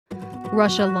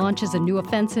Russia launches a new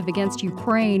offensive against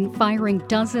Ukraine, firing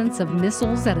dozens of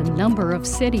missiles at a number of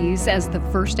cities as the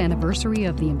first anniversary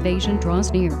of the invasion draws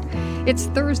near. It's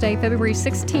Thursday, February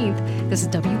 16th. This is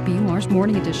WBUR's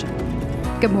Morning Edition.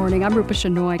 Good morning, I'm Rupa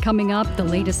Shenoy. Coming up, the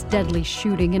latest deadly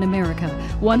shooting in America.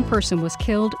 One person was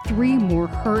killed, 3 more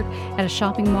hurt at a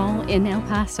shopping mall in El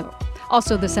Paso.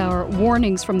 Also this hour,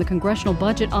 warnings from the Congressional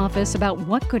Budget Office about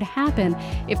what could happen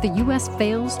if the U.S.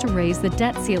 fails to raise the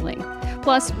debt ceiling.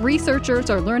 Plus, researchers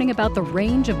are learning about the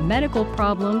range of medical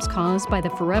problems caused by the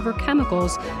forever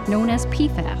chemicals known as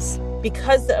PFAS.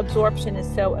 Because the absorption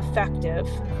is so effective,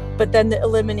 but then the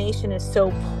elimination is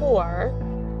so poor,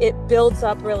 it builds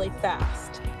up really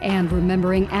fast. And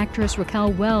remembering actress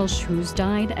Raquel Welch, who's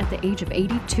died at the age of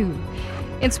 82.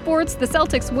 In sports, the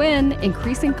Celtics win,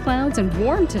 increasing clouds and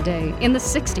warm today in the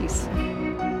 60s.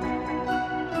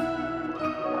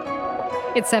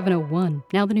 It's 7:01.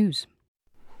 Now the news.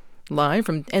 Live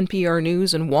from NPR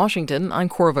News in Washington, I'm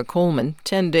Corva Coleman.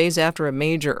 10 days after a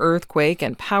major earthquake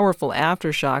and powerful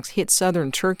aftershocks hit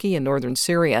southern Turkey and northern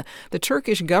Syria, the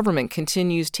Turkish government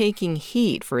continues taking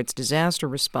heat for its disaster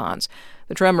response.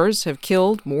 The tremors have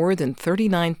killed more than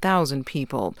 39,000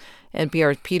 people.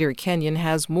 NPR's Peter Kenyon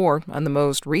has more on the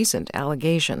most recent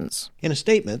allegations. In a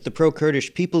statement, the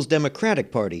pro-Kurdish People's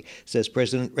Democratic Party says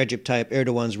President Recep Tayyip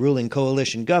Erdogan's ruling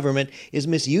coalition government is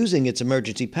misusing its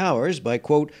emergency powers by,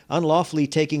 quote, unlawfully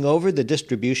taking over the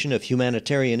distribution of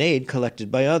humanitarian aid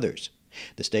collected by others.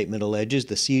 The statement alleges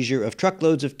the seizure of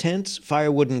truckloads of tents,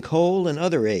 firewood and coal, and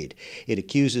other aid. It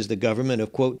accuses the government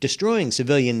of, quote, destroying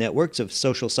civilian networks of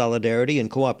social solidarity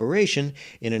and cooperation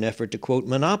in an effort to, quote,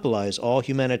 monopolize all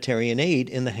humanitarian aid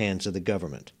in the hands of the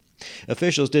government.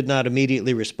 Officials did not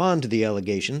immediately respond to the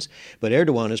allegations, but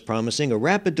Erdogan is promising a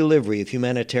rapid delivery of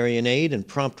humanitarian aid and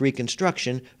prompt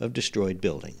reconstruction of destroyed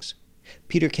buildings.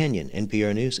 Peter Kenyon,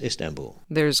 NPR News, Istanbul.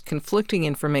 There's conflicting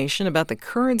information about the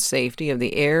current safety of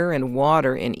the air and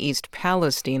water in East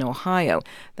Palestine, Ohio.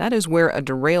 That is where a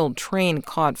derailed train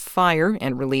caught fire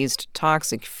and released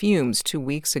toxic fumes 2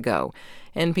 weeks ago.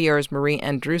 NPR's Marie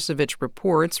Andrusevich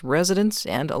reports residents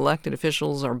and elected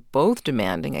officials are both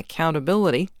demanding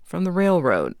accountability from the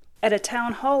railroad. At a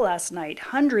town hall last night,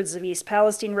 hundreds of East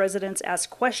Palestine residents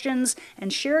asked questions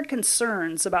and shared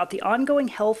concerns about the ongoing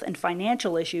health and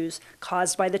financial issues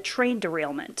caused by the train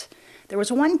derailment. There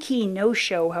was one key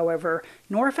no-show, however,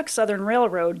 Norfolk Southern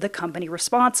Railroad, the company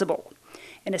responsible.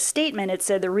 In a statement, it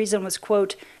said the reason was,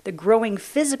 quote, the growing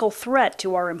physical threat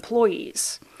to our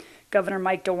employees. Governor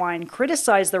Mike DeWine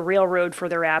criticized the railroad for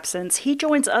their absence. He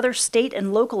joins other state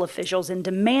and local officials in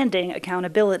demanding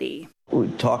accountability. We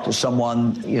talked to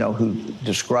someone, who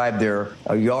described their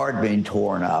yard being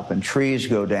torn up and trees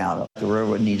go down. The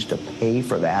railroad needs to pay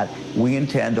for that. We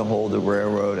intend to hold the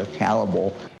railroad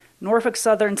accountable. Norfolk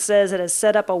Southern says it has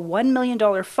set up a $1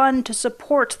 million fund to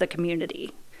support the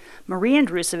community. Marie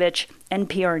Andrusevich,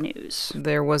 NPR News.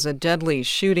 There was a deadly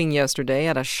shooting yesterday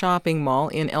at a shopping mall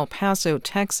in El Paso,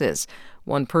 Texas.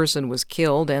 One person was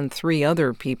killed and 3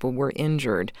 other people were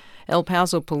injured. El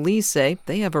Paso police say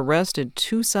they have arrested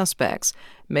 2 suspects.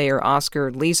 Mayor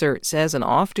Oscar Leeser says an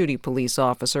off-duty police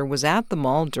officer was at the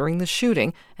mall during the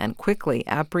shooting and quickly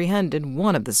apprehended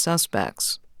one of the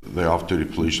suspects. The off-duty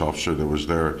police officer that was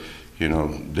there,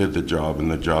 did the job and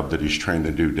the job that he's trained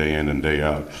to do day in and day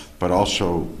out. But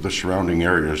also the surrounding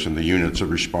areas and the units that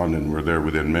responded were there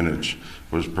within minutes,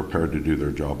 was prepared to do their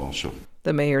job also.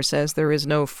 The mayor says there is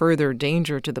no further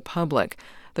danger to the public.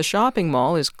 The shopping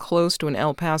mall is close to an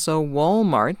El Paso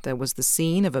Walmart that was the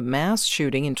scene of a mass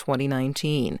shooting in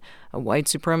 2019. A white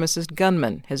supremacist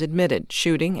gunman has admitted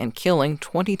shooting and killing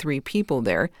 23 people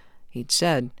there. He'd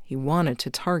said he wanted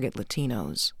to target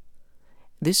Latinos.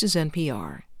 This is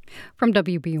NPR. From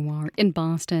WBUR in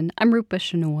Boston, I'm Rupa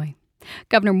Shenoy.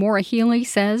 Governor Maura Healey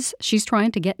says she's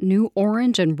trying to get new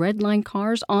orange and red line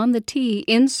cars on the T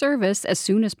in service as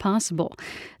soon as possible.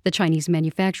 The Chinese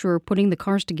manufacturer putting the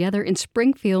cars together in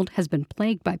Springfield has been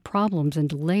plagued by problems and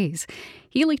delays.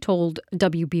 Healey told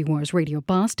WBUR's Radio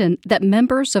Boston that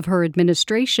members of her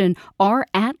administration are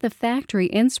at the factory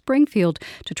in Springfield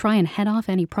to try and head off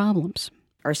any problems.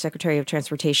 Our Secretary of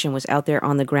Transportation was out there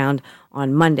on the ground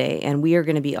on Monday, and we are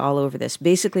going to be all over this.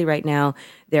 Basically, right now,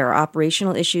 there are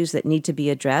operational issues that need to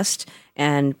be addressed,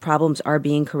 and problems are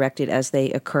being corrected as they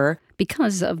occur.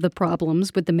 Because of the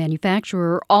problems with the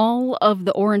manufacturer, all of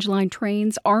the Orange Line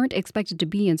trains aren't expected to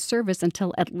be in service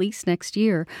until at least next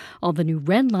year. All the new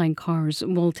Red Line cars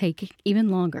will take even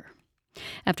longer.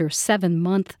 After a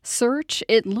 7-month search,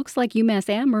 it looks like UMass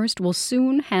Amherst will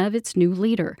soon have its new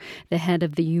leader. The head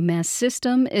of the UMass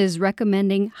system is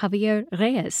recommending Javier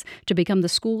Reyes to become the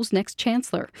school's next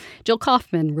chancellor. Jill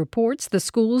Kaufman reports the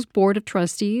school's board of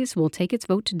trustees will take its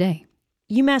vote today.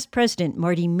 UMass President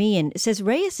Marty Meehan says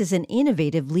Reyes is an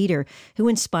innovative leader who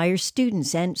inspires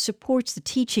students and supports the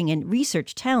teaching and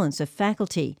research talents of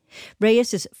faculty.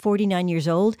 Reyes is 49 years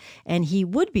old, and he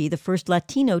would be the first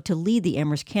Latino to lead the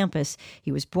Amherst campus.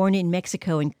 He was born in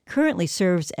Mexico and currently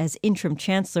serves as interim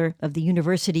chancellor of the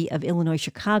University of Illinois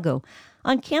Chicago.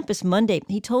 On campus Monday,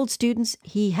 he told students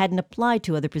he hadn't applied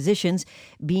to other positions.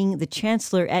 Being the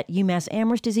chancellor at UMass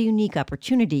Amherst is a unique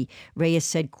opportunity. Reyes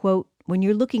said, quote, "When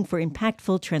you're looking for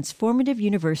impactful, transformative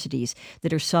universities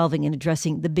that are solving and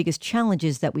addressing the biggest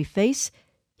challenges that we face,"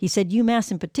 he said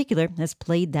UMass in particular has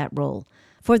played that role.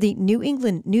 For the New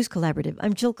England News Collaborative,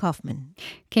 I'm Jill Kaufman.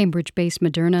 Cambridge-based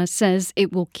Moderna says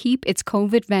it will keep its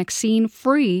COVID vaccine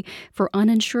free for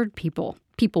uninsured people.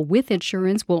 People with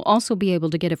insurance will also be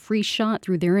able to get a free shot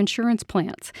through their insurance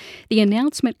plans. The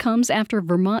announcement comes after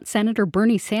Vermont Senator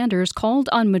Bernie Sanders called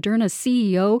on Moderna's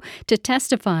CEO to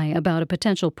testify about a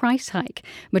potential price hike.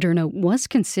 Moderna was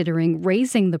considering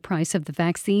raising the price of the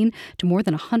vaccine to more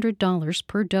than $100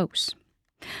 per dose.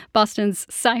 Boston's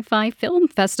Sci-Fi Film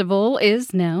Festival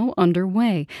is now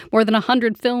underway. More than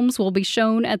 100 films will be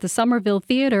shown at the Somerville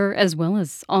Theater as well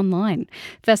as online.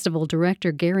 Festival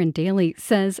director Garen Daly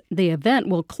says the event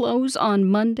will close on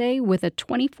Monday with a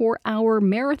 24-hour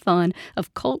marathon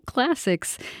of cult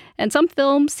classics and some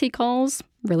films he calls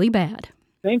really bad.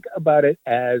 Think about it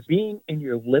as being in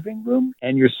your living room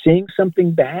and you're seeing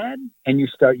something bad and you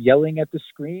start yelling at the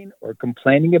screen or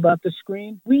complaining about the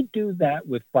screen. We do that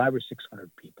with 500 or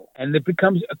 600 people, and it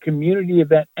becomes a community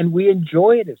event, and we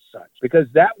enjoy it as such because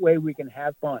that way we can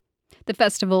have fun. The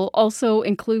festival also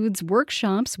includes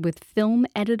workshops with film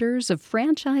editors of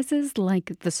franchises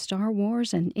like the Star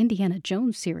Wars and Indiana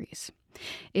Jones series.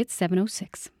 It's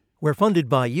 7:06. We're funded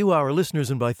by you, our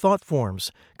listeners, and by ThoughtForms,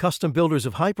 custom builders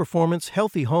of high-performance,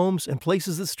 healthy homes and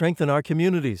places that strengthen our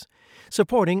communities.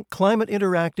 Supporting Climate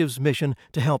Interactive's mission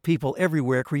to help people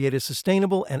everywhere create a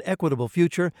sustainable and equitable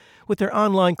future with their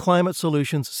online climate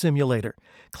solutions simulator.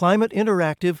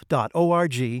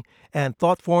 climateinteractive.org and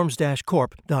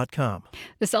thoughtforms-corp.com.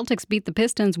 The Celtics beat the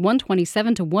Pistons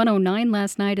 127-109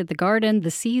 last night at the Garden.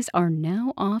 The C's are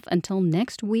now off until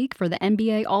next week for the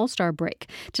NBA All-Star break.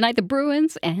 Tonight, the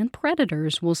Bruins and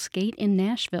Predators will skate in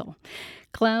Nashville.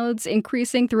 Clouds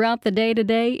increasing throughout the day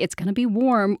today. It's going to be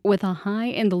warm with a high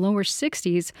in the lower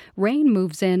 60s. Rain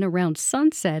moves in around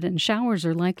sunset and showers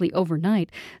are likely overnight.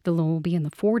 The low will be in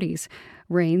the 40s.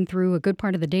 Rain through a good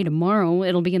part of the day tomorrow.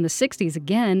 It'll be in the 60s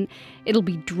again. It'll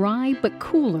be dry but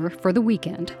cooler for the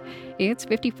weekend. It's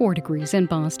 54 degrees in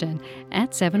Boston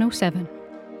at 7:07.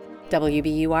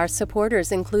 WBUR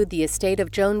supporters include the estate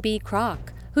of Joan B. Kroc,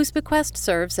 whose bequest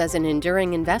serves as an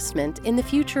enduring investment in the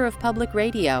future of public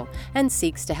radio and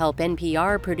seeks to help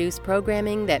NPR produce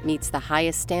programming that meets the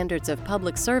highest standards of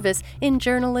public service in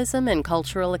journalism and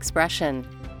cultural expression.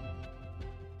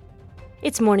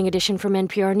 It's Morning Edition from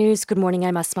NPR News. Good morning,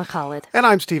 I'm Asma Khalid. And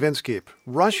I'm Steve Inskeep.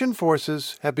 Russian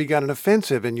forces have begun an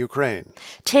offensive in Ukraine.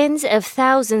 Tens of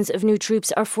thousands of new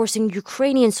troops are forcing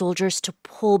Ukrainian soldiers to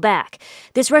pull back.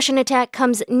 This Russian attack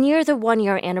comes near the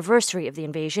one-year anniversary of the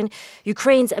invasion.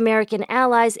 Ukraine's American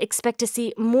allies expect to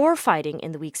see more fighting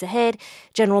in the weeks ahead.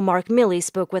 General Mark Milley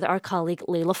spoke with our colleague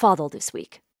Leila Fadel this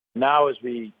week. Now as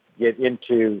we get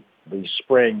into the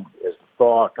spring, as the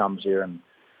thaw comes here, and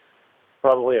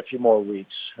probably a few more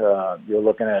weeks, you're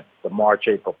looking at the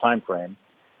March-April timeframe,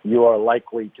 you are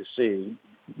likely to see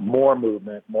more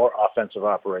movement, more offensive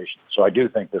operations. So I do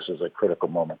think this is a critical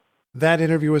moment. That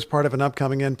interview is part of an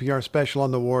upcoming NPR special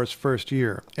on the war's first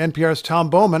year. NPR's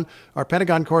Tom Bowman, our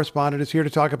Pentagon correspondent, is here to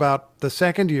talk about the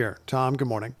second year. Tom, good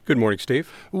morning. Good morning,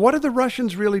 Steve. What are the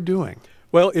Russians really doing?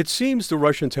 Well, it seems the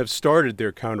Russians have started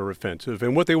their counteroffensive,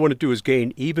 and what they want to do is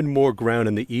gain even more ground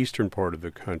in the eastern part of the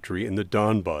country, in the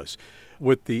Donbas,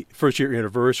 with the first-year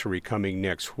anniversary coming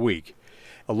next week.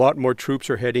 A lot more troops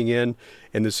are heading in,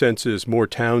 and the sense is more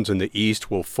towns in the east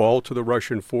will fall to the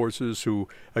Russian forces who,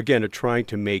 again, are trying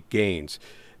to make gains.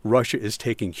 Russia is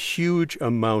taking huge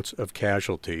amounts of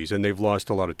casualties, and they've lost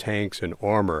a lot of tanks and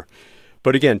armor.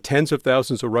 But again, tens of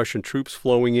thousands of Russian troops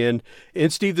flowing in.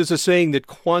 And Steve, there's a saying that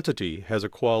quantity has a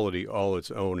quality all its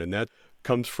own, and that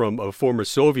comes from a former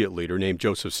Soviet leader named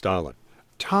Joseph Stalin.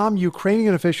 Tom,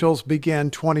 Ukrainian officials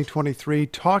began 2023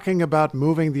 talking about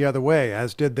moving the other way,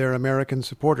 as did their American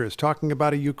supporters, talking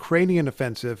about a Ukrainian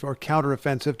offensive or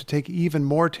counteroffensive to take even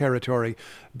more territory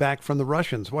back from the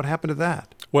Russians. What happened to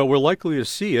that? Well, we're likely to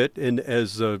see it, and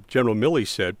as General Milley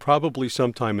said, probably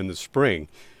sometime in the spring,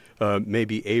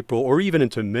 maybe April or even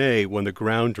into May when the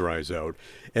ground dries out,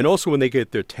 and also when they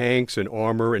get their tanks and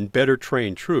armor and better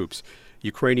trained troops.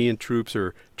 Ukrainian troops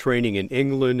are training in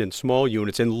England in small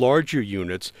units, and larger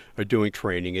units are doing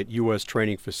training at U.S.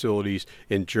 training facilities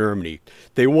in Germany.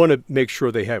 They want to make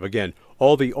sure they have, again,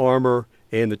 all the armor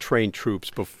and the trained troops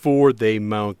before they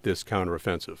mount this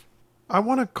counteroffensive. I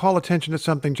want to call attention to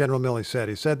something General Milley said.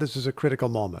 He said this is a critical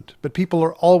moment, but people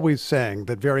are always saying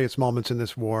that various moments in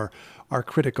this war are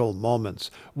critical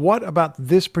moments. What about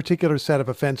this particular set of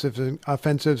offensives and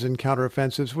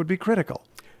counteroffensives would be critical?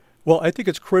 Well, I think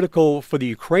it's critical for the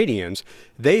Ukrainians.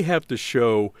 They have to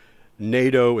show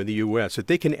NATO and the U.S. that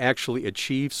they can actually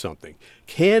achieve something.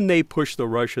 Can they push the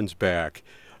Russians back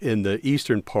in the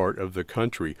eastern part of the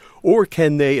country? Or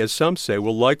can they, as some say,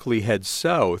 will likely head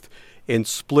south and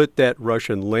split that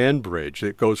Russian land bridge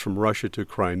that goes from Russia to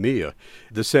Crimea?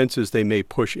 The sense is they may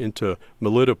push into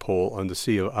Melitopol on the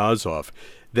Sea of Azov.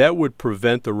 That would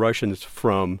prevent the Russians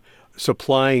from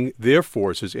supplying their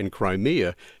forces in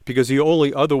Crimea, because the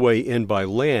only other way in by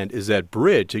land is that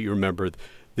bridge that you remember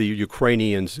the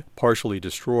Ukrainians partially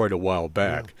destroyed a while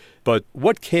back. Yeah. But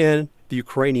what can the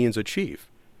Ukrainians achieve?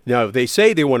 Now, they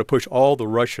say they want to push all the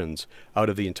Russians out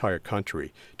of the entire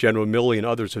country. General Milley and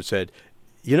others have said,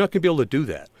 you're not going to be able to do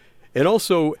that. And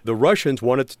also, the Russians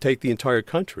wanted to take the entire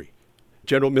country.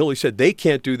 General Milley said they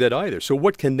can't do that either. So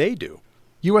what can they do?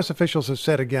 U.S. officials have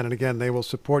said again and again they will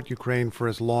support Ukraine for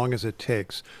as long as it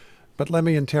takes. But let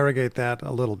me interrogate that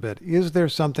a little bit. Is there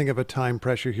something of a time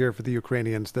pressure here for the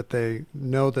Ukrainians that they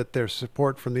know that their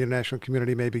support from the international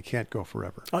community maybe can't go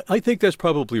forever? I think that's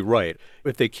probably right.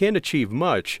 If they can't achieve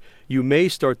much, you may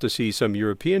start to see some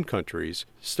European countries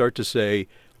start to say,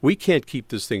 we can't keep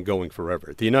this thing going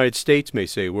forever. The United States may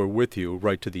say, we're with you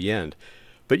right to the end.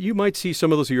 But you might see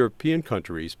some of those European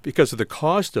countries, because of the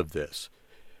cost of this,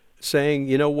 saying,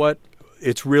 you know what,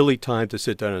 it's really time to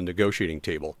sit down at a negotiating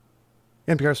table.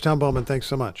 NPR's Tom Bowman, thanks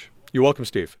so much. You're welcome,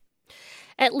 Steve.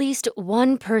 At least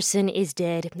one person is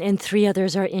dead and 3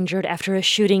 others are injured after a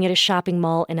shooting at a shopping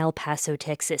mall in El Paso,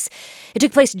 Texas. It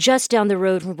took place just down the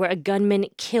road from where a gunman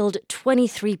killed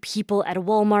 23 people at a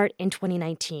Walmart in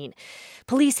 2019.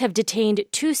 Police have detained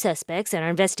 2 suspects and are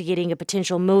investigating a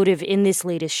potential motive in this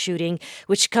latest shooting,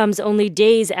 which comes only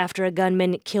days after a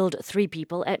gunman killed 3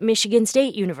 people at Michigan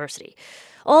State University.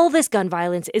 All this gun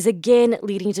violence is again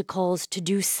leading to calls to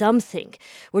do something.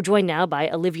 We're joined now by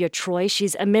Olivia Troy.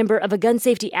 She's a member of a gun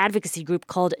safety advocacy group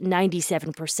called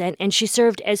 97%, and she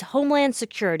served as Homeland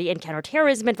Security and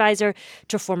Counterterrorism Advisor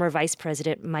to former Vice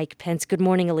President Mike Pence. Good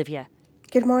morning, Olivia.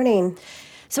 Good morning.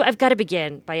 So I've got to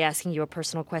begin by asking you a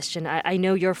personal question. I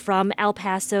know you're from El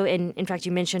Paso, and in fact,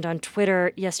 you mentioned on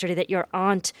Twitter yesterday that your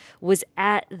aunt was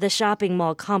at the shopping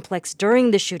mall complex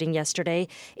during the shooting yesterday,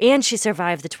 and she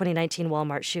survived the 2019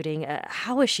 Walmart shooting.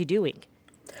 How is she doing?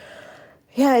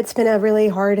 Yeah, it's been a really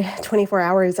hard 24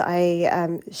 hours.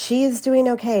 She's doing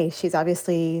okay. She's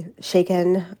obviously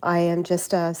shaken. I am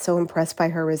just so impressed by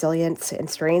her resilience and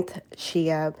strength. She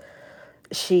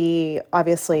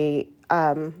obviously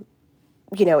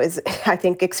is, I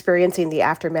think, experiencing the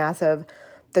aftermath of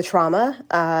the trauma,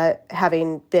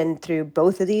 having been through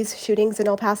both of these shootings in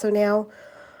El Paso now.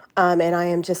 And I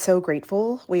am just so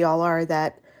grateful, we all are,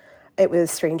 that it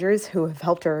was strangers who have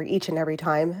helped her each and every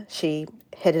time. She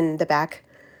hid in the back.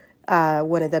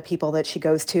 One of the people that she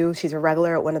goes to, she's a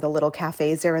regular at one of the little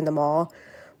cafes there in the mall,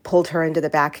 pulled her into the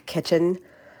back kitchen.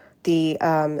 The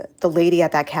lady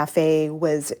at that cafe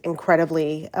was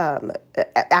incredibly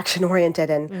action-oriented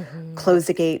and closed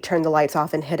the gate, turned the lights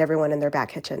off, and hid everyone in their back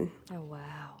kitchen. Oh, wow.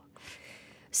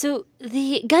 So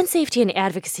the gun safety and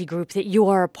advocacy group that you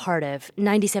are a part of,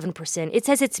 97%, it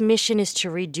says its mission is to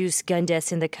reduce gun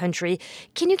deaths in the country.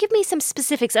 Can you give me some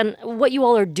specifics on what you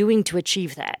all are doing to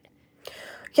achieve that?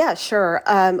 Yeah, sure.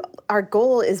 Our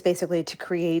goal is basically to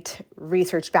create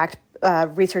research-backed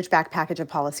package of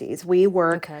policies. We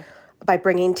work by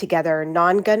bringing together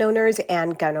non-gun owners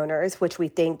and gun owners, which we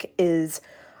think is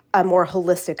a more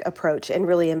holistic approach and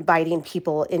really inviting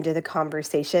people into the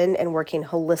conversation and working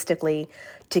holistically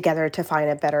together to find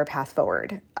a better path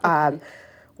forward.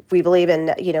 We believe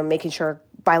in, making sure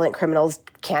violent criminals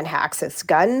can't access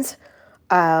guns.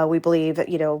 We believe,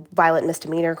 violent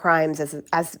misdemeanor crimes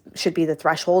as should be the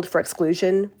threshold for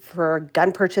exclusion for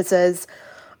gun purchases.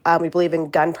 We believe in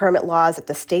gun permit laws at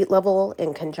the state level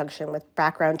in conjunction with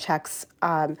background checks.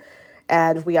 And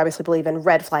And we obviously believe in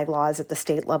red flag laws at the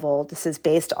state level. This is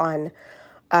based on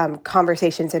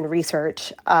conversations and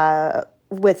research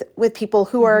with people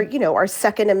who are, our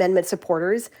Second Amendment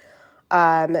supporters,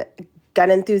 gun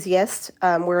enthusiasts.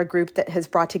 We're a group that has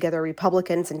brought together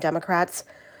Republicans and Democrats,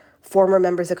 former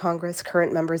members of Congress,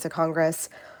 current members of Congress,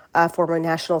 former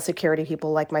national security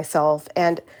people like myself.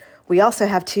 And we also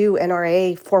have two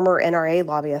former NRA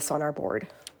lobbyists on our board.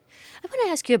 I want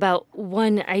to ask you about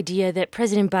one idea that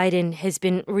President Biden has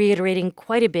been reiterating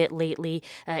quite a bit lately.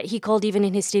 He called even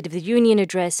in his State of the Union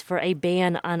address for a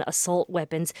ban on assault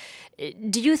weapons.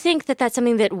 Do you think that that's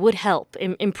something that would help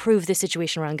improve the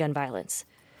situation around gun violence?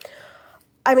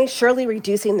 I mean, surely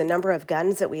reducing the number of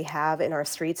guns that we have in our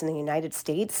streets in the United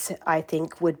States, I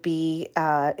think, would be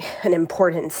an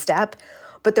important step.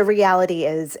 But the reality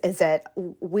is that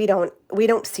we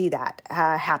don't see that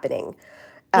happening.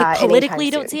 Like politically,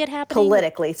 you don't see it happening?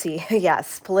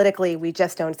 Politically, we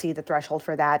just don't see the threshold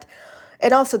for that.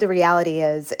 And also the reality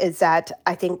is that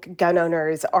I think gun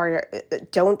owners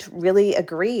don't really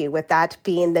agree with that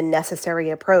being the necessary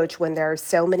approach when there are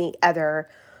so many other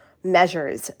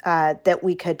measures that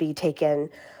we could be taken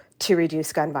to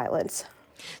reduce gun violence.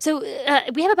 So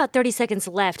we have about 30 seconds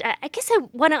left. I guess I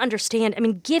want to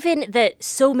understand, given that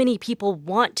so many people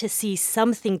want to see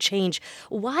something change,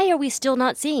 why are we still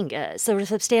not seeing sort of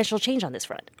substantial change on this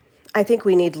front? I think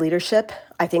we need leadership.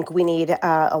 I think we need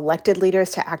elected leaders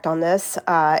to act on this.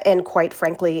 And quite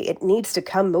frankly, it needs to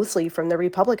come mostly from the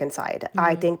Republican side.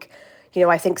 Mm-hmm.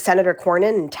 I think Senator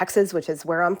Cornyn in Texas, which is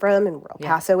where I'm from and where El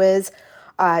Paso is,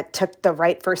 took the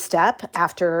right first step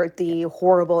after the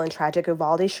horrible and tragic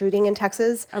Uvalde shooting in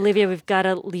Texas. Olivia, we've got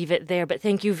to leave it there, but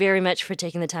thank you very much for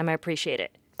taking the time. I appreciate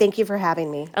it. Thank you for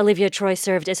having me. Olivia Troy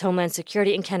served as Homeland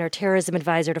Security and Counterterrorism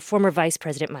Advisor to former Vice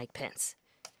President Mike Pence.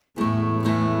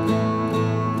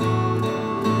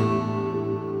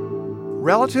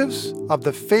 Relatives of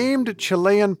the famed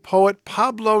Chilean poet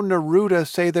Pablo Neruda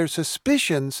say their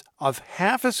suspicions of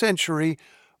half a century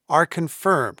are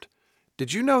confirmed.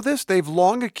 Did you know this? They've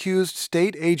long accused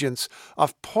state agents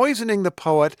of poisoning the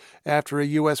poet after a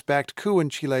U.S.-backed coup in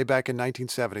Chile back in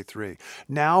 1973.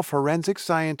 Now, forensic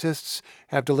scientists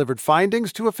have delivered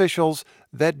findings to officials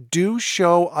that do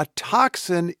show a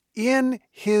toxin in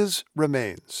his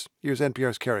remains. Here's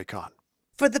NPR's Carrie Kahn.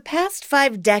 For the past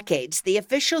 5 decades, the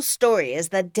official story is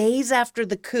that days after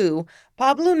the coup,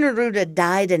 Pablo Neruda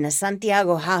died in a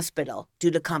Santiago hospital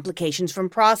due to complications from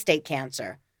prostate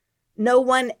cancer. No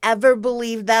one ever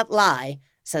believed that lie,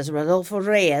 says Rodolfo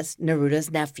Reyes,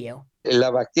 Neruda's nephew.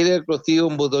 La bacteria del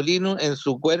Clostridium botulinum en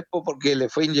su cuerpo porque le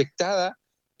fue inyectada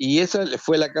y esa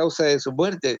fue la causa de su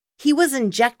muerte. He was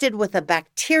injected with a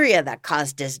bacteria that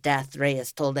caused his death,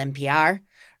 Reyes told NPR.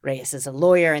 Reyes is a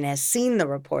lawyer and has seen the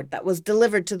report that was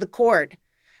delivered to the court.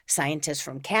 Scientists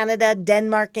from Canada,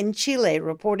 Denmark, and Chile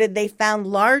reported they found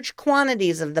large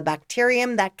quantities of the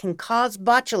bacterium that can cause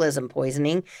botulism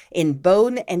poisoning in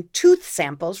bone and tooth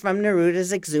samples from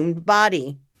Neruda's exhumed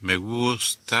body. Me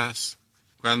gustas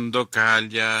cuando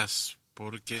callas.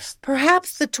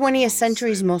 Perhaps the 20th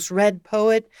century's most read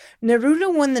poet,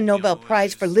 Neruda won the Nobel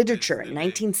Prize for Literature in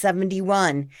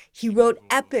 1971. He wrote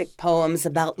epic poems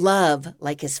about love,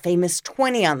 like his famous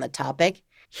 20 on the topic.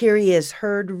 Here he is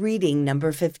heard reading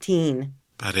number 15.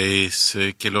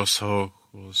 Parece que los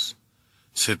ojos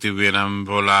se te hubieran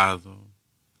volado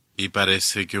y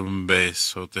parece que un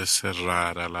beso te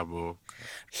cerrara la boca.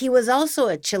 He was also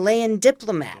a Chilean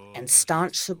diplomat and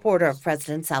staunch supporter of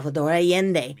President Salvador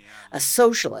Allende, a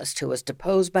socialist who was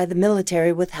deposed by the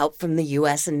military with help from the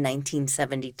U.S. in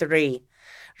 1973.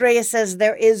 Reyes says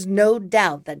there is no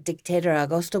doubt that dictator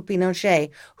Augusto Pinochet,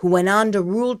 who went on to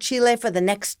rule Chile for the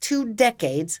next 2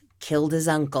 decades, killed his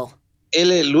uncle.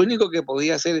 Él es el único que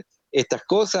podía hacer estas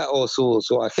cosas o sus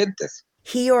agentes.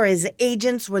 He or his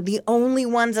agents were the only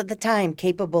ones at the time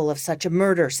capable of such a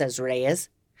murder, says Reyes.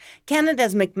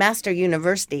 Canada's McMaster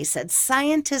University said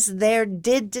scientists there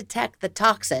did detect the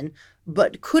toxin,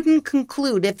 but couldn't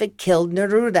conclude if it killed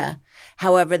Neruda.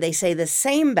 However, they say the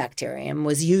same bacterium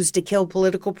was used to kill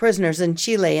political prisoners in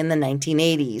Chile in the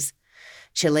 1980s.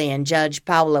 Chilean Judge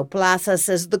Paulo Plaza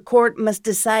says the court must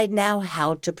decide now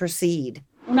how to proceed.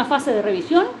 Una fase de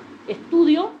revisión,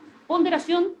 estudio,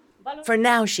 ponderación. For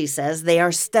now, she says, they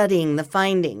are studying the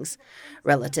findings.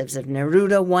 Relatives of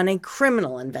Neruda want a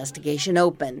criminal investigation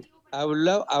opened.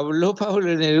 Habló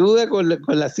Pablo Neruda con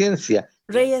la ciencia.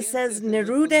 Reyes says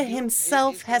Neruda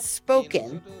himself has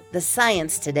spoken. The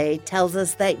science today tells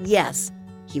us that, yes,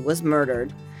 he was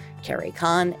murdered. Carrie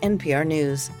Kahn, NPR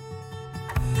News.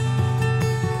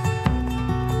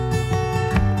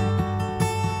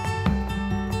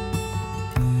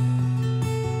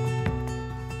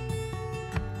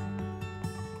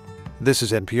 This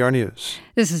is NPR News.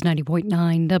 This is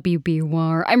 90.9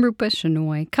 WBUR. I'm Rupa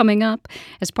Shenoy. Coming up,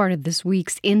 as part of this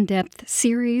week's in-depth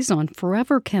series on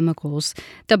forever chemicals,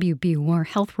 WBUR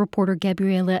health reporter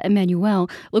Gabriela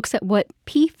Emanuel looks at what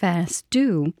PFAS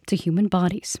do to human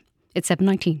bodies. It's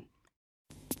 7:19.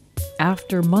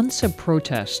 After months of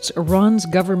protests, Iran's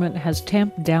government has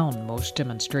tamped down most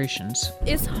demonstrations.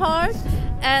 It's hard,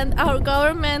 and our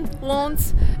government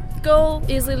won't go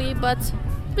easily, but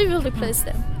we will replace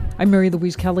them. I'm Mary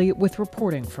Louise Kelly with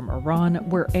reporting from Iran,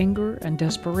 where anger and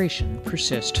desperation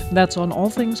persist. That's on All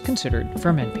Things Considered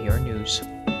from NPR News.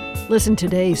 Listen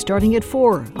today starting at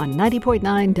 4 on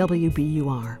 90.9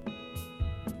 WBUR.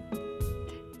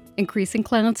 Increasing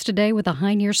clouds today with a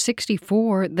high near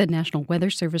 64. The National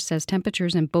Weather Service says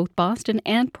temperatures in both Boston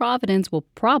and Providence will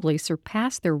probably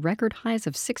surpass their record highs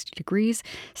of 60 degrees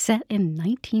set in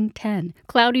 1910.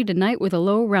 Cloudy tonight with a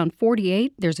low around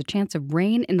 48. There's a chance of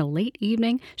rain in the late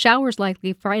evening. Showers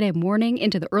likely Friday morning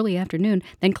into the early afternoon.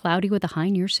 Then cloudy with a high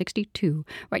near 62.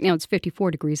 Right now it's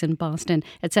 54 degrees in Boston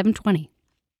at 7:20.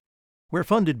 We're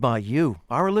funded by you,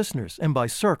 our listeners, and by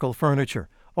Circle Furniture.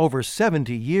 Over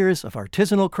 70 years of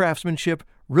artisanal craftsmanship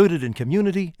rooted in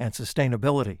community and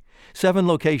sustainability. 7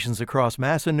 locations across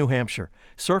Mass and New Hampshire.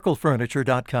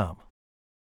 CircleFurniture.com.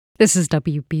 This is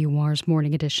WBUR's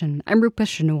Morning Edition. I'm Rupa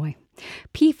Shenoy.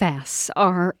 PFAS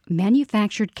are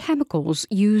manufactured chemicals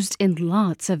used in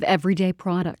lots of everyday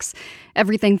products.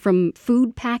 Everything from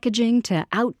food packaging to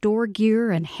outdoor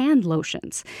gear and hand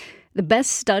lotions. The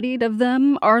best studied of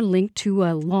them are linked to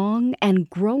a long and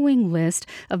growing list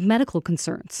of medical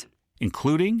concerns,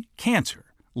 including cancer,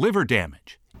 liver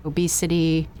damage,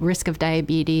 obesity, risk of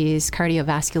diabetes,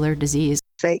 cardiovascular disease.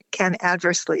 They can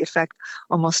adversely affect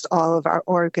almost all of our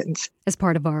organs. As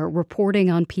part of our reporting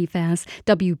on PFAS,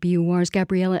 WBUR's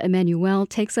Gabriela Emanuel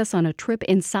takes us on a trip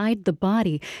inside the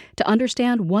body to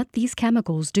understand what these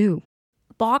chemicals do.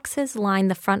 Boxes line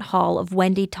the front hall of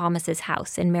Wendy Thomas's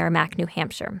house in Merrimack, New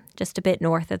Hampshire, just a bit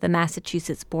north of the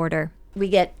Massachusetts border. We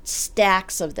get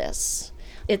stacks of this.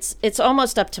 It's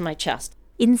almost up to my chest.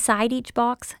 Inside each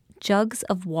box, jugs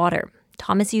of water.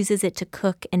 Thomas uses it to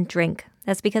cook and drink.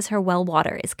 That's because her well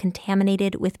water is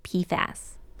contaminated with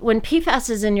PFAS. When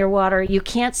PFAS is in your water, you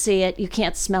can't see it, you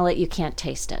can't smell it, you can't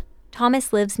taste it.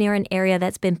 Thomas lives near an area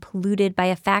that's been polluted by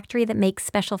a factory that makes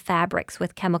special fabrics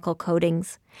with chemical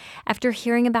coatings. After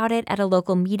hearing about it at a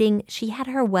local meeting, she had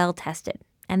her well tested.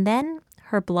 And then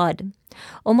her blood.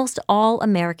 Almost all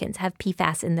Americans have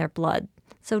PFAS in their blood.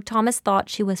 So Thomas thought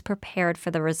she was prepared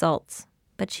for the results.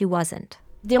 But she wasn't.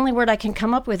 The only word I can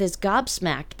come up with is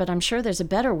gobsmacked, but I'm sure there's a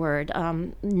better word.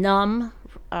 Numb,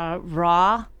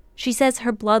 raw. She says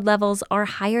her blood levels are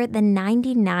higher than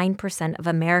 99% of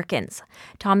Americans.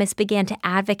 Thomas began to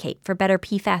advocate for better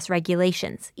PFAS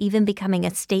regulations, even becoming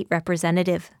a state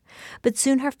representative. But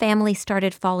soon her family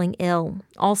started falling ill.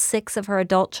 All 6 of her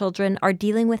adult children are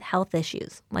dealing with health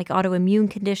issues, like autoimmune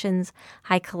conditions,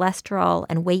 high cholesterol,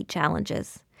 and weight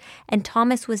challenges. And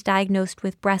Thomas was diagnosed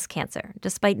with breast cancer,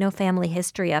 despite no family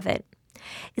history of it.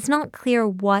 It's not clear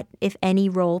what, if any,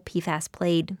 role PFAS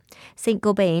played. St.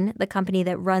 Gobain, the company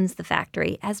that runs the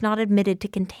factory, has not admitted to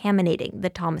contaminating the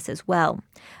Thomases' well,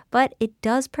 but it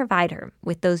does provide her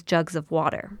with those jugs of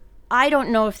water. I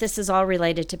don't know if this is all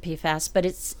related to PFAS, but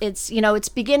it's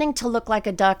beginning to look like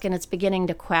a duck and it's beginning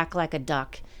to quack like a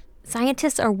duck.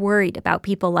 Scientists are worried about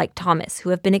people like Thomas who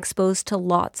have been exposed to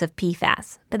lots of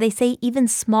PFAS, but they say even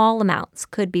small amounts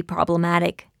could be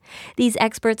problematic. These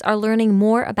experts are learning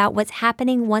more about what's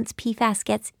happening once PFAS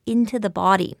gets into the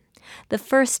body. The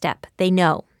first step, they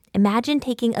know. Imagine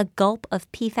taking a gulp of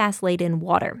PFAS-laden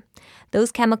water.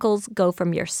 Those chemicals go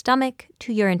from your stomach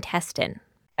to your intestine.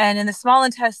 And in the small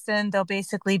intestine, they'll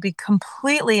basically be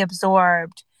completely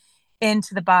absorbed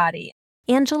into the body.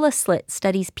 Angela Slitt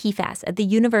studies PFAS at the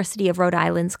University of Rhode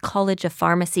Island's College of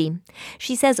Pharmacy.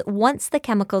 She says once the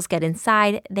chemicals get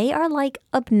inside, they are like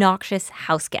obnoxious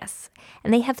house guests.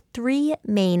 And they have 3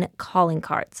 main calling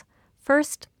cards.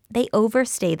 First, they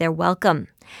overstay their welcome.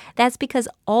 That's because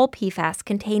all PFAS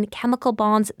contain chemical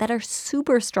bonds that are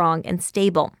super strong and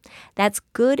stable. That's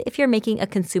good if you're making a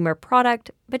consumer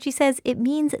product, but she says it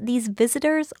means these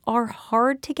visitors are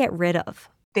hard to get rid of.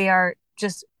 They are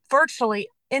just virtually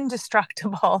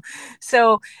indestructible.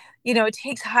 So, it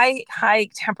takes high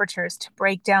temperatures to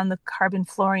break down the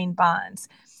carbon-fluorine bonds.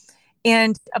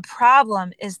 And a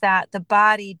problem is that the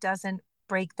body doesn't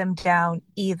break them down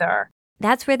either.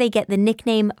 That's where they get the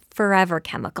nickname forever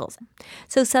chemicals.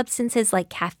 So substances like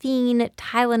caffeine,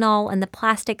 Tylenol, and the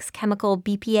plastics chemical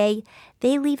BPA,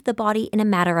 they leave the body in a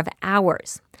matter of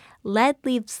hours. Lead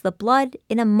leaves the blood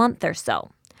in a month or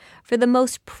so. For the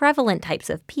most prevalent types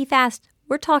of PFAS,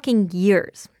 We're talking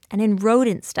years. And in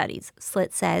rodent studies,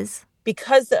 Slit says,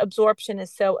 because the absorption is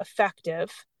so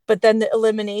effective, but then the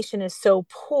elimination is so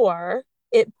poor,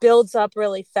 it builds up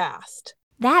really fast.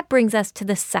 That brings us to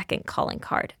the second calling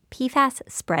card, PFAS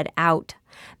spread out.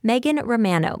 Megan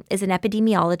Romano is an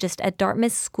epidemiologist at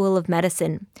Dartmouth School of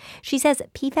Medicine. She says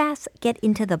PFAS get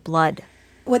into the blood.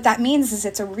 What that means is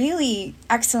it's a really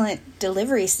excellent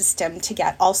delivery system to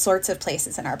get all sorts of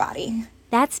places in our body.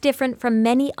 That's different from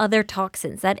many other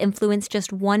toxins that influence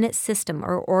just one system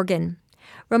or organ.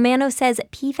 Romano says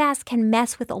PFAS can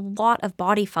mess with a lot of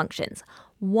body functions.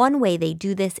 One way they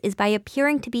do this is by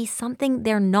appearing to be something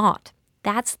they're not.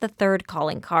 That's the third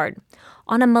calling card.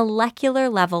 On a molecular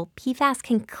level, PFAS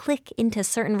can click into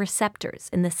certain receptors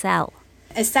in the cell.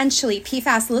 Essentially,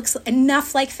 PFAS looks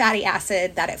enough like fatty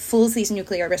acid that it fools these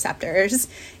nuclear receptors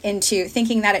into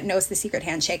thinking that it knows the secret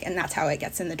handshake, and that's how it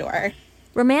gets in the door.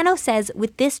 Romano says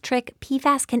with this trick,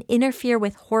 PFAS can interfere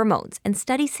with hormones, and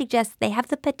studies suggest they have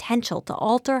the potential to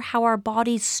alter how our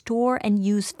bodies store and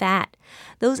use fat.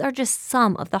 Those are just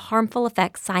some of the harmful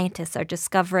effects scientists are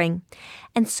discovering.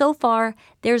 And so far,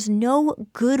 there's no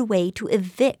good way to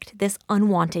evict this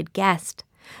unwanted guest.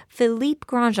 Philippe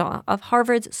Grandjean of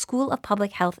Harvard's School of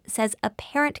Public Health says a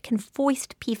parent can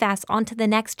foist PFAS onto the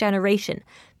next generation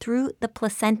through the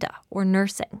placenta or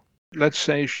nursing. Let's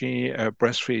say she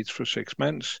breastfeeds for 6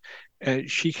 months.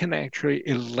 She can actually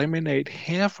eliminate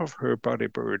half of her body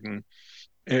burden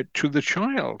to the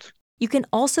child. You can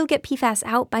also get PFAS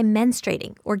out by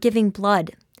menstruating or giving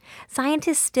blood.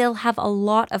 Scientists still have a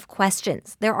lot of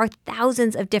questions. There are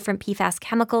thousands of different PFAS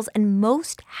chemicals, and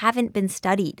most haven't been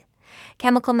studied.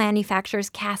 Chemical manufacturers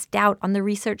cast doubt on the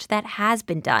research that has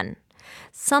been done.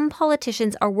 Some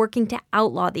politicians are working to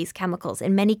outlaw these chemicals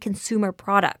in many consumer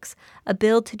products. A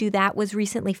bill to do that was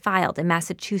recently filed in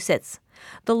Massachusetts.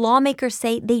 The lawmakers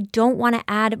say they don't want to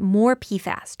add more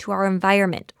PFAS to our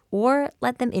environment or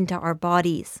let them into our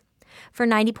bodies. For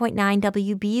 90.9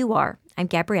 WBUR, I'm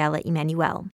Gabriella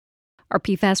Emanuel. Our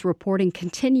PFAS reporting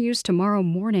continues tomorrow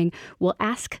morning. We'll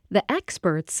ask the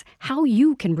experts how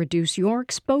you can reduce your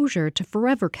exposure to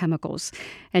forever chemicals.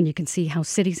 And you can see how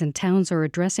cities and towns are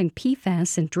addressing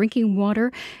PFAS in drinking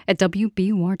water at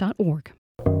WBUR.org.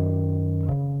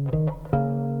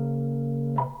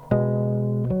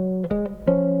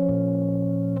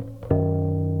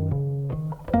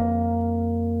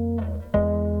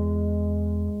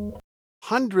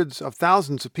 Hundreds of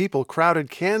thousands of people crowded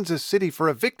Kansas City for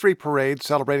a victory parade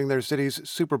celebrating their city's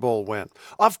Super Bowl win.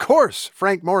 Of course,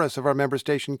 Frank Morris of our member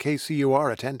station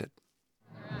KCUR attended.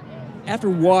 After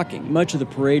walking much of the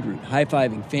parade route,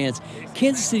 high-fiving fans,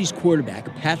 Kansas City's quarterback,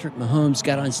 Patrick Mahomes,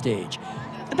 got on stage.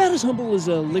 About as humble as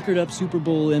a liquored-up Super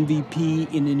Bowl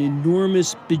MVP in an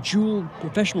enormous, bejeweled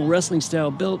professional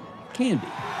wrestling-style belt can be.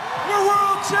 We're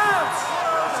world champs!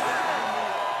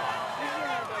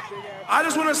 I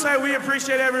just want to say we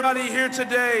appreciate everybody here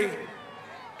today.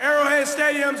 Arrowhead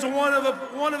Stadium's one of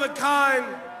a kind,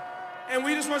 and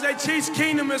we just want to say Chiefs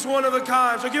Kingdom is one of a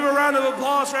kind. So give a round of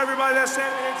applause for everybody that's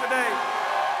standing here today.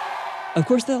 Of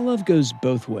course, that love goes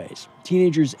both ways.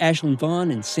 Teenagers Ashlyn Vaughn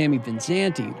and Sammy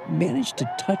Vinzanti managed to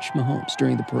touch Mahomes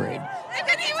during the parade. And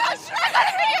then he was, I got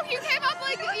a video, you came up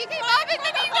and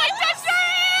then he touched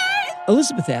it!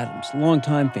 Elizabeth Adams,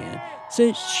 longtime fan,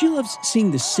 says she loves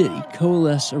seeing the city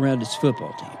coalesce around its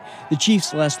football team. The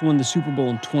Chiefs last won the Super Bowl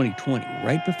in 2020,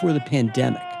 right before the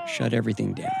pandemic shut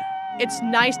everything down. It's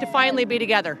nice to finally be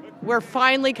together. We're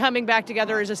finally coming back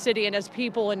together as a city and as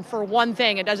people, and for one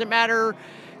thing, it doesn't matter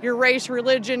your race,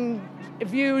 religion,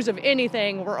 views of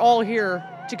anything, we're all here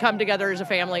to come together as a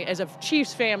family, as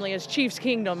Chiefs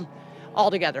Kingdom,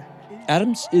 all together.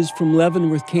 Adams is from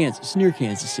Leavenworth, Kansas, near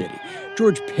Kansas City.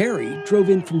 George Perry drove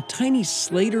in from tiny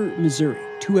Slater, Missouri,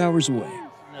 2 hours away.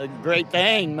 A great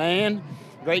thing, man.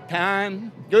 Great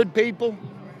time, good people,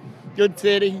 good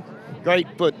city, great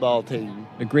football team.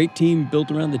 A great team built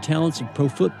around the talents of pro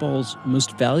football's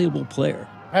most valuable player.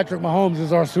 Patrick Mahomes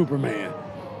is our Superman,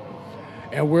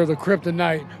 and we're the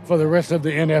kryptonite for the rest of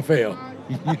the NFL.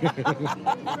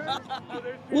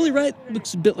 Willie Wright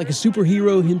looks a bit like a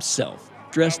superhero himself,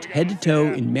 dressed head to toe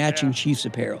in matching Chiefs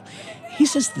apparel. He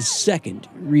says the second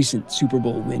recent Super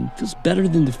Bowl win feels better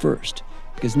than the first,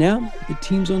 because now the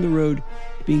team's on the road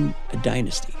being a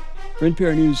dynasty. For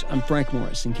NPR News, I'm Frank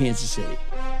Morris in Kansas City.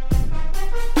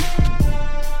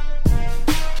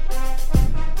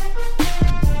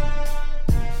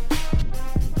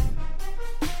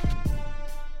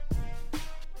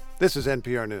 This is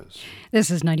NPR News.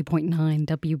 This is 90.9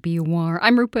 WBUR.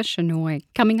 I'm Rupa Shenoy.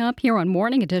 Coming up here on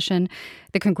Morning Edition,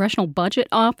 the Congressional Budget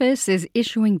Office is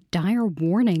issuing dire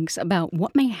warnings about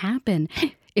what may happen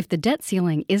if the debt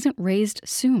ceiling isn't raised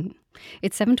soon.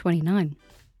 It's 7:29.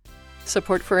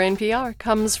 Support for NPR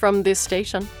comes from this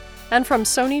station and from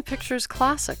Sony Pictures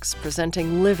Classics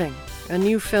presenting Living, a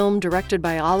new film directed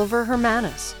by Oliver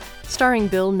Hermanus, starring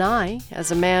Bill Nye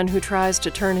as a man who tries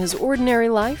to turn his ordinary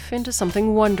life into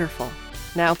something wonderful,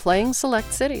 now playing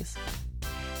select cities.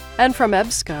 And from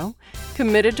EBSCO,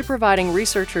 committed to providing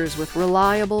researchers with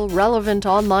reliable, relevant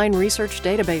online research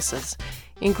databases,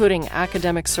 including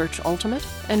Academic Search Ultimate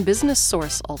and Business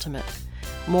Source Ultimate.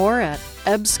 More at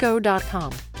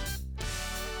ebsco.com.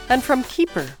 And from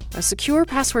Keeper, a secure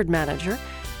password manager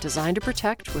designed to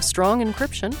protect with strong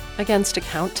encryption against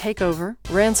account takeover,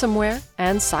 ransomware,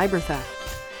 and cyber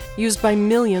theft. Used by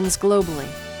millions globally.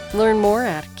 Learn more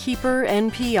at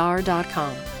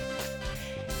keepernpr.com.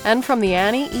 And from the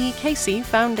Annie E. Casey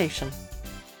Foundation.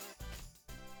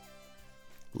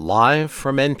 Live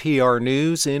from NPR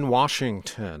News in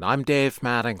Washington, I'm Dave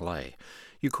Mattingly.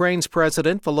 Ukraine's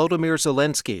President Volodymyr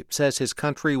Zelensky says his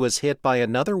country was hit by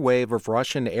another wave of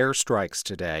Russian airstrikes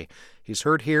today. He's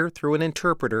heard here through an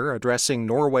interpreter addressing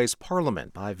Norway's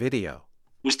parliament by video.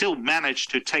 We still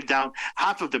managed to take down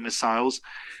half of the missiles,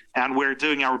 and we're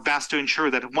doing our best to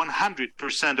ensure that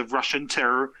 100% of Russian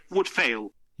terror would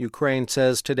fail. Ukraine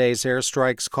says today's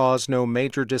airstrikes caused no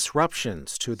major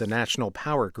disruptions to the national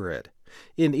power grid.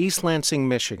 In East Lansing,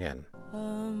 Michigan.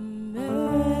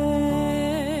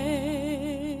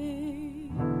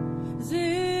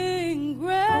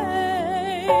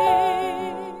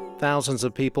 Thousands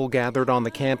of people gathered on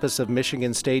the campus of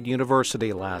Michigan State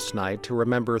University last night to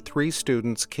remember 3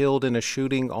 students killed in a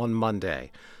shooting on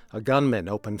Monday. A gunman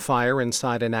opened fire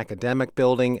inside an academic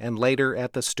building and later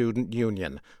at the student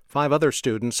union. 5 other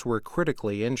students were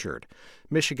critically injured.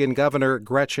 Michigan Governor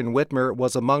Gretchen Whitmer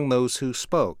was among those who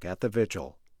spoke at the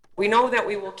vigil. We know that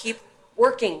we will keep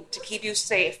working to keep you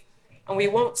safe, and we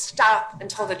won't stop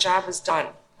until the job is done.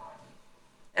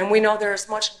 And we know there is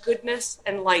much goodness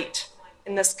and light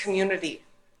in this community,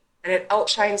 and it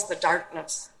outshines the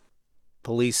darkness.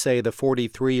 Police say the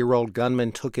 43-year-old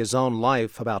gunman took his own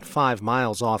life about 5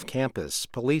 miles off campus.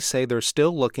 Police say they're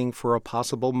still looking for a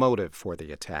possible motive for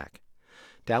the attack.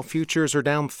 Dow futures are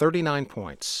down 39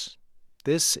 points.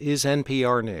 This is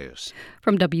NPR News.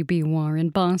 From WBUR in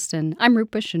Boston, I'm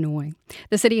Rupa Shenoy.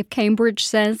 The city of Cambridge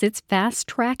says it's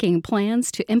fast-tracking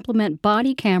plans to implement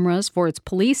body cameras for its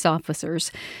police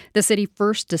officers. The city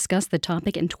first discussed the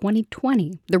topic in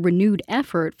 2020. The renewed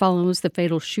effort follows the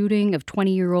fatal shooting of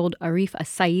 20-year-old Arif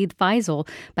Saeed Faisal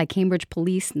by Cambridge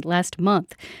police last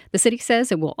month. The city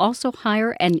says it will also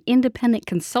hire an independent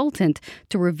consultant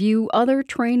to review other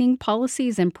training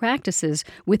policies and practices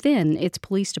within its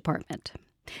police department.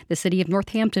 The city of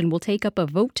Northampton will take up a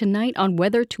vote tonight on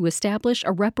whether to establish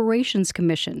a reparations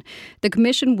commission. The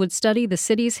commission would study the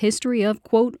city's history of,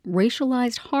 quote,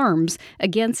 racialized harms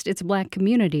against its black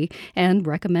community and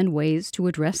recommend ways to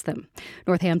address them.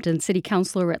 Northampton City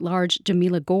Councilor at Large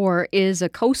Jamila Gore is a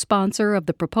co-sponsor of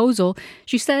the proposal.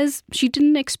 She says she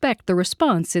didn't expect the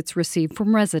response it's received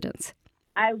from residents.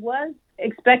 I was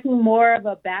expecting more of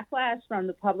a backlash from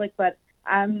the public, but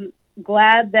I'm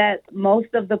glad that most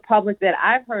of the public that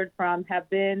I've heard from have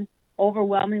been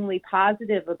overwhelmingly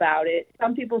positive about it.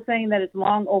 Some people saying that it's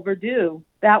long overdue.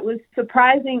 That was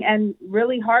surprising and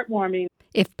really heartwarming.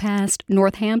 If passed,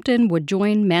 Northampton would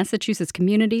join Massachusetts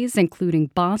communities, including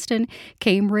Boston,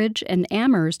 Cambridge, and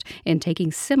Amherst, in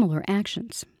taking similar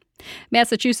actions.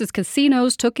 Massachusetts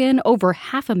casinos took in over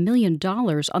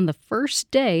 $500,000 on the first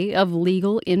day of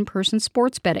legal in-person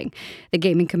sports betting. The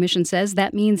Gaming Commission says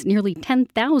that means nearly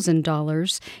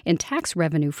 $10,000 in tax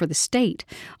revenue for the state.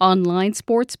 Online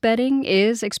sports betting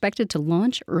is expected to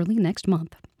launch early next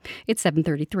month. It's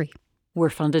 7:33. We're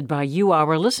funded by you,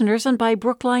 our listeners, and by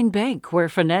Brookline Bank, where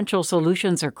financial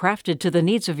solutions are crafted to the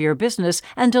needs of your business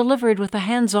and delivered with a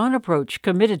hands-on approach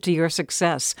committed to your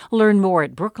success. Learn more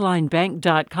at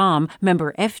brooklinebank.com,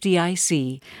 member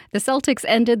FDIC. The Celtics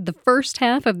ended the first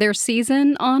half of their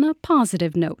season on a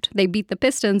positive note. They beat the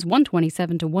Pistons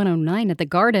 127-109 at the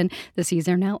Garden. The C's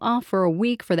are now off for a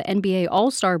week for the NBA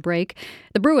All-Star break.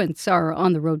 The Bruins are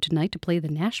on the road tonight to play the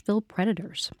Nashville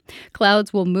Predators.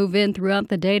 Clouds will move in throughout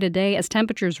the day today as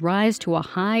temperatures rise to a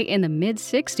high in the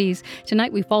mid-60s.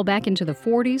 Tonight we fall back into the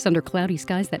 40s under cloudy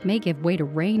skies that may give way to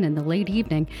rain in the late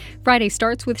evening. Friday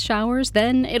starts with showers,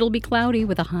 then it'll be cloudy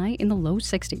with a high in the low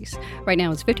 60s. Right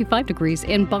now it's 55 degrees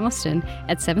in Boston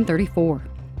at 7:34.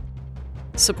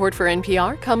 Support for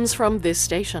NPR comes from this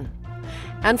station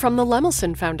and from the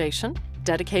Lemelson Foundation,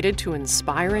 dedicated to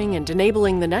inspiring and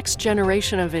enabling the next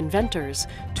generation of inventors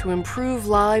to improve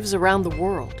lives around the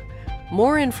world.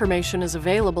 More information is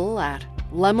available at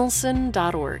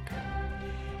lemelson.org.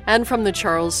 And from the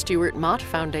Charles Stewart Mott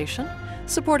Foundation,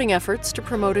 supporting efforts to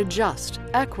promote a just,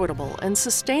 equitable, and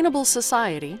sustainable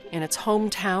society in its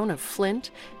hometown of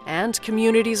Flint and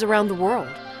communities around the world.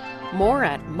 More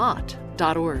at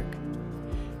mott.org.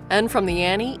 And from the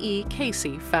Annie E.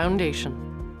 Casey Foundation.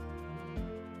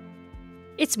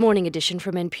 It's Morning Edition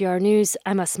from NPR News.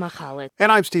 I'm Asma Khalid.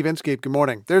 And I'm Steve Inskeep. Good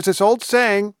morning. There's this old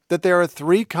saying that there are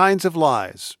three kinds of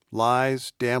lies: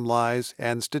 lies, damn lies,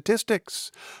 and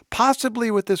statistics. Possibly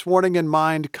with this warning in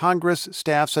mind, Congress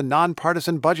staffs a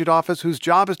nonpartisan budget office whose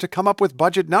job is to come up with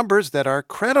budget numbers that are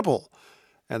credible.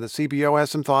 And the CBO has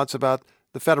some thoughts about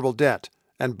the federal debt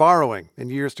and borrowing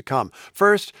in years to come.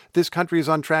 First, this country is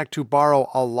on track to borrow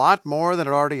a lot more than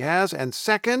it already has. And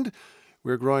second,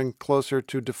 we're growing closer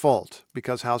to default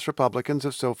because House Republicans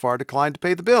have so far declined to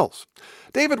pay the bills.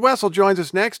 David Wessel joins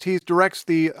us next. He directs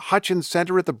the Hutchins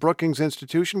Center at the Brookings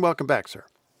Institution. Welcome back, sir.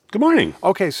 Good morning.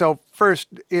 Okay, so first,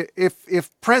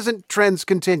 if present trends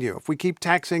continue, if we keep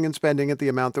taxing and spending at the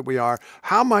amount that we are,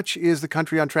 how much is the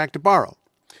country on track to borrow?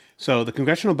 So the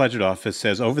Congressional Budget Office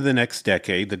says over the next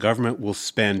decade, the government will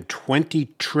spend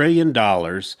 $20 trillion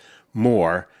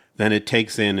more than it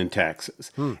takes in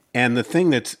taxes. And the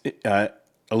thing that's a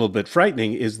little bit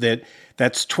frightening is that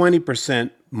that's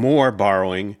 20% more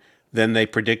borrowing than they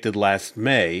predicted last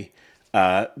May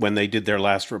when they did their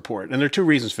last report. And there are two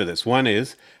reasons for this. One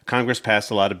is Congress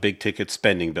passed a lot of big-ticket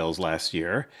spending bills last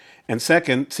year. And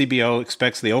second, CBO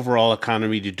expects the overall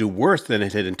economy to do worse than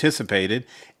it had anticipated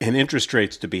and interest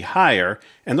rates to be higher.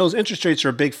 And those interest rates are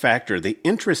a big factor. The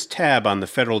interest tab on the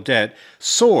federal debt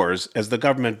soars as the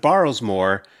government borrows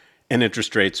more and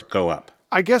interest rates go up.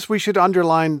 I guess we should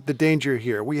underline the danger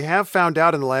here. We have found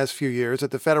out in the last few years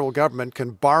that the federal government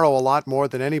can borrow a lot more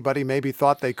than anybody maybe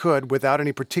thought they could without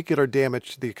any particular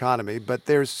damage to the economy. But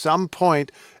there's some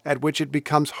point at which it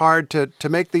becomes hard to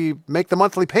make the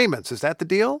monthly payments. Is that the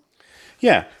deal?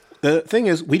 Yeah. The thing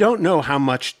is, we don't know how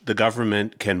much the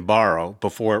government can borrow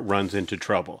before it runs into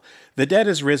trouble. The debt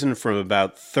has risen from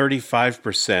about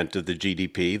 35% of the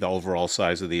GDP, the overall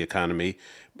size of the economy,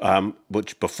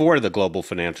 which before the global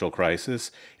financial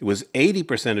crisis, it was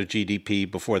 80% of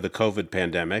GDP before the COVID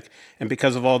pandemic. And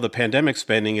because of all the pandemic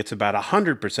spending, it's about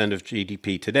 100% of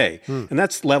GDP today. And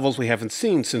that's levels we haven't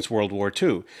seen since World War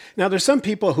II. Now, there's some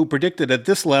people who predicted at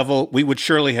this level, we would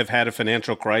surely have had a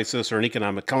financial crisis or an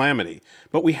economic calamity,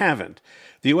 but we haven't.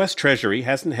 The U.S. Treasury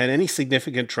hasn't had any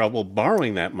significant trouble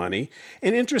borrowing that money,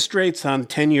 and interest rates on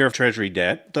 10-year Treasury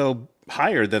debt, though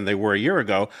higher than they were a year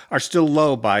ago, are still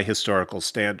low by historical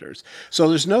standards. So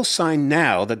there's no sign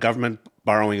now that government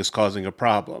borrowing is causing a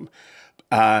problem.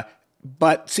 But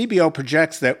CBO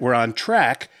projects that we're on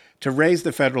track to raise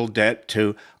the federal debt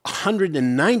to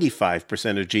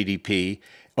 195% of GDP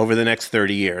over the next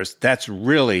 30 years. That's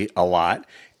really a lot.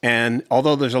 And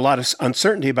although there's a lot of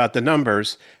uncertainty about the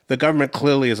numbers, the government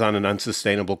clearly is on an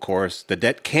unsustainable course. The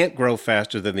debt can't grow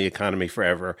faster than the economy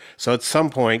forever. So at some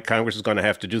point, Congress is going to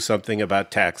have to do something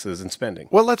about taxes and spending.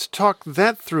 Well, let's talk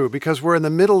that through, because we're in the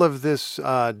middle of this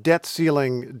debt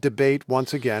ceiling debate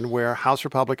once again, where House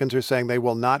Republicans are saying they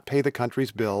will not pay the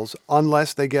country's bills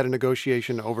unless they get a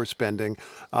negotiation over spending.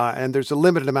 And there's a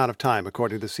limited amount of time,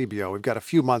 according to the CBO. We've got a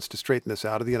few months to straighten this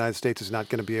out, or the United States is not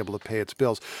going to be able to pay its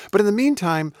bills. But in the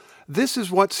meantime, this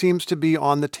is what seems to be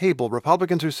on the table.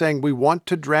 Republicans are saying we want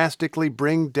to drastically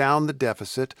bring down the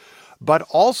deficit, but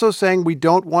also saying we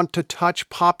don't want to touch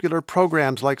popular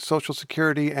programs like Social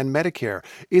Security and Medicare.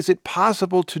 Is it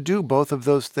possible to do both of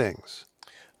those things?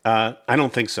 I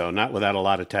don't think so, not without a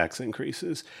lot of tax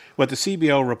increases. What the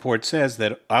CBO report says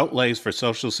that outlays for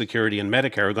Social Security and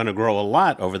Medicare are going to grow a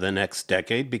lot over the next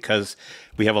decade because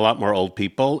we have a lot more old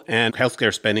people and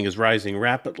healthcare spending is rising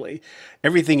rapidly.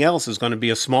 Everything else is going to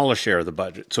be a smaller share of the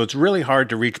budget. So it's really hard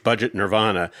to reach budget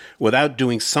nirvana without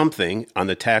doing something on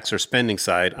the tax or spending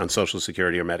side on Social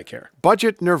Security or Medicare.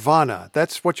 Budget nirvana.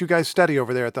 That's what you guys study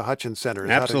over there at the Hutchins Center.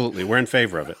 Absolutely. We're in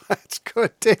favor of it. That's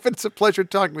good. David, it's a pleasure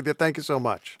talking with you. Thank you so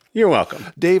much. You're welcome.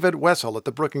 David Wessel at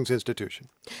the Brookings Institution.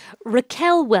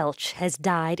 Raquel Welch has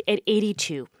died at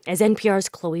 82. As NPR's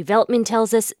Chloe Veltman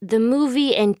tells us, the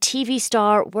movie and TV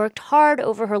star worked hard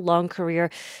over her long career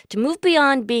to move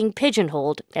beyond being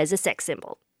pigeonholed as a sex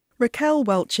symbol. Raquel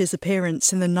Welch's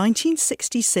appearance in the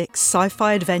 1966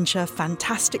 sci-fi adventure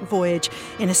Fantastic Voyage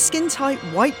in a skin-tight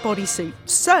white bodysuit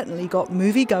certainly got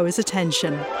moviegoers'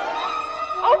 attention.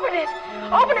 Open it!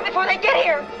 Open it before they get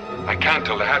here! I can't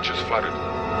till the hatch is flooded.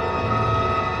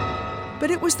 But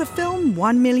it was the film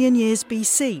 1 Million Years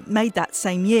BC, made that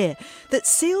same year, that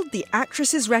sealed the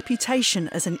actress's reputation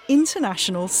as an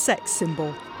international sex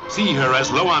symbol. See her as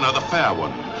Loana the Fair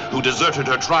One, who deserted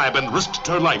her tribe and risked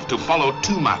her life to follow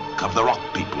Tumak of the Rock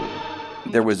People.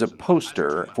 There was a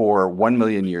poster for 1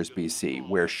 million years BC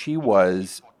where she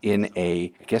was in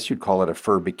I guess you'd call it a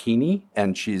fur bikini,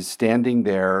 and she's standing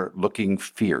there looking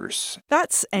fierce.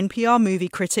 That's NPR movie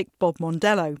critic Bob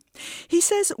Mondello. He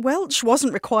says Welch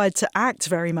wasn't required to act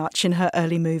very much in her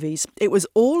early movies. It was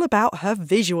all about her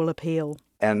visual appeal.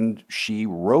 And she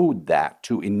rode that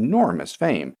to enormous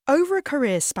fame. Over a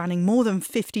career spanning more than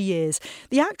 50 years,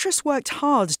 the actress worked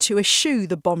hard to eschew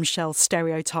the bombshell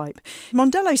stereotype.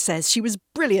 Mondello says she was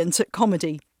brilliant at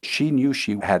comedy. She knew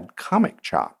she had comic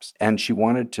chops, and she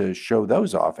wanted to show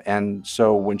those off. And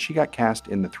so when she got cast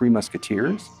in The Three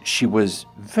Musketeers, she was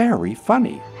very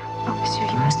funny. Oh,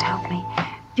 monsieur, you must help me.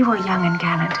 You are young and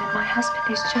gallant, and my husband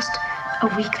is just a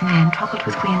weak man troubled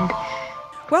with wind.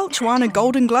 Welch won a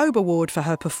Golden Globe Award for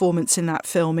her performance in that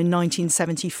film in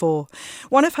 1974.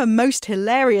 One of her most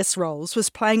hilarious roles was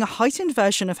playing a heightened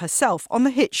version of herself on the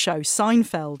hit show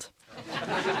Seinfeld.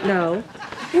 No,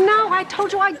 I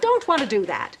told you I don't want to do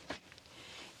that.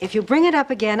 If you bring it up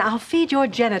again, I'll feed your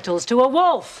genitals to a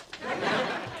wolf.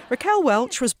 Raquel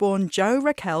Welch was born Joe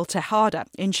Raquel Tejada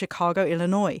in Chicago,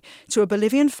 Illinois, to a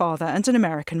Bolivian father and an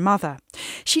American mother.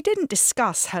 She didn't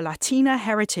discuss her Latina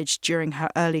heritage during her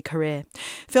early career.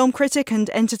 Film critic and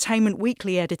Entertainment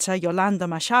Weekly editor Yolanda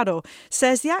Machado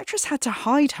says the actress had to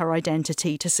hide her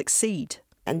identity to succeed.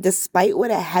 And despite what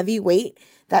a heavy weight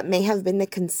that may have been to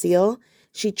conceal,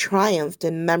 she triumphed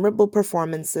in memorable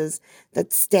performances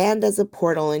that stand as a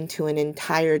portal into an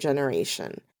entire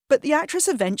generation. But the actress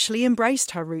eventually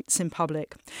embraced her roots in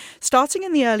public. Starting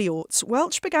in the early aughts,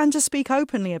 Welch began to speak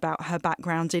openly about her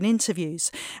background in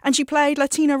interviews, and she played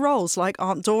Latina roles like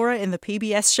Aunt Dora in the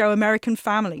PBS show American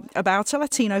Family, about a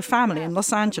Latino family in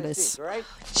Los Angeles.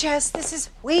 Jess, this is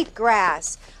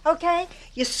wheatgrass, okay?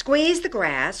 You squeeze the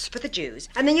grass for the juice,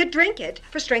 and then you drink it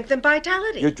for strength and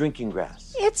vitality. You're drinking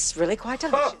grass. It's really quite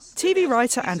delicious. TV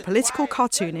writer and political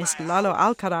cartoonist Lalo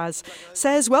Alcaraz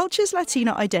says Welch's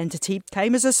Latina identity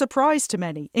came as a surprise to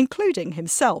many, including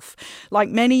himself. Like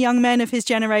many young men of his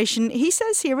generation, he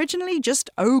says he originally just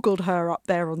ogled her up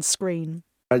there on screen.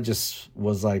 I just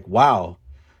was like, wow,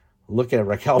 look at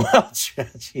Raquel Welch.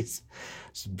 She's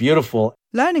beautiful.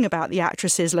 Learning about the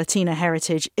actress's Latina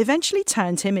heritage eventually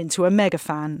turned him into a mega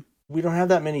fan. We don't have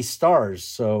that many stars,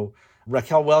 so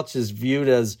Raquel Welch is viewed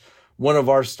as one of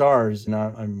our stars, and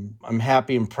I'm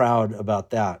happy and proud about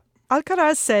that.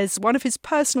 Alcaraz says one of his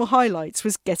personal highlights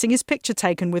was getting his picture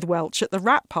taken with Welch at the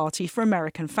wrap party for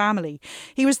American Family.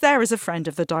 He was there as a friend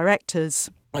of the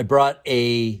director's. I brought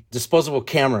a disposable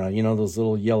camera, those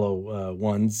little yellow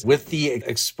ones, with the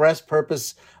express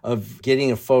purpose of getting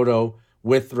a photo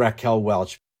with Raquel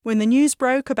Welch. When the news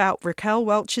broke about Raquel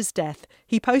Welch's death,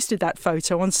 he posted that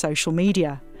photo on social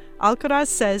media. Alcaraz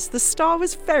says the star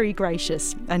was very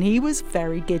gracious and he was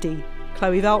very giddy.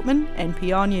 Chloe Veltman,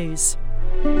 NPR News.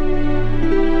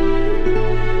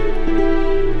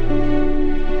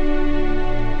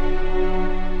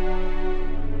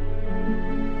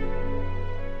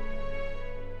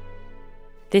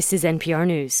 This is NPR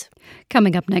News.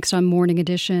 Coming up next on Morning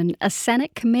Edition, a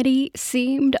Senate committee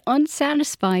seemed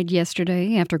unsatisfied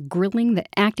yesterday after grilling the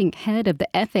acting head of the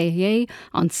FAA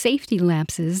on safety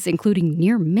lapses, including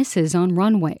near misses on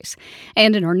runways.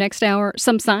 And in our next hour,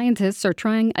 some scientists are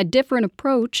trying a different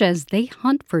approach as they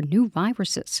hunt for new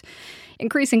viruses.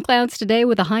 Increasing clouds today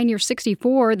with a high near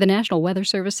 64. The National Weather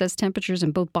Service says temperatures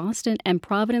in both Boston and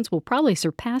Providence will probably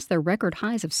surpass their record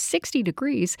highs of 60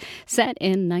 degrees set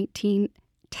in 1910.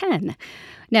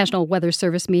 National Weather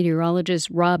Service meteorologist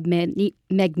Rob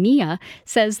Magnia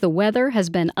says the weather has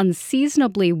been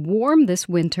unseasonably warm this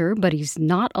winter, but he's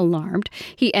not alarmed.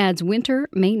 He adds winter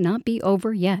may not be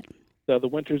over yet. The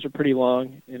winters are pretty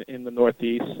long in the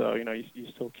Northeast, so you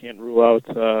still can't rule out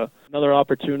another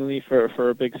opportunity for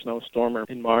a big snowstorm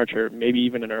in March or maybe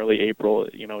even in early April.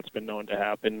 It's been known to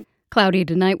happen. Cloudy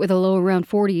tonight with a low around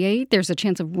 48. There's a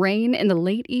chance of rain in the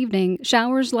late evening.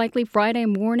 Showers likely Friday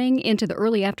morning into the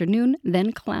early afternoon,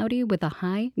 then cloudy with a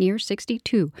high near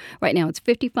 62. Right now it's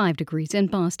 55 degrees in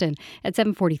Boston at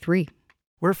 7:43.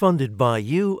 We're funded by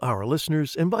you, our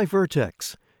listeners, and by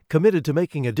Vertex, committed to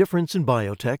making a difference in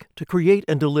biotech to create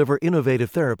and deliver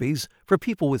innovative therapies for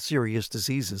people with serious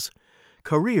diseases.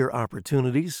 Career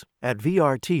opportunities at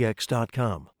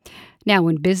vrtx.com. Now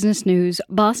in business news,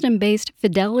 Boston-based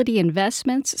Fidelity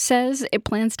Investments says it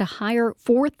plans to hire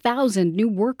 4,000 new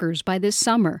workers by this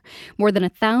summer. More than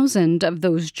 1,000 of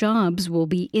those jobs will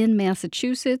be in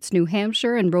Massachusetts, New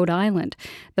Hampshire, and Rhode Island.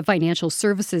 The financial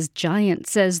services giant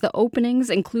says the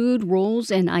openings include roles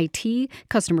in IT,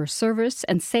 customer service,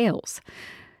 and sales.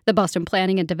 The Boston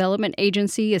Planning and Development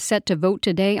Agency is set to vote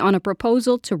today on a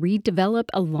proposal to redevelop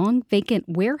a long-vacant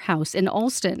warehouse in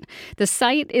Allston. The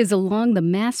site is along the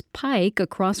Mass Pike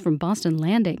across from Boston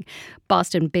Landing.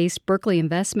 Boston-based Berkeley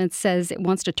Investments says it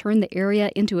wants to turn the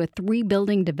area into a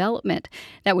 3-building development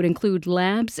that would include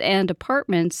labs and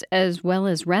apartments as well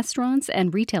as restaurants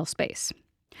and retail space.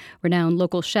 Renowned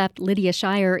local chef Lydia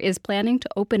Shire is planning to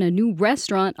open a new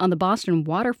restaurant on the Boston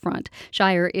waterfront.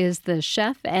 Shire is the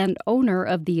chef and owner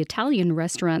of the Italian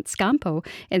restaurant Scampo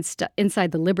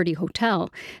inside the Liberty Hotel.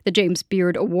 The James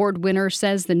Beard Award winner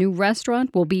says the new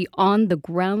restaurant will be on the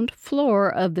ground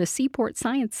floor of the Seaport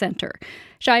Science Center.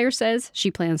 Shire says she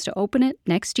plans to open it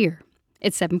next year.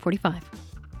 It's 7:45.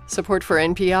 Support for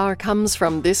NPR comes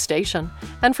from this station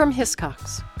and from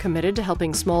Hiscox, committed to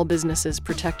helping small businesses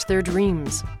protect their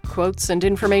dreams. Quotes and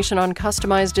information on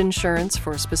customized insurance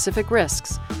for specific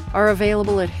risks are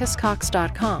available at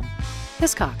hiscox.com.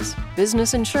 Hiscox,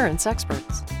 business insurance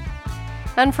experts.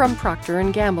 And from Procter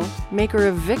 & Gamble, maker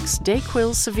of Vicks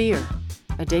DayQuil Severe,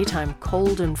 a daytime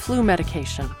cold and flu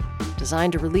medication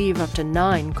designed to relieve up to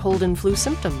 9 cold and flu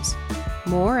symptoms.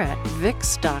 More at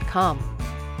vicks.com.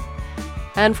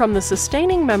 And from the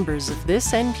sustaining members of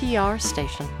this NPR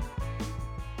station.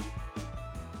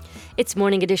 It's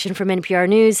Morning Edition from NPR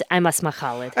News. I'm Asma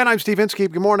Khalid. And I'm Steve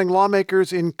Inskeep. Good morning.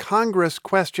 Lawmakers in Congress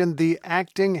questioned the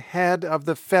acting head of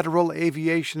the Federal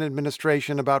Aviation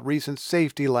Administration about recent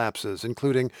safety lapses,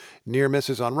 including near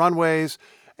misses on runways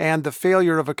and the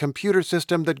failure of a computer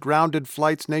system that grounded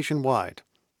flights nationwide.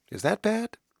 Is that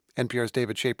bad? NPR's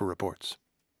David Shaper reports.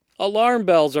 Alarm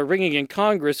bells are ringing in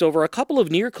Congress over a couple of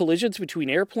near collisions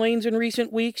between airplanes in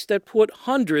recent weeks that put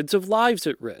hundreds of lives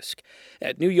at risk.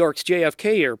 At New York's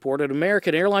JFK Airport, an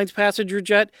American Airlines passenger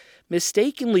jet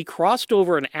mistakenly crossed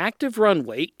over an active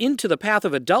runway into the path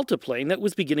of a Delta plane that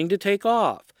was beginning to take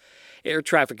off. Air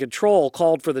traffic control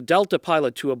called for the Delta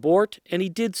pilot to abort, and he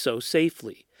did so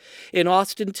safely. In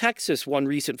Austin, Texas, one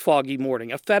recent foggy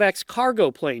morning, a FedEx cargo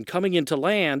plane coming into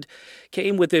land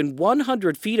came within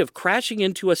 100 feet of crashing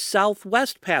into a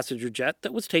Southwest passenger jet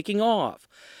that was taking off.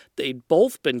 They'd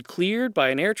both been cleared by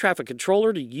an air traffic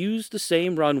controller to use the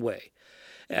same runway.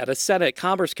 At a Senate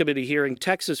Commerce Committee hearing,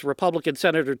 Texas Republican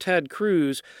Senator Ted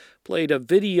Cruz played a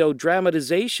video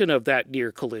dramatization of that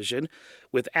near collision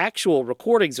with actual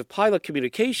recordings of pilot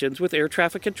communications with air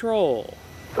traffic control.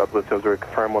 Southwest 0,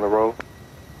 confirm on the road.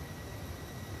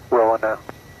 We're on now.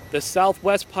 The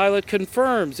Southwest pilot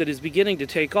confirms it is beginning to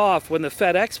take off when the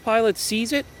FedEx pilot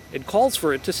sees it and calls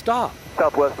for it to stop.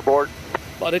 Southwest aboard.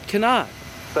 But it cannot.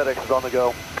 FedEx is on the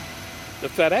go. The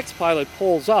FedEx pilot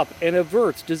pulls up and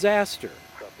averts disaster.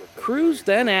 Cruz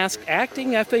then asked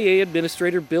acting FAA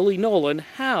Administrator Billy Nolan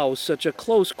how such a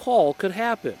close call could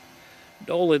happen.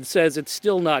 Nolan says it's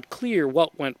still not clear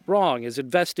what went wrong as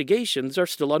investigations are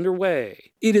still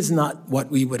underway. It is not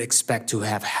what we would expect to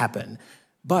have happen.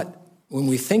 But when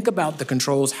we think about the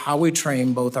controls, how we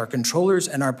train both our controllers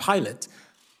and our pilot,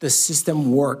 the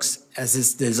system works as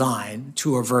it's designed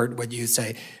to avert what you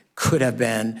say could have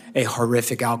been a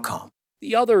horrific outcome.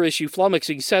 The other issue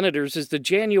flummoxing senators is the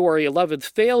January 11th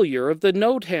failure of the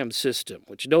NOTAM system,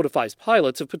 which notifies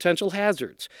pilots of potential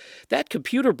hazards. That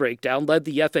computer breakdown led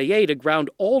the FAA to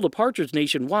ground all departures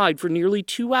nationwide for nearly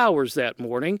 2 hours that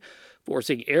morning,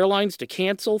 forcing airlines to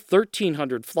cancel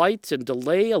 1,300 flights and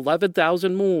delay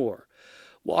 11,000 more.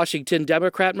 Washington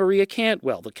Democrat Maria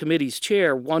Cantwell, the committee's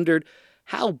chair, wondered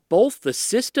how both the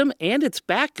system and its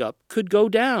backup could go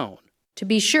down. To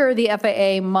be sure, the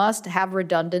FAA must have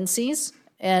redundancies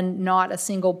and not a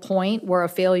single point where a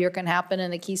failure can happen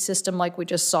in a key system like we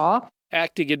just saw.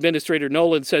 Acting Administrator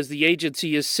Nolan says the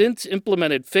agency has since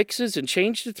implemented fixes and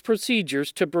changed its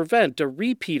procedures to prevent a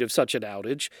repeat of such an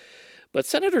outage. But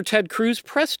Senator Ted Cruz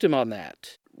pressed him on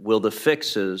that. Will the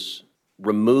fixes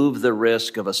remove the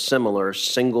risk of a similar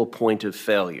single point of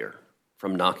failure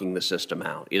from knocking the system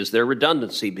out? Is there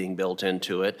redundancy being built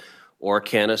into it, or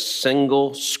can a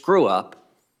single screw-up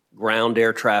ground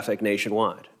air traffic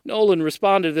nationwide? Nolan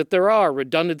responded that there are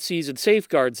redundancies and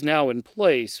safeguards now in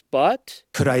place, but...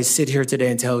 Could I sit here today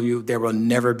and tell you there will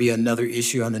never be another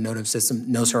issue on the NOTAM system?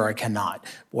 No, sir, I cannot.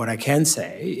 What I can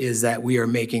say is that we are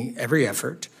making every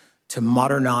effort to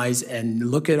modernize and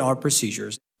look at our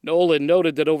procedures. Nolan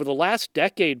noted that over the last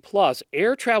decade plus,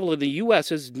 air travel in the U.S.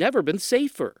 has never been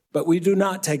safer. But we do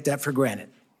not take that for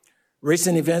granted.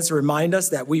 Recent events remind us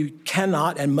that we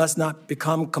cannot and must not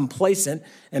become complacent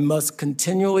and must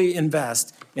continually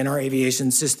invest in our aviation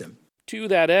system. To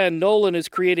that end, Nolan is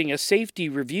creating a safety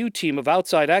review team of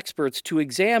outside experts to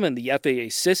examine the FAA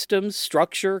systems,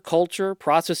 structure, culture,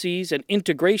 processes, and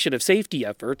integration of safety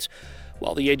efforts,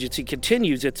 while the agency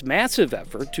continues its massive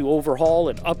effort to overhaul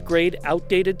and upgrade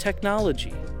outdated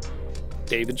technology.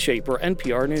 David Shaper,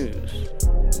 NPR News.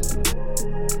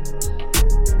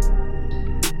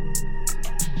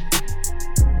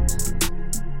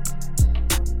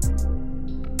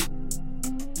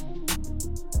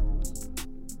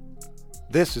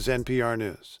 This is NPR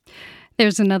News.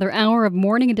 There's another hour of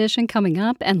Morning Edition coming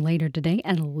up, and later today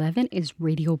at 11 is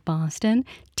Radio Boston.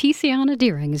 Tiziana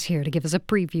Deering is here to give us a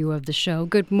preview of the show.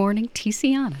 Good morning,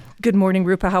 Tiziana. Good morning,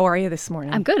 Rupa. How are you this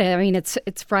morning? I'm good. I mean, it's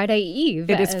Friday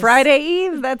Eve. It is Friday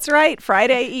Eve. That's right.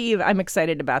 Friday Eve. I'm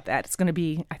excited about that. It's going to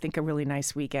be, I think, a really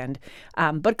nice weekend.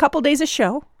 But a couple days of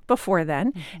show before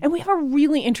then. Mm-hmm. And we have a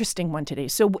really interesting one today.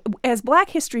 So as Black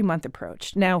History Month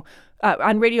approached, now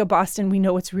on Radio Boston, we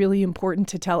know it's really important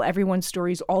to tell everyone's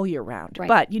stories all year round. Right.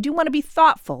 But you do want to be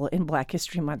thoughtful in Black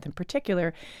History Month in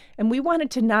particular. And we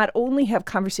wanted to not only have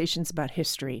conversations about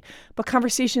history, but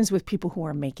conversations with people who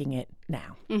are making it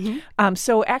now. Mm-hmm.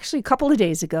 So actually, a couple of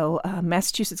days ago,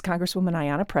 Massachusetts Congresswoman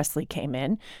Ayanna Pressley came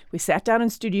in. We sat down in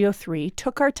Studio 3,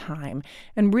 took our time,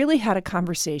 and really had a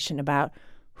conversation about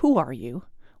who are you?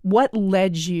 What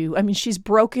led you? I mean, she's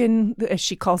broken, as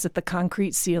she calls it, the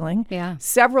concrete ceiling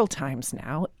several times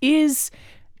now,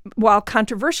 while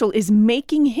controversial, is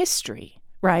making history,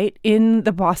 right, in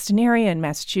the Boston area, in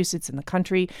Massachusetts, in the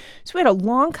country. So we had a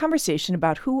long conversation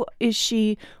about who is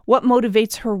she, what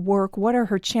motivates her work, what are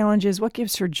her challenges, what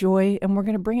gives her joy, and we're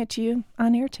going to bring it to you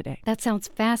on air today. That sounds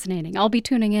fascinating. I'll be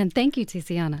tuning in. Thank you,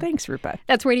 Tiziana. Thanks, Rupa.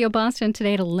 That's Radio Boston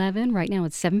today at 11. Right now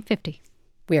it's 7:50.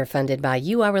 We are funded by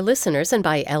you, our listeners, and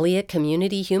by Elliott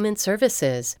Community Human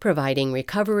Services, providing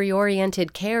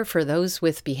recovery-oriented care for those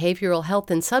with behavioral health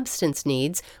and substance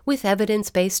needs with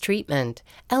evidence-based treatment.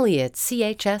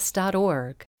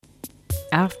 ElliottCHS.org.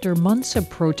 After months of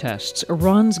protests,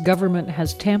 Iran's government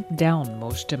has tamped down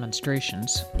most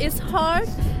demonstrations. It's hard,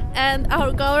 and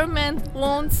our government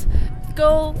won't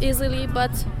go easily,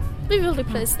 but we will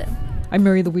replace them. I'm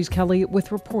Mary Louise Kelly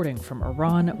with reporting from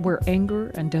Iran, where anger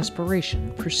and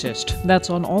desperation persist. That's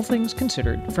on All Things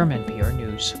Considered from NPR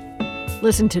News.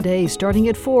 Listen today starting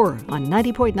at 4 on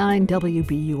 90.9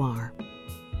 WBUR.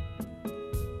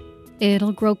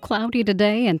 It'll grow cloudy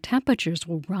today and temperatures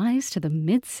will rise to the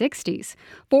mid-60s.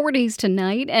 40s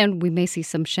tonight, and we may see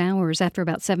some showers after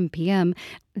about 7 p.m.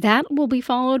 That will be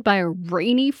followed by a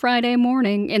rainy Friday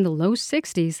morning in the low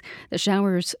 60s. The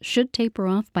showers should taper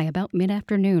off by about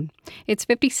mid-afternoon. It's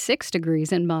 56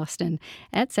 degrees in Boston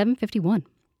at 7:51.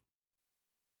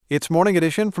 It's Morning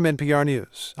Edition from NPR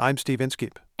News. I'm Steve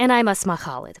Inskeep. And I'm Asma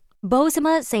Khalid.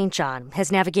 Bozoma St. John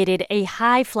has navigated a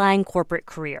high-flying corporate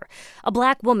career, a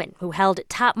Black woman who held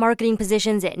top marketing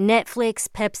positions at Netflix,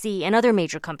 Pepsi, and other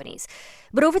major companies.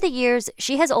 But over the years,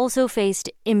 she has also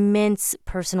faced immense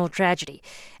personal tragedy,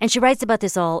 and she writes about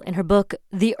this all in her book,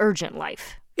 The Urgent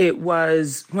Life. It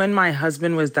was when my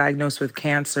husband was diagnosed with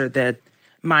cancer that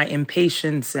my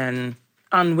impatience and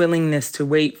unwillingness to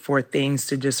wait for things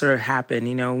to just sort of happen,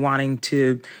 wanting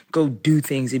to go do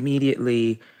things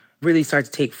immediately, really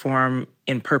started to take form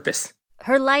in purpose.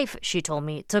 Her life, she told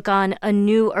me, took on a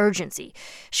new urgency.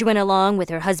 She went along with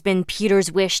her husband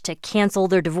Peter's wish to cancel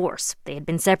their divorce. They had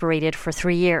been separated for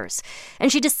 3 years.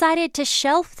 And she decided to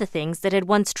shelf the things that had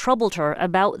once troubled her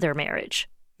about their marriage.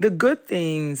 The good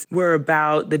things were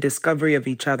about the discovery of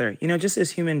each other, just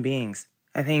as human beings.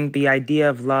 I think the idea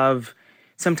of love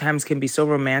sometimes can be so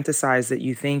romanticized that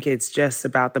you think it's just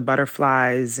about the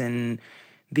butterflies and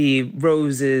the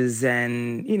roses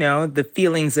and, the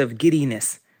feelings of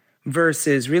giddiness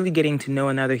versus really getting to know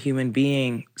another human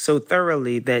being so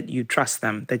thoroughly that you trust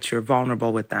them, that you're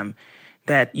vulnerable with them,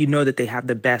 that you know that they have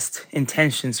the best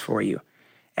intentions for you.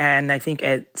 And I think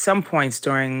at some points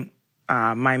during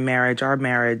our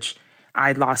marriage,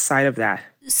 I lost sight of that.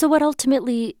 So what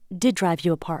ultimately did drive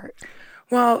you apart?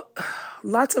 Well,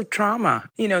 lots of trauma.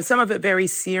 Some of it very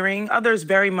searing, others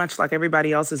very much like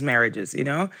everybody else's marriages,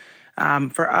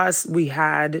 For us, we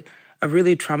had a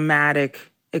really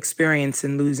traumatic experience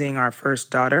in losing our first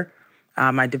daughter.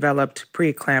 I developed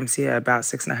preeclampsia about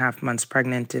 6.5 months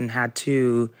pregnant and had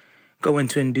to go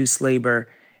into induced labor.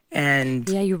 And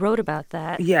yeah, you wrote about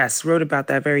that. Yes, wrote about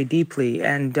that very deeply.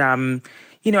 And,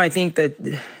 I think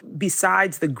that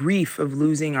besides the grief of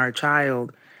losing our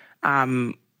child,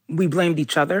 we blamed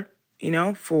each other,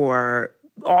 for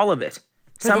all of it.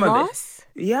 For some of it.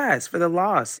 Yes, for the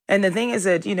loss. And the thing is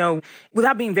that,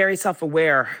 without being very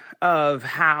self-aware of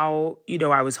how,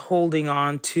 I was holding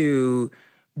on to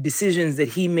decisions that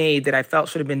he made that I felt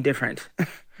should have been different,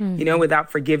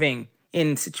 without forgiving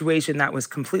in a situation that was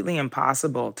completely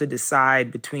impossible to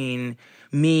decide between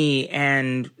me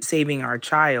and saving our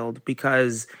child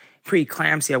because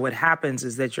preeclampsia, what happens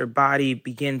is that your body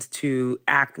begins to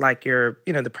act like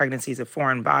the pregnancy is a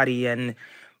foreign body, and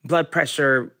blood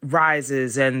pressure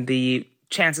rises and the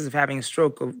chances of having a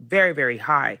stroke are very, very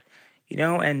high.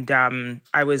 And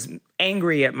I was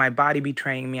angry at my body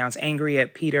betraying me. I was angry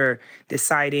at Peter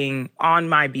deciding on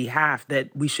my behalf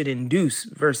that we should induce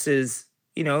versus,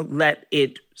 let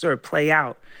it sort of play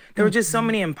out. There were just so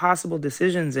many impossible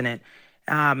decisions in it.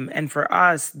 And for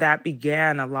us, that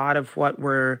began a lot of what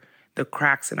were the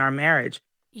cracks in our marriage.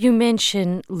 You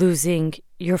mentioned losing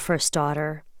your first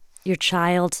daughter, your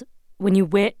child, when you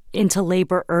went into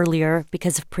labor earlier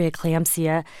because of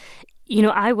preeclampsia.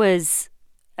 I was,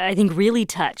 I think, really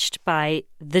touched by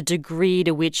the degree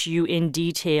to which you in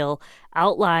detail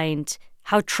outlined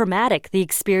how traumatic the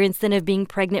experience then of being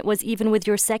pregnant was, even with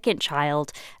your second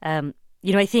child.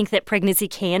 I think that pregnancy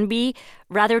can be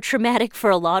rather traumatic for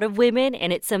a lot of women,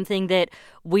 and it's something that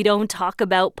we don't talk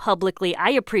about publicly. I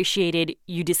appreciated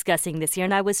you discussing this here,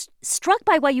 and I was struck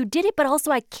by why you did it, but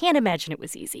also I can't imagine it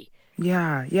was easy.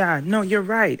 Yeah. No, you're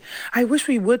right. I wish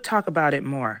we would talk about it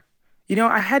more.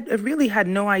 I really had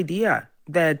no idea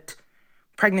that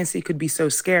pregnancy could be so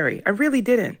scary. I really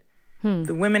didn't.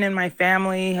 The women in my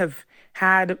family have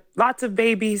had lots of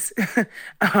babies,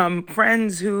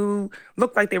 friends who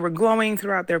looked like they were glowing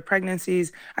throughout their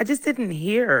pregnancies. I just didn't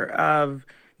hear of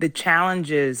the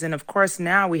challenges. And of course,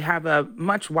 now we have a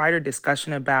much wider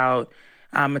discussion about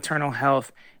maternal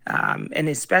health, and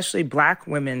especially Black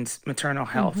women's maternal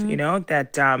health,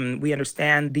 that we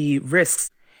understand the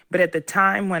risks. But at the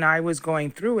time when I was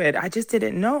going through it, I just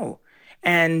didn't know.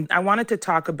 And I wanted to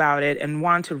talk about it and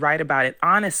want to write about it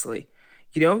honestly,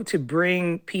 to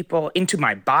bring people into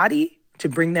my body, to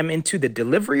bring them into the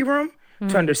delivery room,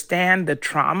 to understand the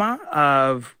trauma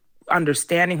of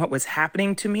understanding what was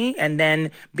happening to me and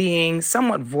then being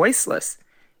somewhat voiceless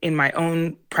in my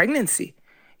own pregnancy,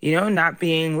 not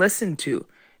being listened to,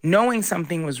 knowing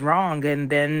something was wrong and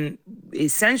then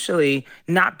essentially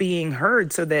not being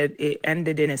heard, so that it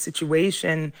ended in a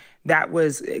situation that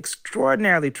was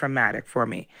extraordinarily traumatic for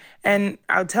me. And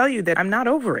I'll tell you that I'm not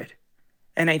over it.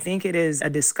 And I think it is a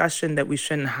discussion that we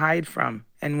shouldn't hide from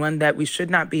and one that we should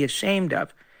not be ashamed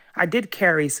of. I did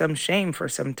carry some shame for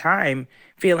some time,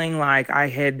 feeling like I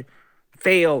had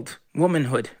failed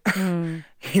womanhood,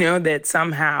 that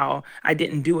somehow I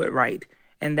didn't do it right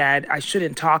and that I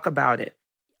shouldn't talk about it.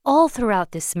 All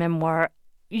throughout this memoir,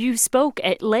 you spoke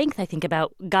at length, I think,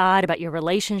 about God, about your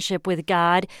relationship with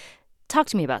God. Talk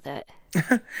to me about that.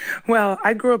 Well,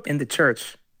 I grew up in the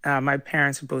church. My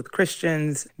parents were both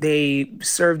Christians. They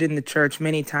served in the church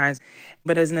many times.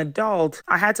 But as an adult,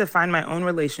 I had to find my own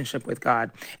relationship with God.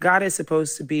 God is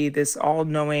supposed to be this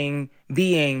all-knowing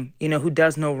being, who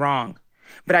does no wrong.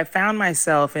 But I found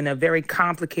myself in a very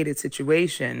complicated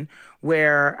situation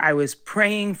where I was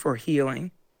praying for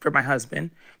healing for my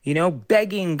husband,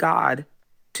 begging God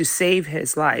to save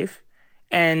his life,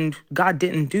 and God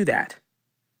didn't do that.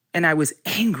 And I was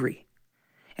angry.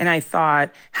 And I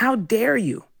thought, how dare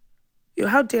you?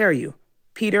 How dare you?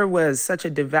 Peter was such a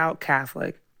devout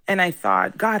Catholic. And I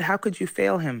thought, God, how could you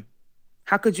fail him?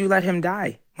 How could you let him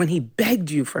die when he begged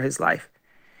you for his life?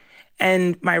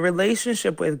 And my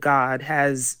relationship with God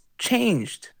has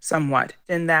changed somewhat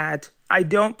in that I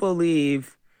don't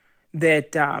believe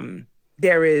that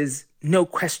there is no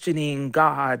questioning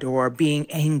God or being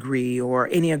angry or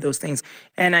any of those things.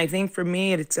 And I think for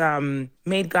me, it's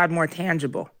made God more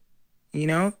tangible,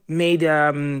 made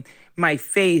my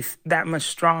faith that much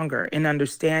stronger in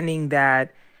understanding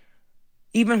that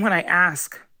even when I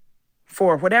ask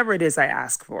for whatever it is I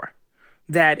ask for,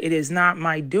 that it is not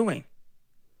my doing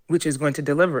which is going to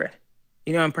deliver it.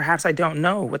 And perhaps I don't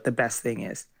know what the best thing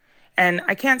is. And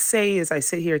I can't say as I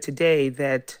sit here today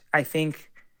that I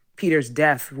think Peter's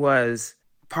death was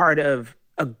part of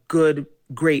a good,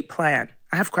 great plan.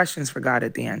 I have questions for God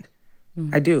at the end.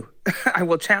 I do. I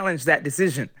will challenge that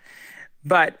decision.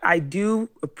 But I do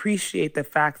appreciate the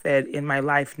fact that in my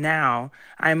life now,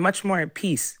 I'm much more at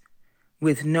peace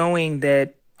with knowing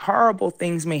that horrible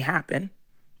things may happen,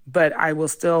 but I will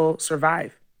still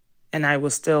survive and I will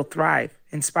still thrive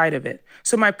in spite of it.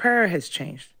 So my prayer has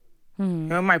changed.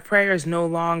 My prayer is no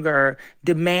longer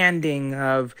demanding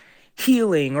of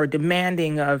healing or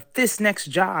demanding of this next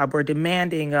job or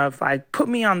demanding of put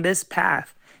me on this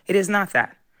path. It is not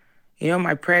that.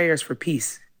 My prayer is for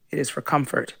peace. It is for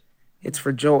comfort. It's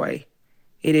for joy.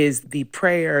 It is the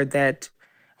prayer that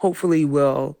hopefully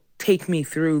will take me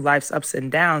through life's ups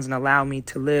and downs and allow me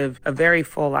to live a very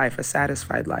full life, a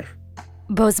satisfied life.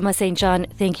 Bozoma St. John,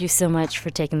 thank you so much for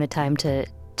taking the time to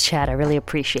chat. I really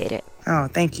appreciate it. Oh,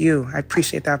 thank you. I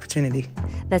appreciate the opportunity.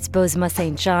 That's Bozoma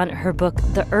St. John. Her book,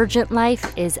 The Urgent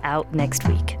Life, is out next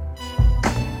week.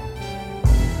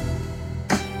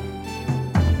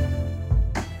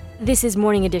 This is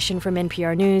Morning Edition from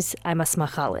NPR News. I'm Asma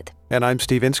Khalid. And I'm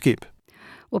Steve Inskeep.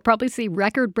 We'll probably see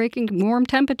record-breaking warm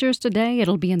temperatures today.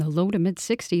 It'll be in the low to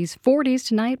mid-60s, 40s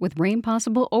tonight with rain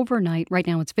possible overnight. Right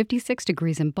now it's 56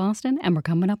 degrees in Boston, and we're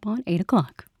coming up on 8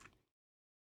 o'clock.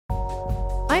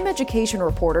 I'm education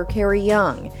reporter Carrie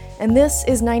Young, and this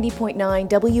is 90.9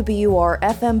 WBUR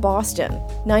FM Boston,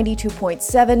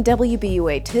 92.7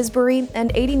 WBUA Tisbury,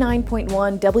 and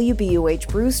 89.1 WBUH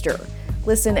Brewster.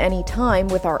 Listen anytime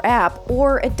with our app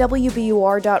or at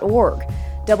WBUR.org.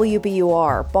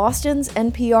 WBUR, Boston's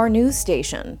NPR news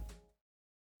station.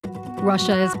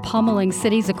 Russia is pummeling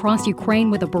cities across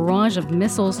Ukraine with a barrage of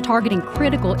missiles targeting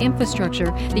critical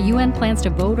infrastructure. The UN plans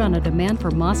to vote on a demand for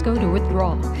Moscow to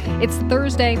withdraw. It's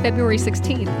Thursday, February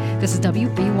 16th. This is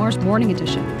WBUR's Morning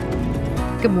Edition.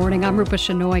 Good morning, I'm Rupa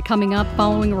Shenoy. Coming up,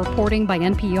 following reporting by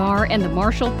NPR and the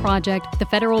Marshall Project, the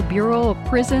Federal Bureau of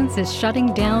Prisons is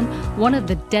shutting down one of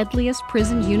the deadliest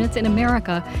prison units in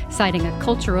America, citing a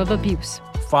culture of abuse.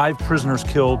 5 prisoners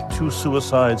killed, 2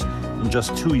 suicides in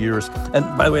just 2 years. And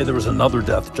by the way, there was another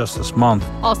death just this month.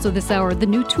 Also this hour, the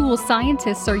new tools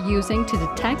scientists are using to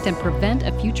detect and prevent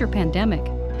a future pandemic.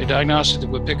 A diagnostic that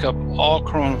would pick up all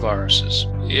coronaviruses.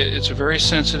 It's a very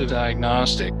sensitive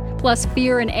diagnostic. Plus,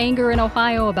 fear and anger in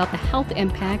Ohio about the health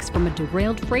impacts from a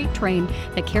derailed freight train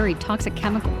that carried toxic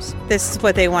chemicals. This is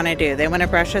what they want to do. They want to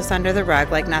brush us under the rug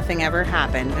like nothing ever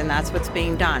happened, and that's what's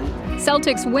being done.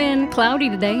 Celtics win, cloudy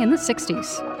today in the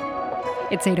 60s.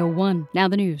 It's 8:01. Now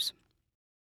the news.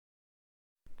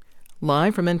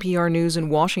 Live from NPR News in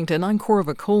Washington, I'm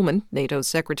Corva Coleman. NATO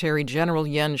Secretary General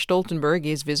Jens Stoltenberg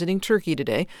is visiting Turkey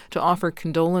today to offer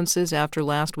condolences after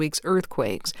last week's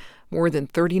earthquakes. More than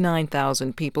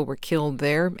 39,000 people were killed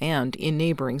there and in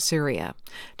neighboring Syria.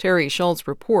 Terry Schultz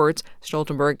reports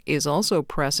Stoltenberg is also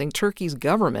pressing Turkey's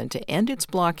government to end its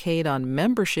blockade on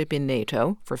membership in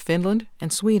NATO for Finland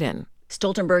and Sweden.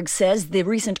 Stoltenberg says the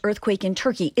recent earthquake in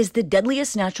Turkey is the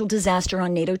deadliest natural disaster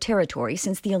on NATO territory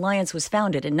since the alliance was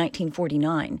founded in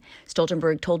 1949.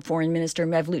 Stoltenberg told Foreign Minister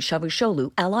Mevlut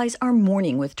Çavuşoğlu allies are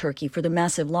mourning with Turkey for the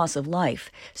massive loss of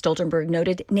life. Stoltenberg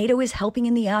noted NATO is helping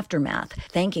in the aftermath,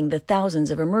 thanking the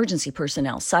thousands of emergency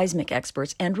personnel, seismic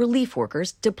experts, and relief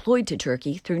workers deployed to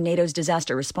Turkey through NATO's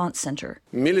Disaster Response Center.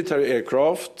 Military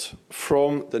aircraft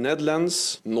from the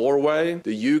Netherlands, Norway,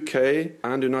 the UK,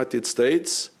 and the United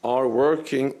States are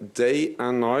working day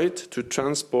and night to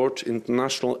transport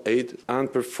international aid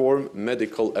and perform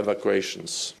medical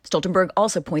evacuations. Stoltenberg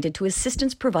also pointed to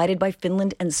assistance provided by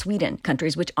Finland and Sweden,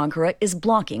 countries which Ankara is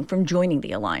blocking from joining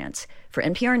the alliance. For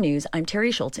NPR News, I'm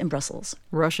Terry Schultz in Brussels.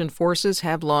 Russian forces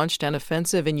have launched an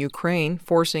offensive in Ukraine,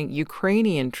 forcing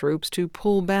Ukrainian troops to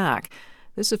pull back.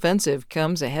 This offensive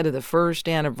comes ahead of the first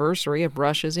anniversary of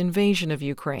Russia's invasion of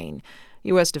Ukraine.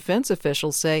 U.S. defense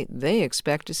officials say they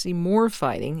expect to see more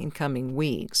fighting in coming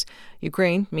weeks.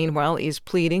 Ukraine, meanwhile, is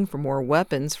pleading for more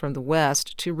weapons from the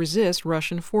West to resist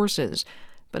Russian forces.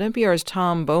 But NPR's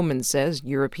Tom Bowman says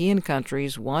European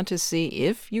countries want to see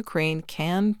if Ukraine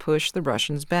can push the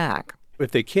Russians back.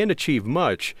 If they can't achieve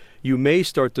much, you may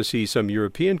start to see some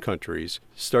European countries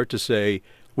start to say,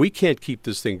 we can't keep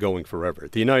this thing going forever.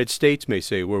 The United States may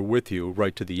say, we're with you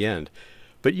right to the end.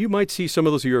 But you might see some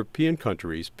of those European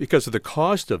countries, because of the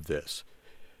cost of this,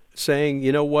 saying,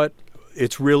 you know what,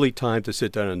 it's really time to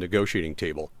sit down at a negotiating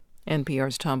table.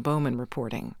 NPR's Tom Bowman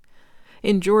reporting.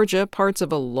 In Georgia, parts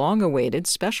of a long-awaited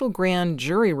special grand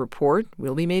jury report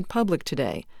will be made public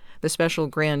today. The special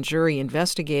grand jury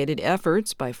investigated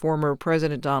efforts by former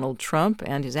President Donald Trump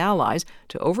and his allies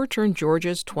to overturn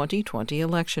Georgia's 2020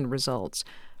 election results.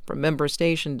 From member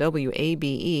station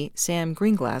WABE, Sam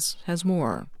Greenglass has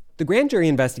more. The grand jury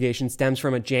investigation stems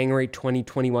from a January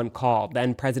 2021 call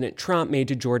then President Trump made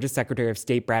to Georgia's Secretary of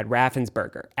State Brad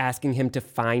Raffensperger, asking him to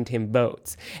find him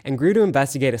votes, and grew to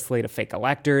investigate a slate of fake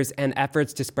electors and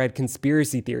efforts to spread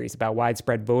conspiracy theories about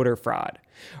widespread voter fraud.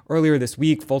 Earlier this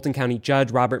week, Fulton County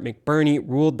Judge Robert McBurney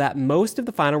ruled that most of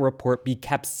the final report be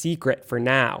kept secret for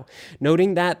now,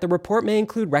 noting that the report may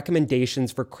include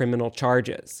recommendations for criminal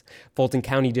charges. Fulton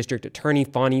County District Attorney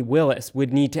Fani Willis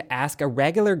would need to ask a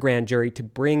regular grand jury to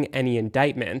bring any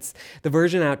indictments. The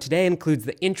version out today includes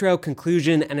the intro,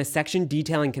 conclusion, and a section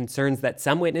detailing concerns that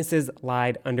some witnesses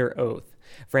lied under oath.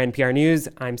 For NPR News,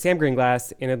 I'm Sam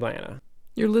Greenglass in Atlanta.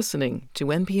 You're listening to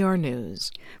NPR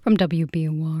News. From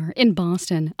WBUR in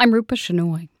Boston, I'm Rupa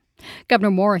Shenoy.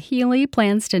 Governor Maura Healey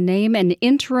plans to name an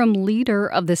interim leader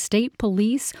of the state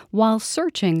police while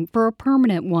searching for a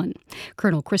permanent one.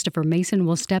 Colonel Christopher Mason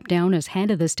will step down as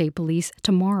head of the state police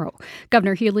tomorrow.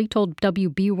 Governor Healey told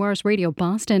WBUR's Radio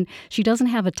Boston she doesn't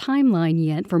have a timeline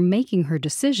yet for making her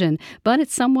decision, but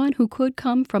it's someone who could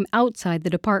come from outside the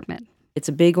department. It's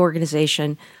a big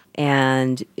organization,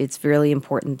 and it's really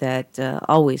important that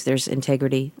always there's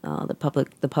integrity.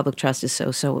 The public trust is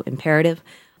so imperative.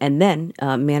 And then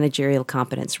managerial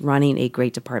competence, running a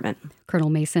great department. Colonel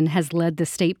Mason has led the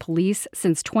state police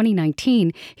since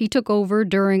 2019. He took over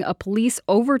during a police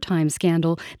overtime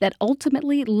scandal that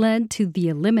ultimately led to the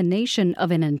elimination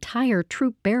of an entire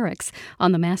troop barracks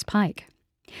on the Mass Pike.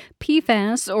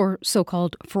 PFAS, or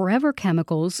so-called forever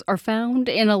chemicals, are found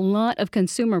in a lot of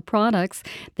consumer products.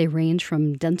 They range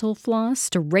from dental floss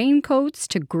to raincoats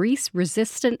to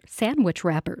grease-resistant sandwich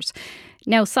wrappers.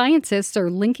 Now, scientists are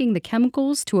linking the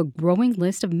chemicals to a growing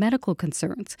list of medical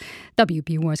concerns.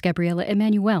 WBUR's Gabriela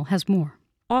Emanuel has more.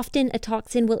 Often, a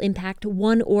toxin will impact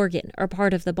one organ or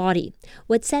part of the body.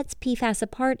 What sets PFAS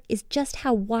apart is just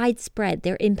how widespread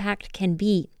their impact can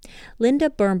be. Linda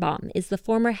Birnbaum is the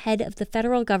former head of the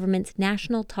federal government's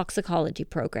National Toxicology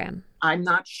Program. I'm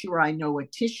not sure I know a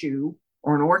tissue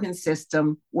or an organ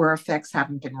system where effects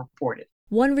haven't been reported.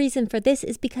 One reason for this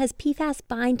is because PFAS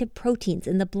bind to proteins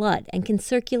in the blood and can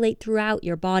circulate throughout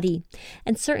your body.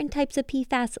 And certain types of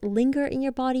PFAS linger in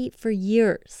your body for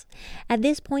years. At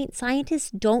this point,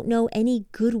 scientists don't know any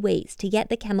good ways to get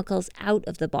the chemicals out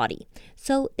of the body.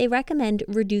 So they recommend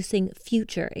reducing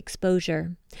future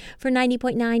exposure. For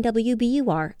 90.9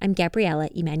 WBUR, I'm Gabriela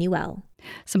Emanuel.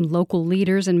 Some local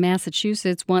leaders in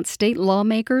Massachusetts want state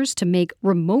lawmakers to make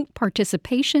remote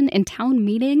participation in town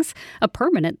meetings a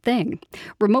permanent thing.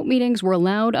 Remote meetings were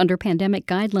allowed under pandemic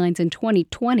guidelines in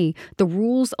 2020. The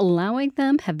rules allowing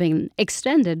them have been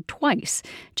extended twice.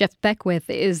 Jeff Beckwith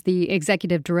is the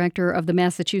executive director of the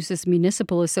Massachusetts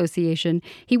Municipal Association.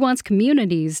 He wants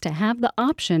communities to have the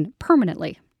option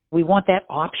permanently. We want that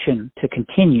option to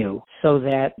continue so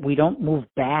that we don't move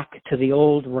back to the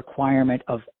old requirement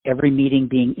of every meeting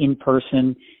being in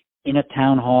person in a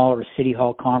town hall or city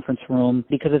hall conference room,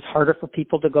 because it's harder for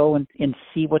people to go and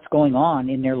see what's going on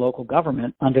in their local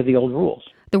government under the old rules.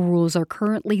 The rules are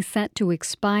currently set to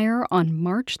expire on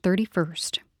March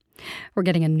 31st. We're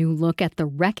getting a new look at the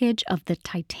wreckage of the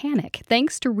Titanic,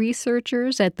 thanks to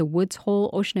researchers at the Woods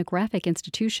Hole Oceanographic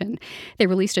Institution. They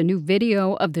released a new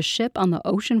video of the ship on the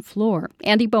ocean floor.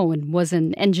 Andy Bowen was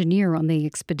an engineer on the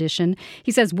expedition.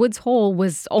 He says Woods Hole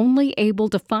was only able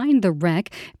to find the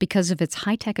wreck because of its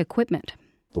high-tech equipment.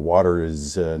 The water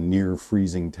is near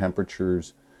freezing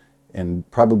temperatures, and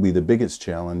probably the biggest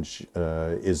challenge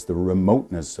is the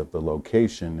remoteness of the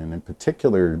location, and in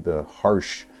particular the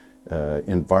harsh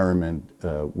environment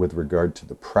with regard to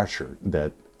the pressure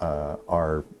that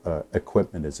our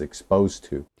equipment is exposed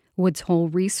to. Woods Hole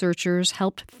researchers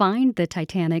helped find the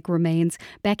Titanic remains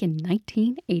back in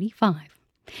 1985.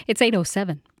 It's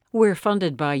 8:07. We're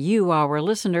funded by you, our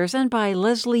listeners, and by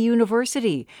Leslie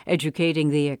University, educating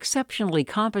the exceptionally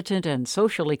competent and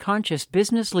socially conscious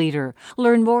business leader.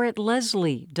 Learn more at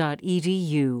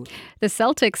leslie.edu. The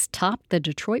Celtics topped the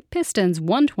Detroit Pistons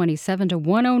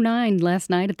 127-109 last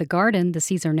night at the Garden. The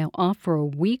Seas are now off for a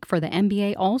week for the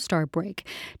NBA All-Star break.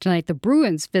 Tonight, the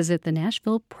Bruins visit the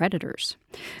Nashville Predators.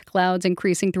 Clouds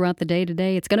increasing throughout the day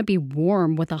today. It's going to be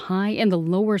warm with a high in the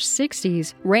lower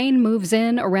 60s. Rain moves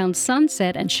in around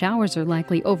sunset and showers are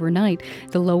likely overnight.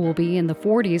 The low will be in the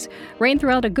 40s. Rain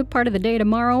throughout a good part of the day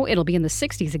tomorrow. It'll be in the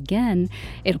 60s again.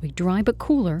 It'll be dry but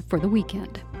cooler for the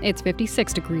weekend. It's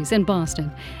 56 degrees in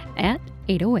Boston at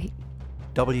 8:08.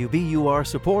 WBUR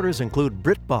supporters include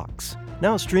BritBox,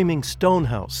 now streaming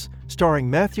Stonehouse, starring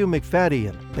Matthew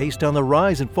Macfadyen, based on the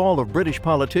rise and fall of British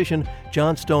politician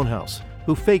John Stonehouse,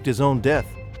 who faked his own death.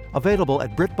 Available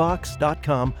at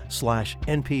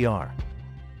BritBox.com/NPR.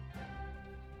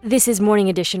 This is Morning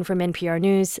Edition from NPR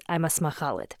News. I'm Asma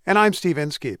Khalid. And I'm Steve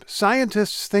Inskeep.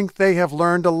 Scientists think they have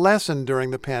learned a lesson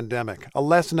during the pandemic, a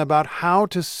lesson about how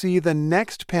to see the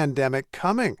next pandemic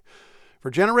coming. For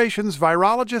generations,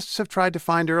 virologists have tried to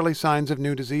find early signs of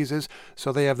new diseases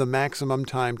so they have the maximum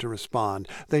time to respond.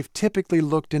 They've typically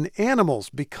looked in animals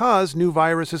because new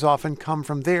viruses often come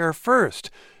from there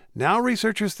first. Now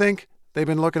researchers think they've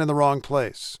been looking in the wrong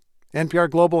place. NPR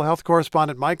Global Health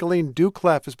correspondent Michaeline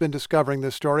Duclef has been discovering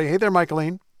this story. Hey there,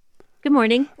 Michaeline. Good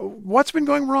morning. What's been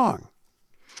going wrong?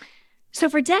 So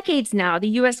for decades now, the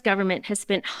U.S. government has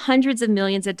spent hundreds of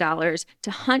millions of dollars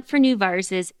to hunt for new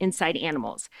viruses inside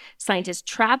animals. Scientists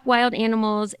trap wild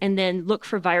animals and then look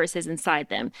for viruses inside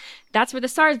them. That's where the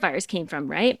SARS virus came from,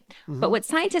 right? Mhm. But what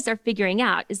scientists are figuring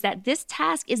out is that this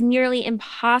task is nearly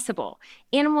impossible.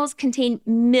 Animals contain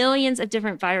millions of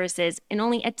different viruses, and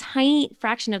only a tiny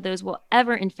fraction of those will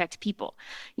ever infect people.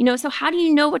 So how do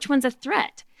you know which one's a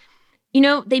threat?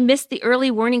 They missed the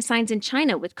early warning signs in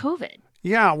China with COVID.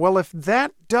 Yeah, well, if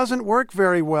that doesn't work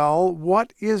very well,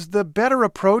 what is the better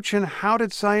approach and how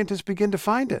did scientists begin to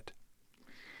find it?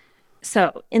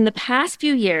 So, in the past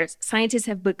few years, scientists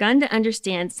have begun to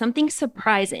understand something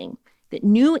surprising, that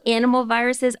new animal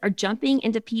viruses are jumping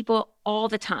into people all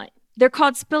the time. They're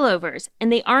called spillovers,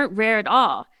 and they aren't rare at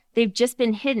all. They've just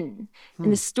been hidden.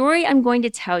 And the story I'm going to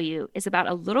tell you is about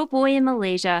a little boy in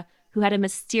Malaysia who had a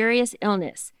mysterious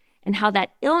illness, and how that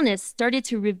illness started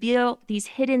to reveal these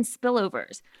hidden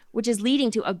spillovers, which is leading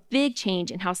to a big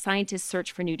change in how scientists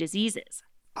search for new diseases.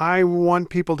 I want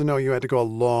people to know you had to go a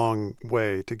long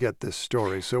way to get this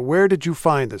story. So where did you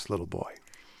find this little boy?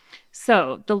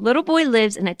 So the little boy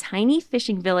lives in a tiny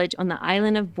fishing village on the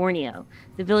island of Borneo.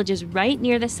 The village is right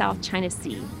near the South China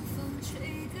Sea.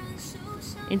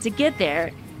 And to get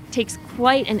there takes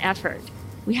quite an effort.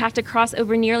 We have to cross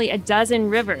over nearly a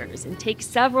dozen rivers and take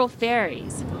several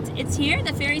ferries. It's here,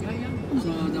 the ferry?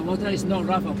 So the water is not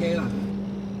rough, okay?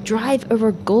 Drive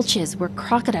over gulches where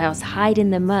crocodiles hide in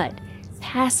the mud,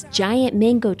 past giant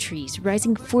mango trees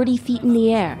rising 40 feet in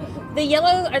the air. The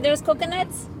yellow, are those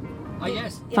coconuts?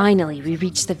 Yes. Finally, we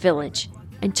reach the village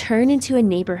and turn into a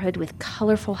neighborhood with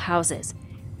colorful houses,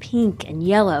 pink and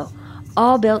yellow,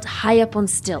 all built high up on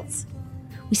stilts.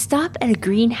 We stop at a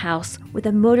greenhouse with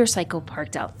a motorcycle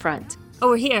parked out front.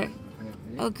 Oh, we're here.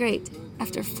 Oh, great.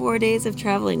 After 4 days of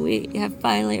traveling, we have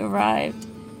finally arrived.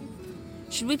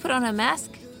 Should we put on a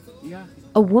mask? Yeah.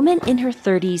 A woman in her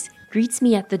 30s greets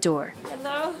me at the door.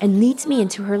 Hello? And leads me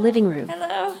into her living room.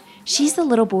 Hello? She's the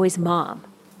little boy's mom.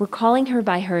 We're calling her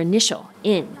by her initial,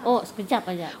 In.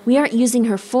 We aren't using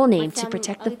her full name to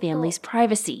protect the family's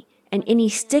privacy and any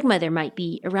stigma there might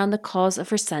be around the cause of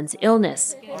her son's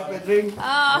illness.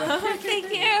 Oh, thank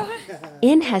you.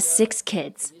 In has 6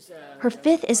 kids. Her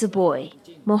 5th is a boy,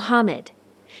 Mohammed.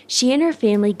 She and her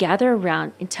family gather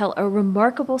around and tell a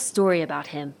remarkable story about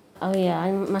him. Back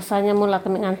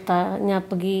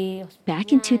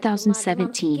in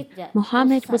 2017,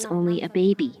 Mohammed was only a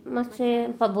baby. 4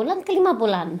 to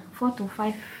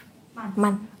 5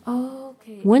 months. Oh,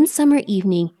 okay. One summer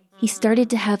evening, he started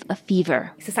to have a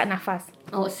fever. Sesak nafas.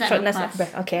 Shortness of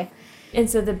breath. Okay. And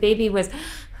so the baby was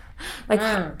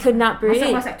could not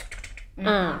breathe.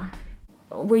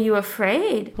 Were you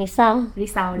afraid?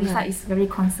 Risau is very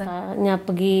concerned.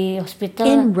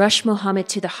 In rushed Mohammed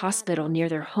to the hospital near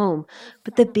their home,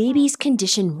 but the baby's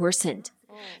condition worsened.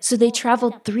 So they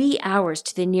traveled 3 hours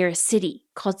to the nearest city,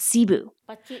 called Cebu.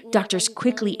 Doctors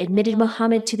quickly admitted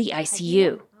Mohammed to the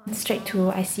ICU. Straight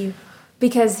to ICU.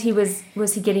 Because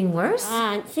was he getting worse?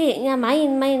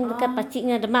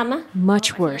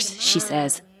 Much worse, she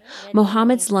says.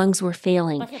 Mohammed's lungs were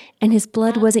failing, and his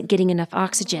blood wasn't getting enough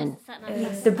oxygen.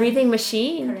 The breathing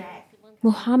machine.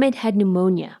 Mohammed had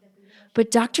pneumonia,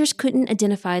 but doctors couldn't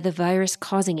identify the virus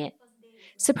causing it.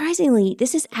 Surprisingly,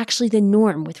 this is actually the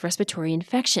norm with respiratory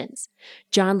infections.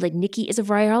 John Lignicki is a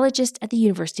virologist at the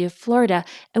University of Florida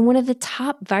and one of the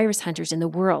top virus hunters in the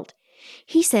world.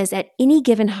 He says at any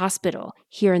given hospital,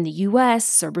 here in the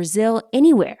US or Brazil,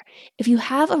 anywhere, if you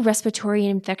have a respiratory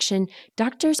infection,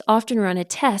 doctors often run a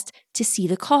test to see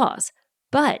the cause.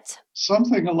 But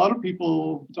something a lot of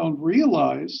people don't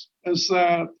realize is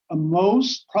that a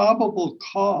most probable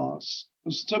cause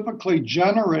is typically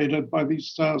generated by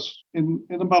these tests in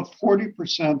about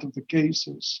 40% of the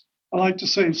cases. I like to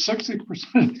say 60%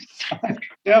 of the time,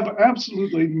 they have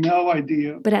absolutely no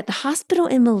idea. But at the hospital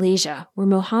in Malaysia, where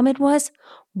Mohammed was,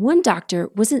 one doctor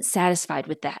wasn't satisfied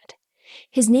with that.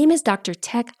 His name is Dr.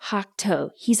 Tek Hak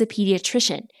To. He's a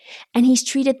pediatrician, and he's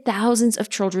treated thousands of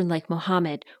children like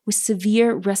Mohammed with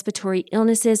severe respiratory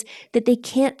illnesses that they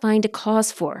can't find a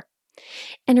cause for.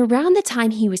 And around the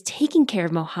time he was taking care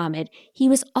of Mohammed, he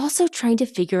was also trying to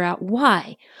figure out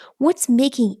why. What's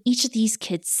making each of these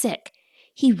kids sick?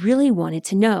 He really wanted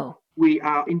to know. We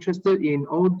are interested in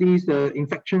all these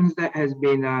infections that has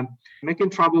been making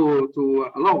trouble to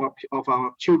a lot of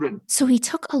our children. So he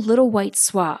took a little white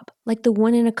swab, like the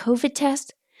one in a COVID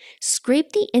test,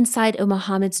 scraped the inside of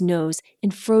Mohammed's nose,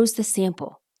 and froze the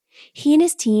sample. He and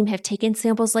his team have taken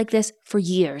samples like this for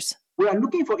years. We are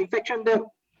looking for infection that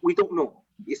we don't know,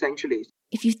 essentially.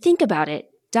 If you think about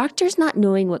it, doctors not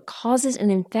knowing what causes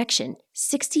an infection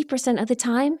 60% of the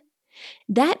time,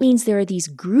 That means there are these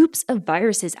groups of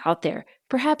viruses out there,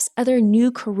 perhaps other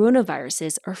new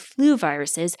coronaviruses or flu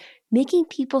viruses, making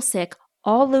people sick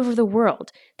all over the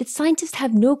world that scientists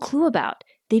have no clue about.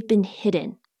 They've been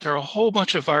hidden. There are a whole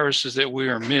bunch of viruses that we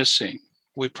are missing.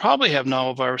 We probably have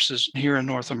novel viruses here in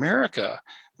North America.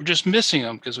 We're just missing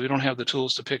them because we don't have the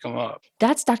tools to pick them up.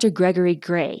 That's Dr. Gregory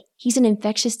Gray. He's an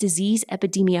infectious disease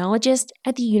epidemiologist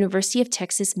at the University of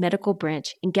Texas Medical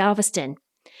Branch in Galveston.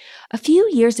 A few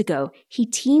years ago, he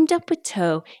teamed up with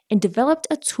Toe and developed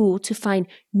a tool to find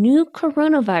new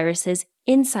coronaviruses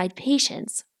inside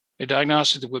patients. A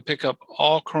diagnostic that would pick up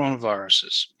all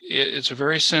coronaviruses. It's a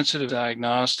very sensitive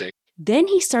diagnostic. Then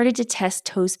he started to test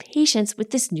Toe's patients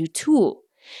with this new tool.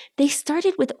 They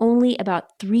started with only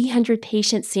about 300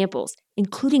 patient samples,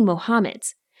 including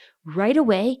Mohammed's. Right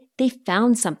away, they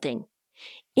found something.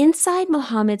 Inside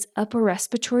Mohammed's upper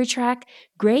respiratory tract,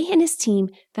 Gray and his team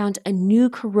found a new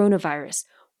coronavirus,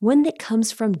 one that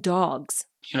comes from dogs.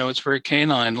 It's very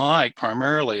canine-like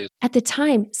primarily. At the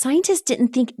time, scientists didn't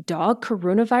think dog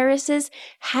coronaviruses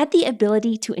had the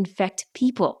ability to infect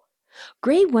people.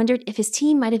 Gray wondered if his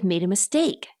team might have made a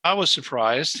mistake. I was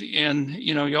surprised, and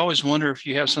you always wonder if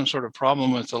you have some sort of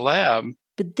problem with the lab.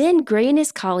 But then Gray and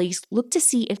his colleagues looked to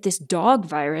see if this dog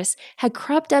virus had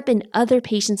cropped up in other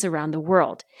patients around the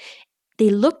world. They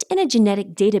looked in a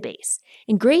genetic database,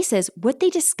 and Gray says what they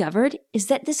discovered is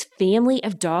that this family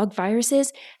of dog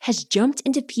viruses has jumped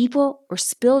into people or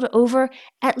spilled over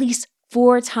at least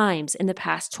 4 times in the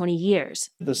past 20 years.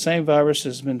 The same virus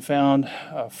has been found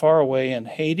far away in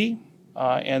Haiti,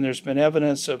 and there's been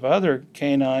evidence of other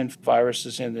canine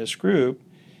viruses in this group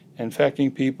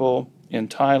infecting people in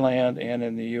Thailand and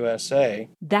in the USA.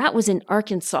 That was in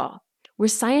Arkansas, where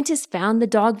scientists found the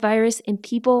dog virus in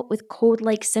people with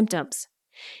cold-like symptoms.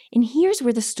 And here's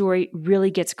where the story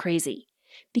really gets crazy.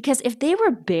 Because if they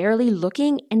were barely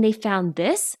looking and they found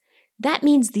this, that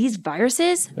means these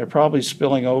viruses... They're probably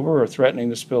spilling over or threatening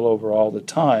to spill over all the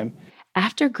time.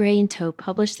 After Gray and Toe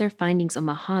published their findings on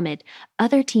Mohammed,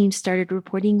 other teams started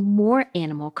reporting more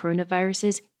animal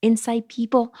coronaviruses inside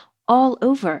people all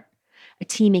over. A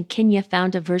team in Kenya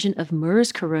found a version of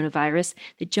MERS coronavirus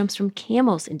that jumps from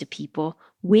camels into people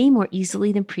way more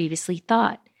easily than previously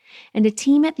thought. And a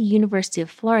team at the University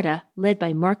of Florida, led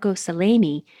by Marco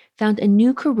Salemi, found a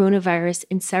new coronavirus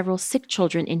in several sick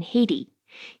children in Haiti.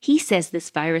 He says this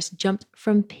virus jumped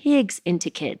from pigs into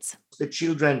kids. The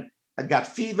children got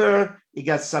fever, he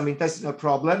got some intestinal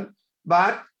problem,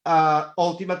 but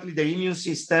ultimately the immune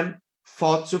system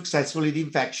fought successfully the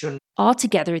infection.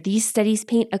 Altogether, these studies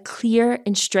paint a clear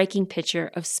and striking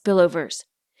picture of spillovers.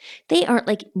 They aren't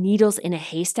like needles in a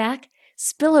haystack.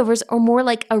 Spillovers are more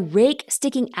like a rake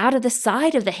sticking out of the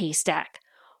side of the haystack.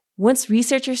 Once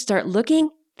researchers start looking,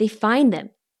 they find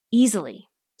them easily.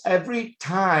 Every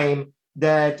time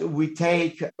that we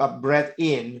take a breath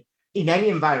in any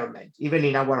environment, even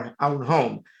in our own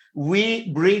home, we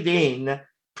breathe in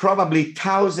probably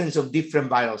thousands of different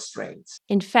viral strains.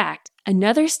 In fact,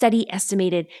 another study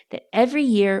estimated that every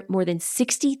year more than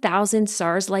 60,000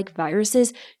 SARS-like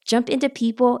viruses jump into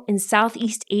people in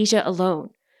Southeast Asia alone,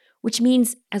 which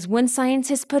means, as one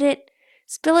scientist put it,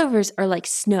 spillovers are like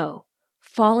snow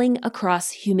falling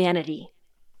across humanity.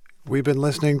 We've been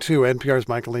listening to NPR's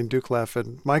Michaeline Doucleff.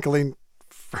 And Michaeline,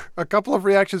 a couple of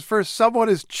reactions. First, someone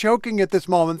is choking at this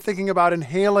moment thinking about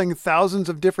inhaling thousands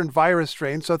of different virus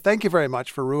strains. So thank you very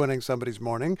much for ruining somebody's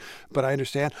morning. But I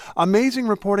understand. Amazing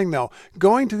reporting, though,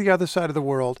 going to the other side of the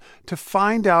world to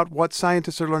find out what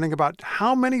scientists are learning about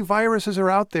how many viruses are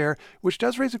out there, which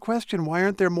does raise a question. Why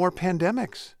aren't there more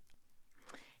pandemics?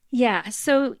 Yeah,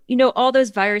 so, all those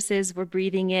viruses we're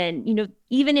breathing in,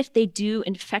 even if they do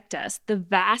infect us, the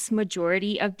vast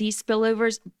majority of these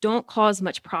spillovers don't cause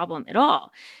much problem at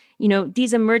all.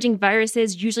 These emerging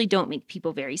viruses usually don't make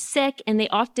people very sick, and they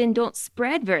often don't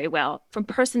spread very well from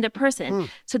person to person.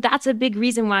 So that's a big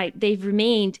reason why they've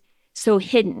remained so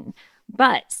hidden.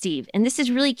 But, Steve, and this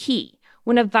is really key,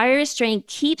 when a virus strain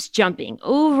keeps jumping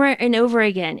over and over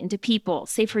again into people,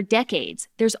 say for decades,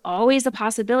 there's always a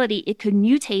possibility it could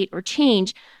mutate or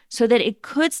change so that it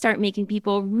could start making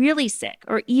people really sick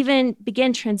or even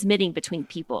begin transmitting between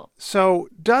people. So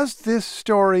does this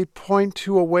story point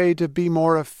to a way to be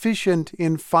more efficient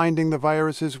in finding the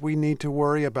viruses we need to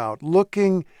worry about,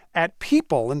 looking at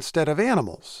people instead of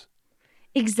animals?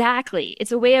 Exactly.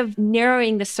 It's a way of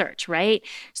narrowing the search, right?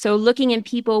 So looking in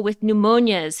people with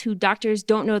pneumonias who doctors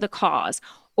don't know the cause,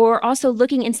 or also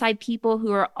looking inside people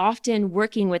who are often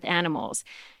working with animals.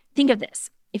 Think of this.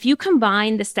 If you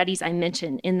combine the studies I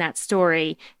mentioned in that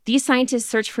story, these scientists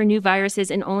search for new viruses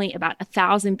in only about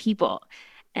 1,000 people.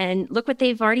 And look what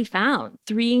they've already found,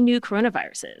 3 new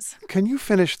coronaviruses. Can you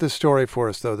finish the story for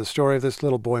us, though, the story of this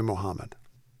little boy, Mohammed?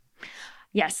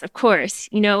 Yes, of course.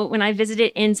 When I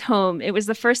visited In's home, it was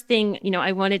the first thing,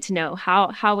 I wanted to know.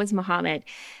 How was Mohammed?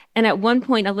 And at one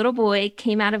point, a little boy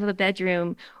came out of a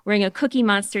bedroom wearing a Cookie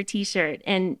Monster t-shirt.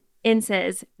 And In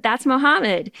says, that's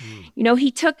Mohammed.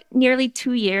 He took nearly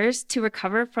 2 years to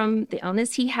recover from the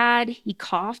illness he had. He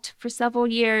coughed for several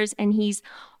years, and he's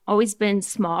always been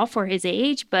small for his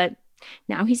age, but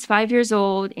now he's 5 years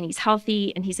old, and he's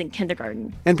healthy, and he's in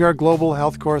kindergarten. NPR Global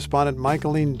Health correspondent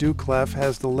Michaeline Ducleff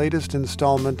has the latest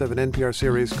installment of an NPR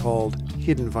series called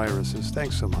Hidden Viruses.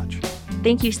 Thanks so much.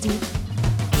 Thank you, Steve.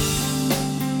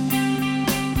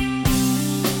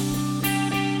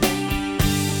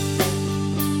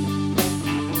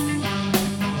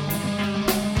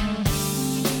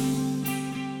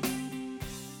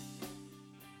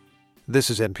 This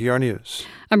is NPR News.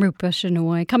 I'm Rupa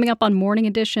Shenoy. Coming up on Morning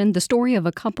Edition, the story of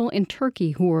a couple in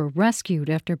Turkey who were rescued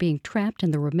after being trapped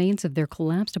in the remains of their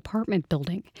collapsed apartment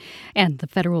building. And the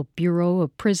Federal Bureau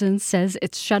of Prisons says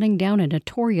it's shutting down a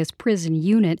notorious prison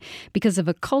unit because of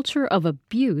a culture of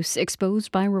abuse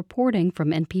exposed by reporting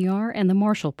from NPR and the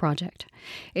Marshall Project.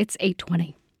 It's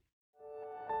 8:20.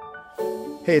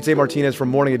 Hey, it's A. Martinez from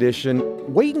Morning Edition.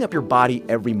 Waking up your body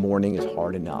every morning is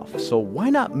hard enough, so why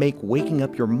not make waking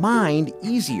up your mind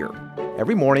easier?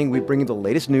 Every morning, we bring you the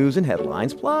latest news and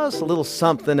headlines, plus a little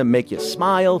something to make you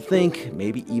smile, think,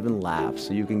 maybe even laugh,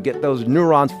 so you can get those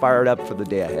neurons fired up for the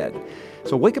day ahead.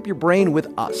 So wake up your brain with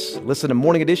us. Listen to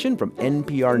Morning Edition from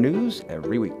NPR News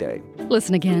every weekday.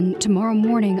 Listen again tomorrow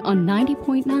morning on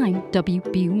 90.9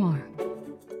 WBUR.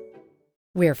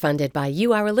 We're funded by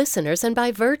you, our listeners, and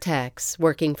by Vertex,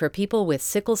 working for people with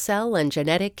sickle cell and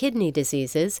genetic kidney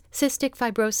diseases, cystic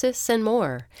fibrosis, and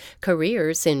more.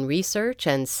 Careers in research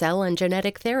and cell and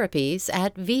genetic therapies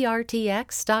at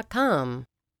vrtx.com.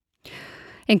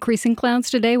 Increasing clouds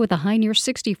today with a high near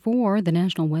 64. The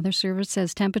National Weather Service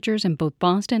says temperatures in both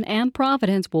Boston and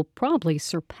Providence will probably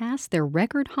surpass their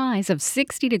record highs of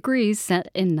 60 degrees set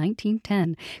in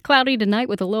 1910. Cloudy tonight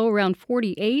with a low around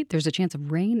 48. There's a chance of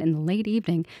rain in the late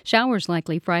evening. Showers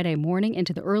likely Friday morning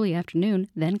into the early afternoon,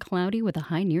 then cloudy with a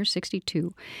high near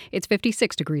 62. It's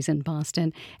 56 degrees in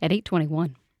Boston at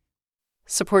 8:21.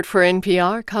 Support for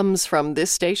NPR comes from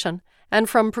this station and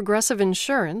from Progressive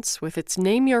Insurance with its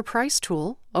Name Your Price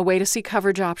tool, a way to see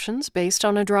coverage options based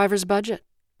on a driver's budget.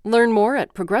 Learn more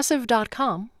at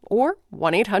progressive.com or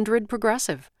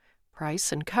 1-800-PROGRESSIVE.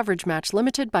 Price and coverage match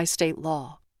limited by state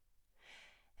law.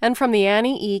 And from the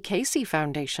Annie E. Casey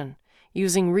Foundation,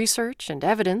 using research and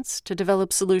evidence to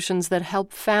develop solutions that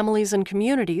help families and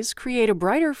communities create a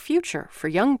brighter future for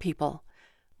young people.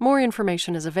 More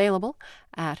information is available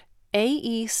at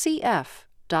aecf.org.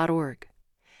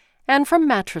 And from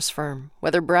Mattress Firm,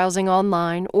 whether browsing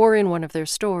online or in one of their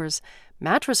stores,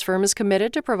 Mattress Firm is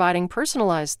committed to providing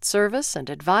personalized service and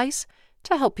advice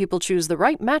to help people choose the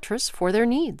right mattress for their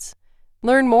needs.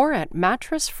 Learn more at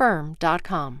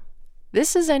mattressfirm.com.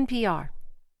 This is NPR.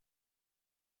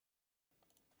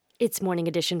 It's Morning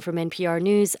Edition from NPR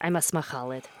News. I'm Asma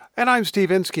Khalid. And I'm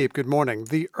Steve Inskeep. Good morning.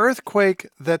 The earthquake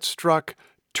that struck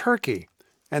Turkey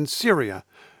and Syria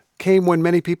came when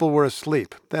many people were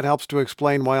asleep. That helps to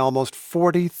explain why almost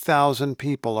 40,000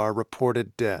 people are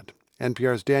reported dead.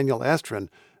 NPR's Daniel Estrin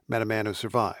met a man who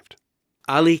survived.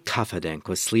 Ali Kafadenk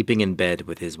was sleeping in bed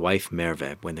with his wife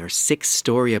Merve when their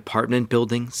 6-story apartment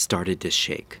building started to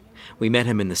shake. We met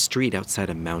him in the street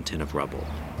outside a mountain of rubble.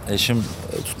 He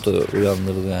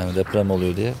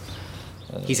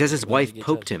says his wife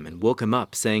poked him and woke him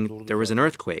up, saying there was an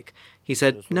earthquake. He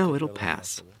said, no, it'll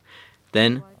pass.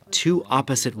 Then 2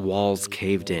 opposite walls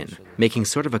caved in, making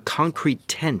sort of a concrete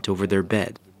tent over their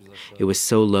bed. It was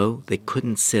so low they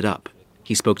couldn't sit up.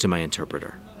 He spoke to my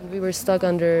interpreter. We were stuck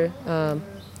under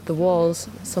the walls,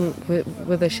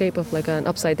 with a shape of like an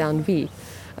upside-down V,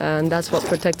 and that's what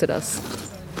protected us.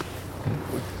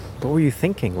 What were you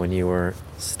thinking when you were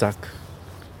stuck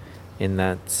in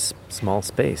that small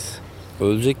space?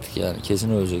 We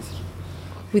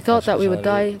thought that we would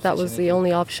die. That was the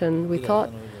only option. We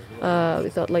thought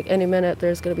like any minute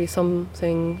there's going to be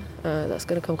something that's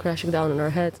going to come crashing down on our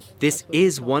heads. This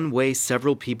is one way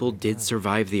several people did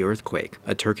survive the earthquake,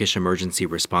 a Turkish emergency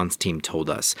response team told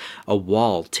us. A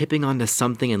wall tipping onto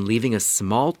something and leaving a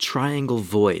small triangle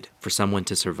void for someone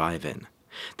to survive in.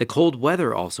 The cold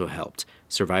weather also helped.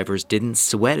 Survivors didn't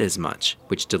sweat as much,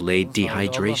 which delayed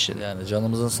dehydration.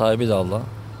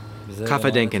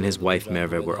 Kafadenk and his wife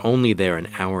Merve were only there an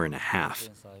hour and a half,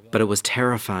 but it was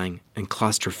terrifying and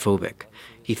claustrophobic.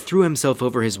 He threw himself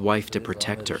over his wife to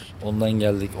protect her. We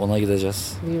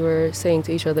were saying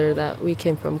to each other that we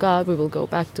came from God, we will go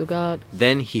back to God.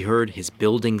 Then he heard his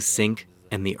building sink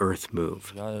and the earth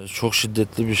move. It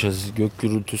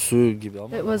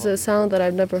was a sound that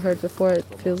I've never heard before. It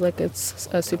feels like it's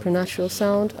a supernatural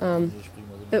sound.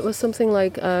 It was something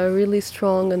like a really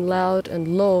strong and loud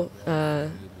and low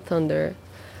thunder.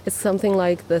 It's something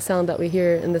like the sound that we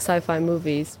hear in the sci-fi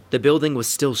movies. The building was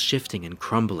still shifting and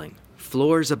crumbling.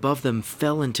 Floors above them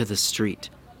fell into the street.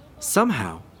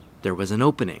 Somehow, there was an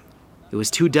opening. It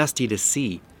was too dusty to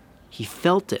see. He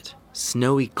felt it,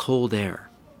 snowy, cold air.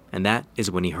 And that is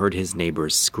when he heard his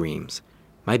neighbor's screams.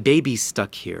 My baby's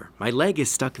stuck here. My leg is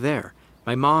stuck there.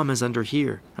 My mom is under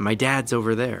here, and my dad's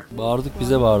over there.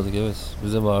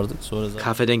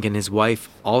 Kafadenk and his wife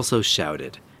also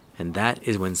shouted, and that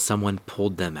is when someone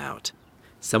pulled them out.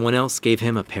 Someone else gave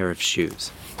him a pair of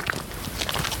shoes.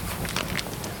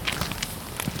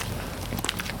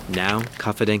 Now,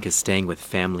 Kafadenk is staying with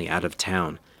family out of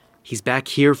town. He's back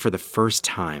here for the first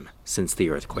time since the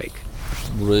earthquake.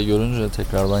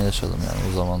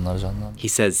 He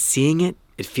says, seeing it,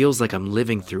 it feels like I'm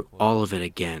living through all of it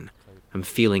again. I'm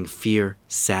feeling fear,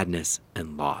 sadness,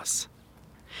 and loss.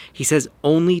 He says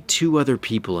only 2 other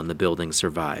people in the building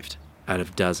survived, out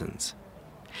of dozens.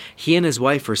 He and his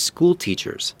wife are school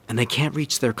teachers, and they can't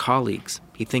reach their colleagues.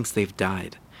 He thinks they've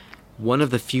died. One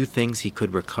of the few things he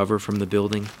could recover from the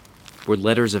building were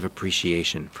letters of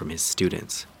appreciation from his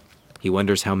students. He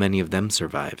wonders how many of them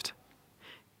survived.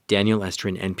 Daniel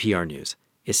Estrin, NPR News,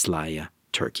 Islahiye,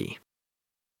 Turkey.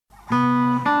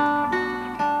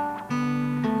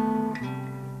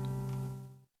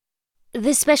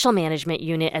 The Special Management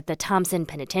Unit at the Thompson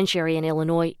Penitentiary in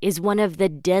Illinois is one of the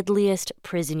deadliest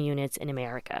prison units in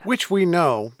America. Which we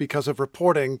know because of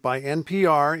reporting by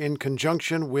NPR in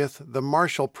conjunction with the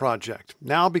Marshall Project.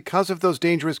 Now, because of those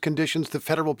dangerous conditions, the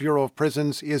Federal Bureau of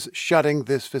Prisons is shutting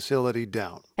this facility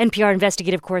down. NPR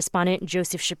investigative correspondent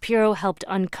Joseph Shapiro helped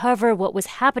uncover what was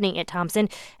happening at Thompson,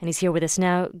 and he's here with us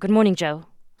now. Good morning, Joe.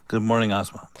 Good morning,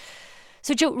 Asma.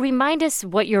 So, Joe, remind us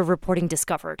what your reporting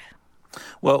discovered.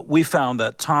 Well, we found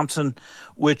that Thompson,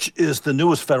 which is the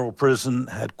newest federal prison,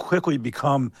 had quickly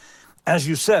become, as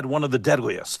you said, one of the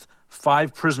deadliest.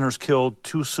 5 prisoners killed,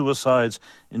 2 suicides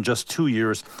in just 2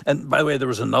 years. And by the way, there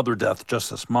was another death just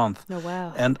this month. Oh,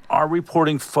 wow. And our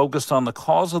reporting focused on the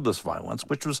cause of this violence,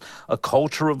 which was a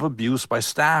culture of abuse by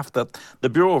staff that the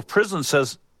Bureau of Prisons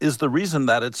says is the reason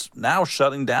that it's now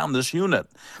shutting down this unit.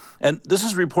 And this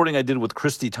is reporting I did with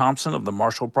Christy Thompson of the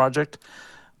Marshall Project.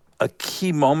 A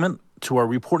key moment to our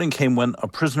reporting came when a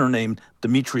prisoner named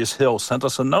Demetrius Hill sent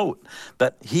us a note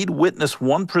that he'd witnessed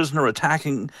one prisoner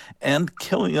attacking and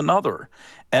killing another.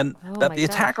 And that the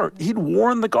attacker, he'd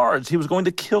warned the guards he was going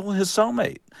to kill his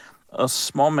cellmate, a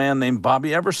small man named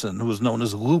Bobby Everson, who was known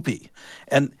as Loopy.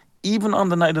 And even on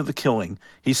the night of the killing,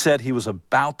 he said he was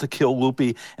about to kill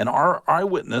Loopy. And our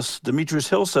eyewitness, Demetrius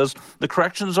Hill, says the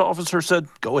corrections officer said,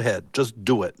 go ahead, just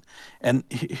do it. And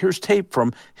here's tape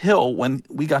from Hill when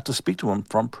we got to speak to him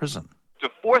from prison. To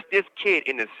force this kid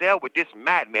in the cell with this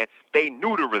madman, they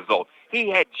knew the result.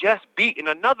 He had just beaten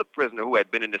another prisoner who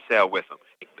had been in the cell with him.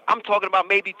 I'm talking about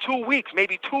maybe 2 weeks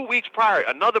prior,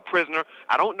 another prisoner,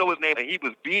 I don't know his name, and he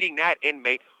was beating that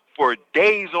inmate for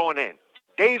days on end.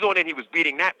 Days on end, he was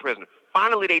beating that prisoner.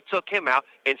 Finally, they took him out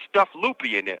and stuffed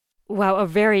Loopy in there. Wow, a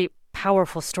very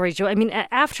powerful story, Joe. I mean,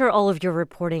 after all of your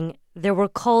reporting, there were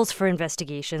calls for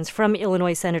investigations from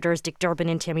Illinois Senators Dick Durbin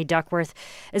and Tammy Duckworth,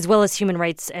 as well as human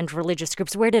rights and religious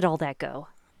groups. Where did all that go?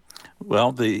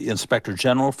 Well, the Inspector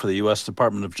General for the U.S.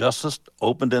 Department of Justice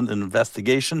opened an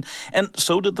investigation, and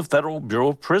so did the Federal Bureau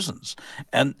of Prisons.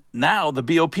 And now the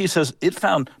BOP says it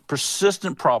found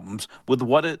persistent problems with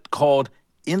what it called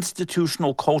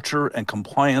institutional culture and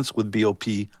compliance with BOP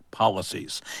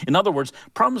policies. In other words,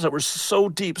 problems that were so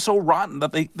deep, so rotten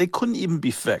that they couldn't even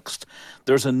be fixed.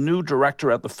 There's a new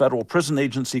director at the Federal Prison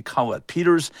Agency, Colette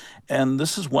Peters, and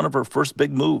this is one of her first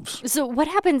big moves. So what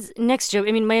happens next, Joe?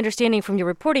 I mean, my understanding from your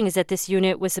reporting is that this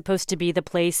unit was supposed to be the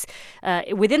place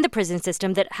within the prison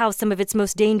system that housed some of its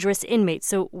most dangerous inmates.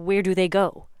 So where do they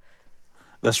go?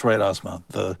 That's right, Asma.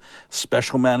 The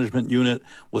Special Management Unit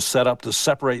was set up to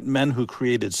separate men who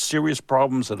created serious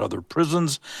problems at other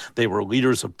prisons. They were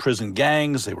leaders of prison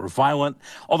gangs. They were violent.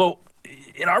 Although,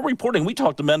 in our reporting, we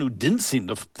talked to men who didn't seem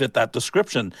to fit that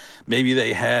description. Maybe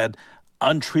they had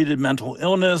untreated mental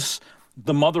illness.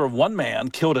 The mother of one man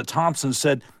killed at Thompson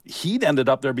said he'd ended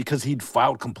up there because he'd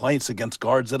filed complaints against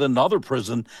guards at another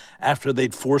prison after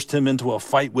they'd forced him into a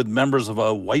fight with members of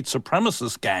a white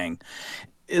supremacist gang.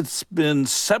 It's been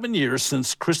 7 years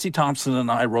since Christy Thompson and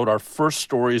I wrote our first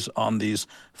stories on these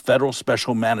federal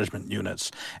special management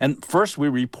units. And first, we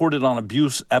reported on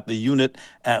abuse at the unit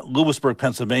at Lewisburg,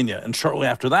 Pennsylvania. And shortly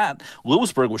after that,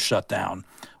 Lewisburg was shut down.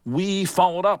 We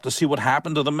followed up to see what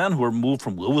happened to the men who were moved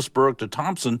from Lewisburg to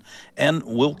Thompson, and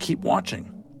we'll keep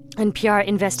watching. NPR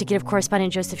investigative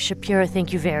correspondent Joseph Shapiro,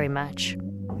 thank you very much.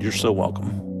 You're so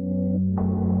welcome.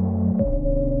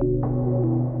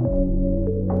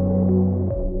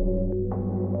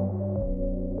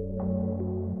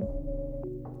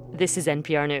 This is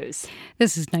NPR News.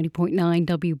 This is 90.9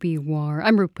 WBUR.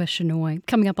 I'm Rupa Shenoy.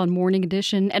 Coming up on Morning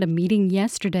Edition, at a meeting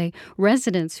yesterday,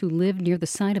 residents who live near the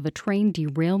site of a train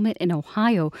derailment in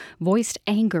Ohio voiced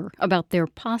anger about their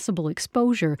possible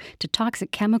exposure to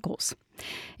toxic chemicals.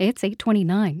 It's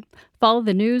 8:29. Follow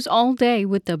the news all day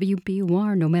with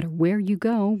WBUR. No matter where you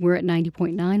go, we're at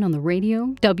 90.9 on the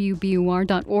radio,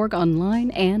 WBUR.org online,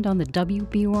 and on the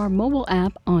WBUR mobile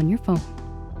app on your phone.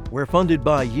 We're funded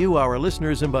by you, our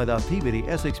listeners, and by the Peabody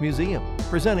Essex Museum,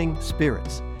 presenting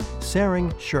Spirits,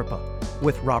 Saring Sherpa,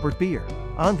 with Robert Beer.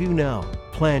 On view now.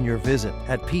 Plan your visit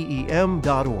at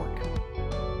PEM.org.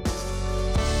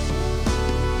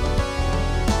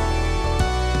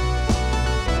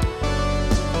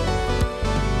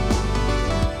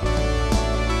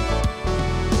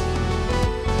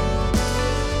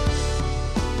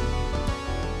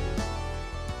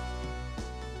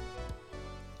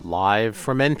 Live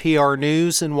from NPR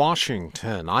News in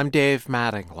Washington, I'm Dave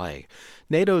Mattingly.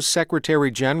 NATO's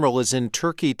Secretary General is in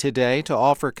Turkey today to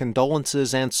offer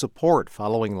condolences and support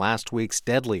following last week's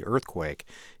deadly earthquake.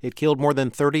 It killed more than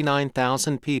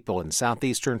 39,000 people in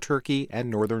southeastern Turkey and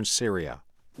northern Syria.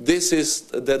 This is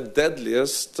the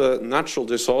deadliest natural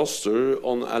disaster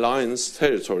on alliance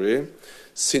territory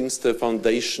since the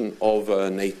foundation of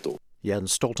NATO.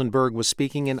 Jens Stoltenberg was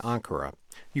speaking in Ankara.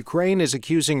 Ukraine is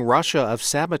accusing Russia of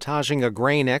sabotaging a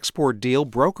grain export deal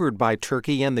brokered by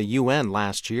Turkey and the UN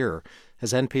last year.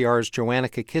 As NPR's Joanna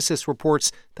Kakissis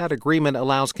reports, that agreement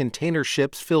allows container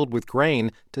ships filled with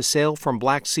grain to sail from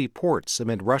Black Sea ports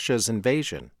amid Russia's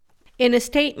invasion. In a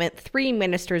statement, 3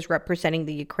 ministers representing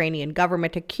the Ukrainian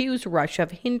government accuse Russia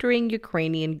of hindering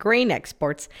Ukrainian grain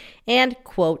exports and,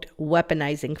 quote,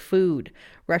 weaponizing food.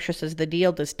 Russia says the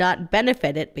deal does not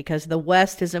benefit it because the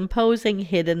West is imposing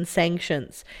hidden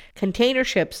sanctions. Container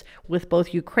ships with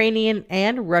both Ukrainian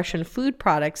and Russian food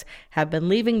products have been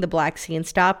leaving the Black Sea and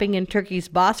stopping in Turkey's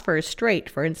Bosphorus Strait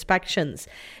for inspections.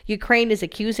 Ukraine is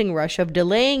accusing Russia of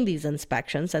delaying these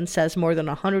inspections and says more than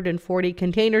 140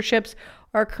 container ships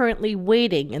are currently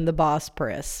waiting in the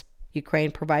Bosporus.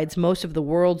 Ukraine provides most of the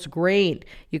world's grain.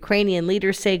 Ukrainian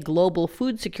leaders say global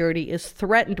food security is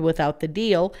threatened without the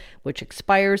deal, which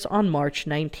expires on March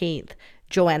 19th.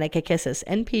 Joanna Kakissis,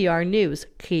 NPR News,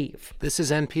 Kyiv. This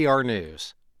is NPR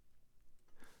News.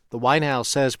 The White House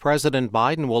says President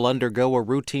Biden will undergo a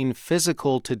routine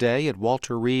physical today at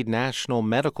Walter Reed National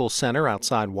Medical Center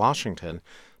outside Washington.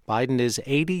 Biden is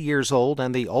 80 years old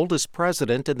and the oldest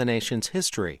president in the nation's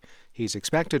history. He's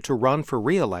expected to run for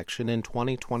re-election in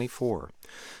 2024.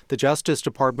 The Justice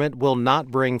Department will not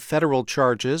bring federal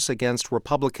charges against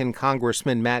Republican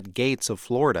Congressman Matt Gaetz of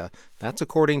Florida. That's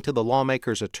according to the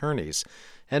lawmaker's attorneys.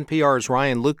 NPR's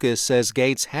Ryan Lucas says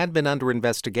Gaetz had been under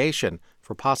investigation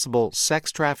for possible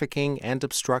sex trafficking and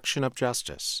obstruction of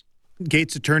justice.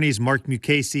 Gaetz attorneys Mark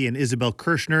Mukasey and Isabel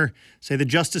Kirshner say the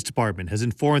Justice Department has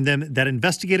informed them that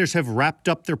investigators have wrapped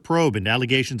up their probe into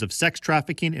allegations of sex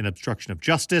trafficking and obstruction of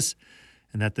justice,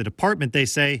 and that the department, they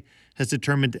say, has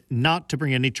determined not to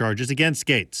bring any charges against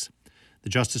Gaetz. The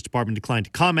Justice Department declined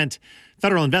to comment.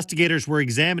 Federal investigators were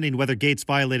examining whether Gaetz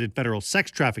violated federal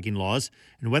sex trafficking laws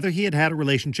and whether he had had a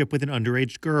relationship with an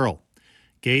underage girl.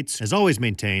 Gaetz has always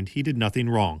maintained he did nothing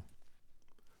wrong.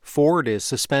 Ford is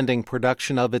suspending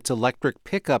production of its electric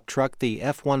pickup truck, the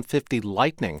F-150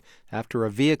 Lightning, after a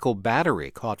vehicle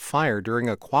battery caught fire during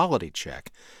a quality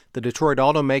check. The Detroit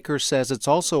automaker says it's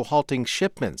also halting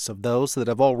shipments of those that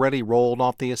have already rolled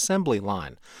off the assembly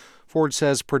line. Ford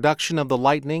says production of the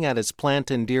Lightning at its plant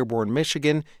in Dearborn,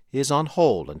 Michigan, is on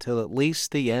hold until at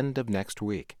least the end of next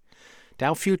week.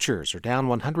 Dow futures are down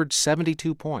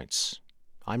 172 points.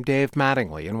 I'm Dave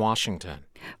Mattingly in Washington.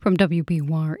 From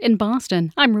WBUR in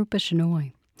Boston, I'm Rupa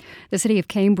Shenoy. The city of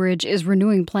Cambridge is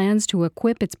renewing plans to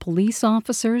equip its police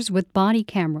officers with body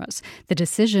cameras. The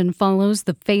decision follows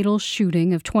the fatal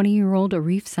shooting of 20-year-old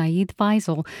Arif Saeed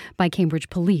Faisal by Cambridge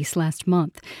police last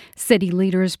month. City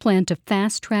leaders plan to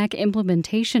fast-track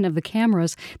implementation of the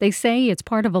cameras. They say it's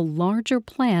part of a larger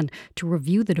plan to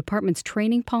review the department's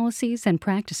training policies and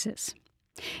practices.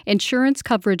 Insurance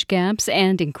coverage gaps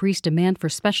and increased demand for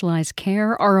specialized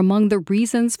care are among the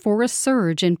reasons for a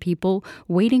surge in people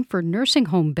waiting for nursing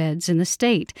home beds in the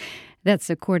state. That's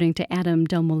according to Adam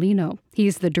Del Molino.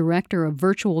 He's the director of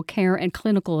virtual care and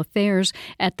clinical affairs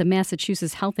at the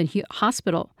Massachusetts Health and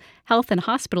Hospital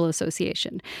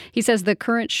Association. He says the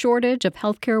current shortage of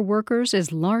healthcare workers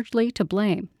is largely to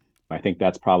blame. I think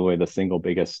that's probably the single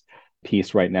biggest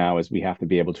piece right now is we have to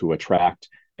be able to attract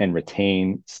and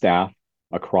retain staff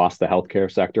across the healthcare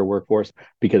sector workforce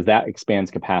because that expands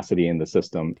capacity in the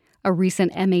system. A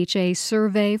recent MHA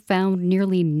survey found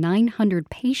nearly 900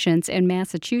 patients in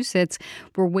Massachusetts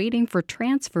were waiting for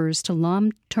transfers to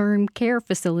long-term care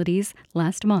facilities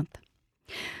last month.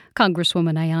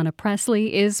 Congresswoman Ayanna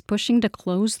Pressley is pushing to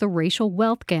close the racial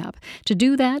wealth gap. To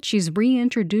do that, she's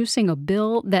reintroducing a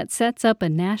bill that sets up a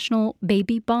national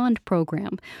baby bond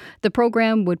program. The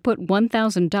program would put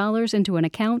 $1,000 into an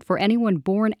account for anyone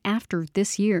born after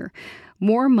this year.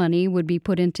 More money would be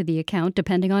put into the account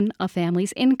depending on a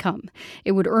family's income.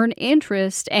 It would earn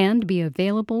interest and be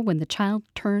available when the child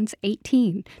turns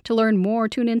 18. To learn more,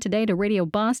 tune in today to Radio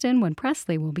Boston when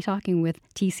Presley will be talking with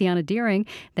Tiziana Deering.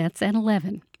 That's at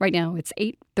 11. Right now, it's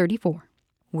 8:34.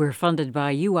 We're funded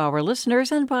by you, our listeners,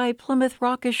 and by Plymouth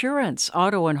Rock Assurance,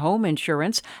 auto and home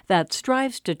insurance that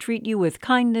strives to treat you with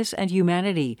kindness and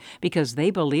humanity because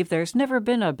they believe there's never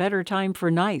been a better time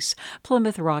for nice.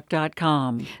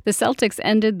 PlymouthRock.com. The Celtics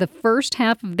ended the first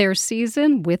half of their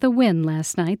season with a win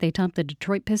last night. They topped the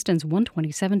Detroit Pistons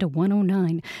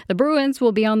 127-109. The Bruins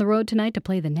will be on the road tonight to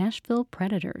play the Nashville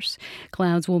Predators.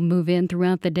 Clouds will move in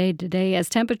throughout the day today as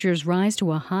temperatures rise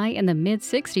to a high in the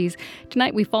mid-60s.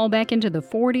 Tonight we fall back into the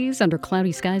 40s under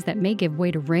cloudy skies that may give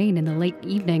way to rain in the late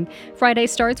evening. Friday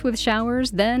starts with showers,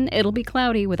 then it'll be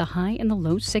cloudy with a high in the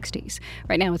low 60s.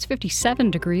 Right now it's 57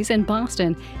 degrees in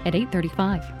Boston at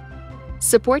 8:35.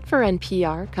 Support for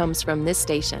NPR comes from this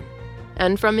station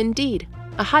and from Indeed,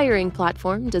 a hiring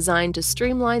platform designed to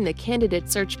streamline the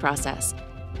candidate search process.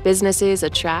 Businesses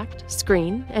attract,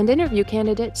 screen, and interview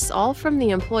candidates all from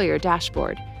the employer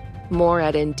dashboard. More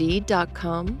at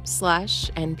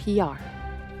Indeed.com/NPR.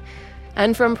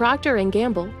 And from Procter &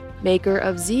 Gamble, maker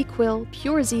of ZzzQuil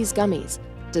Pure Z's gummies,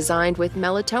 designed with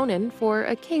melatonin for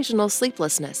occasional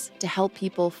sleeplessness to help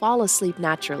people fall asleep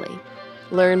naturally.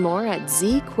 Learn more at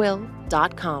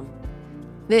ZzzQuil.com.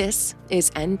 This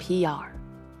is NPR.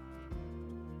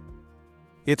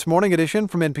 It's Morning Edition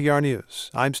from NPR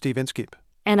News. I'm Steve Inskeep.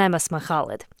 And I'm Asma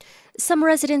Khalid. Some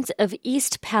residents of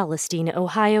East Palestine,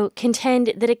 Ohio,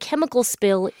 contend that a chemical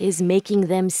spill is making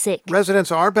them sick.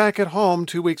 Residents are back at home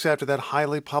 2 weeks after that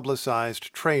highly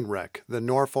publicized train wreck. The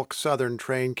Norfolk Southern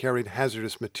train carried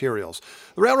hazardous materials.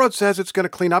 The railroad says it's going to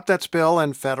clean up that spill,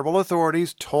 and federal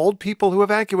authorities told people who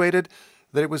evacuated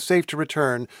that it was safe to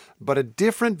return, but a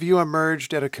different view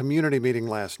emerged at a community meeting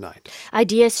last night.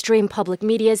 Idea Stream Public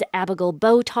Media's Abigail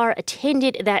Botar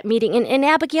attended that meeting. And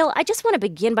Abigail, I just want to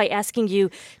begin by asking you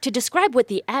to describe what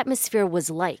the atmosphere was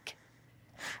like.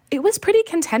 It was pretty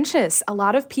contentious. A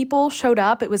lot of people showed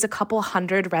up. It was a couple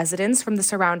hundred residents from the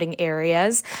surrounding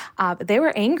areas. They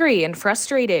were angry and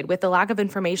frustrated with the lack of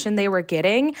information they were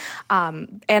getting.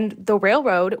 And the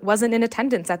railroad wasn't in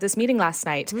attendance at this meeting last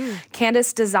night.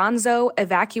 Candace DeZanzo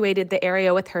evacuated the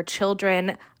area with her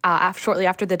children shortly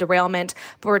after the derailment,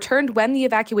 but returned when the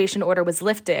evacuation order was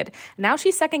lifted. Now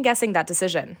she's second-guessing that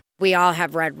decision. We all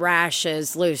have red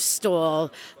rashes, loose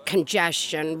stool,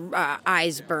 congestion,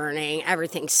 eyes burning,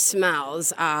 everything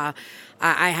smells.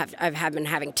 I've been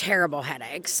having terrible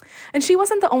headaches. And she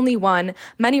wasn't the only one.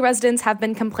 Many residents have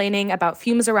been complaining about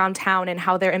fumes around town and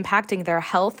how they're impacting their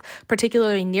health,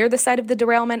 particularly near the site of the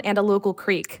derailment and a local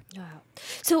creek.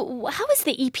 So how is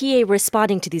the EPA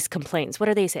responding to these complaints? What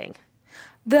are they saying?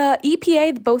 The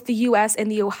EPA, both the U.S.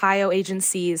 and the Ohio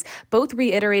agencies, both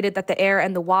reiterated that the air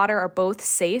and the water are both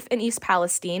safe in East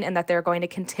Palestine and that they're going to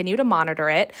continue to monitor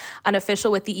it. An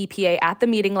official with the EPA at the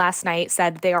meeting last night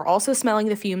said they are also smelling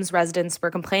the fumes residents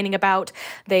were complaining about.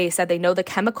 They said they know the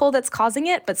chemical that's causing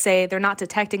it, but say they're not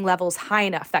detecting levels high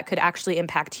enough that could actually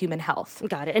impact human health.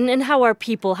 Got it. And how are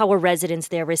residents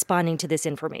there responding to this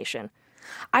information?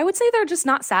 I would say they're just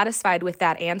not satisfied with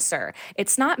that answer.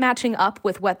 It's not matching up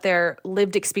with what their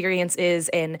lived experience is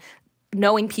in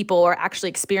knowing people are actually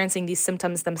experiencing these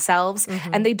symptoms themselves,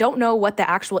 and they don't know what the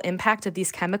actual impact of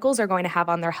these chemicals are going to have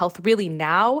on their health really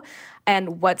now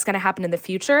and what's going to happen in the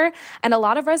future. And a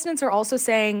lot of residents are also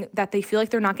saying that they feel like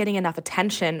they're not getting enough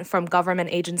attention from government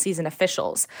agencies and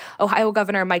officials. Ohio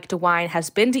Governor Mike DeWine has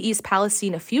been to East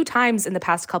Palestine a few times in the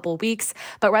past couple weeks,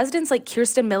 but residents like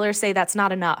Kirsten Miller say that's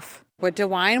not enough. Would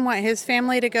DeWine want his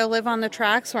family to go live on the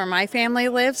tracks where my family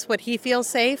lives? Would he feel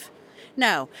safe?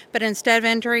 No, but instead of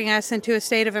entering us into a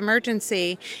state of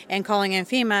emergency and calling in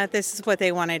FEMA, this is what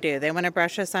they want to do. They want to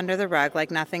brush us under the rug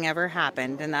like nothing ever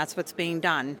happened, and that's what's being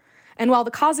done. And while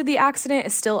the cause of the accident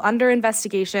is still under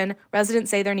investigation, residents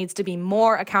say there needs to be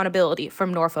more accountability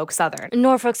from Norfolk Southern.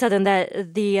 Norfolk Southern,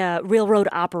 the railroad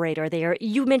operator there.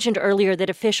 You mentioned earlier that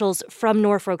officials from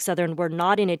Norfolk Southern were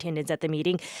not in attendance at the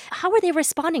meeting. How are they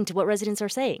responding to what residents are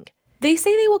saying? They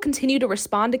say they will continue to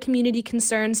respond to community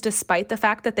concerns despite the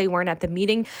fact that they weren't at the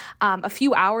meeting. A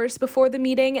few hours before the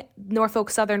meeting, Norfolk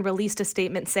Southern released a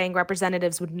statement saying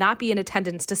representatives would not be in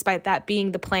attendance despite that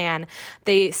being the plan.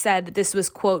 They said this was,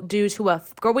 quote, due to a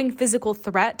growing physical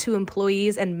threat to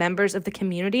employees and members of the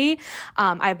community.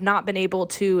 I have not been able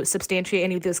to substantiate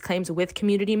any of those claims with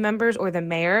community members or the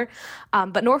mayor.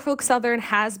 But Norfolk Southern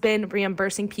has been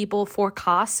reimbursing people for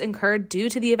costs incurred due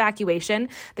to the evacuation.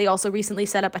 They also recently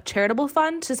set up a charitable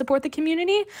fund to support the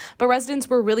community, but residents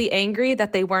were really angry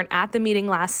that they weren't at the meeting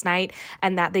last night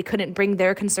and that they couldn't bring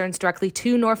their concerns directly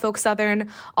to Norfolk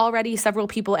Southern. Already, several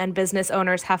people and business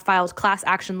owners have filed class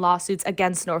action lawsuits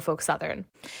against Norfolk Southern.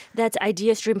 That's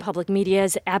IdeaStream Public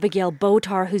Media's Abigail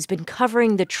Botar, who's been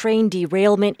covering the train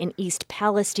derailment in East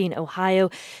Palestine, Ohio.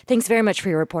 Thanks very much for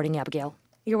your reporting, Abigail.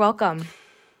 You're welcome.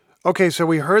 Okay, so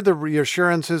we heard the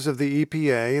reassurances of the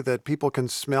EPA that people can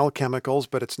smell chemicals,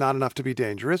 but it's not enough to be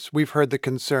dangerous. We've heard the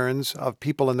concerns of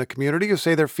people in the community who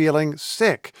say they're feeling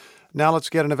sick. Now let's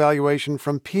get an evaluation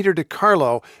from Peter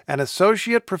DiCarlo, an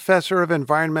associate professor of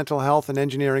environmental health and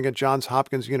engineering at Johns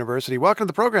Hopkins University. Welcome to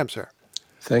the program, sir.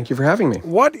 Thank you for having me.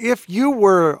 What if you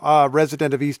were a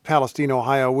resident of East Palestine,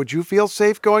 Ohio? Would you feel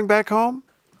safe going back home?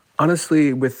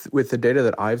 Honestly, with the data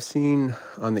that I've seen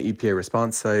on the EPA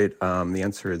response site, the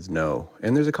answer is no.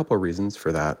 And there's a couple of reasons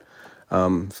for that.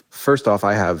 First off,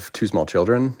 I have 2 small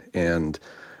children, and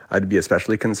I'd be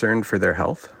especially concerned for their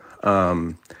health.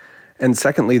 And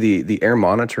secondly, the air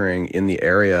monitoring in the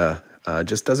area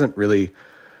just doesn't really,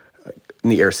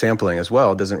 in the air sampling as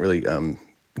well, doesn't really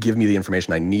give me the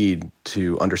information I need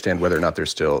to understand whether or not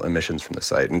there's still emissions from the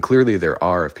site. And clearly there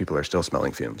are if people are still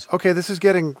smelling fumes. Okay, this is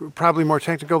getting probably more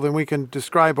technical than we can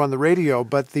describe on the radio,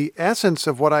 but the essence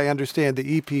of what I understand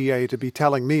the EPA to be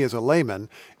telling me as a layman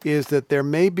is that there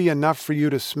may be enough for you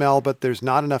to smell, but there's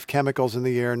not enough chemicals in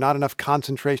the air, not enough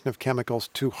concentration of chemicals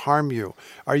to harm you.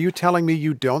 Are you telling me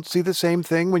you don't see the same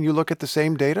thing when you look at the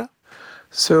same data?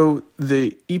 So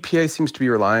the EPA seems to be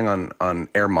relying on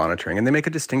air monitoring, and they make a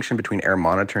distinction between air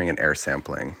monitoring and air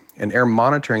sampling. In air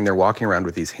monitoring, they're walking around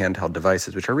with these handheld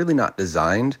devices, which are really not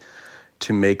designed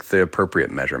to make the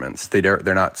appropriate measurements. They're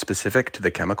not specific to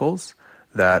the chemicals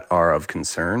that are of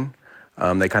concern.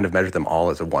 They kind of measure them all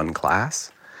as a one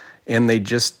class, and they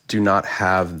just do not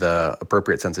have the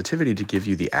appropriate sensitivity to give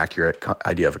you the accurate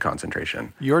idea of a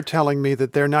concentration. You're telling me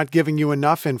that they're not giving you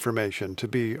enough information to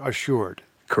be assured.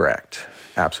 Correct.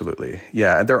 Absolutely.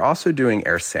 Yeah. And they're also doing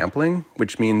air sampling,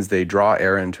 which means they draw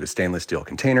air into a stainless steel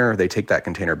container. They take that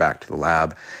container back to the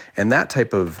lab. And that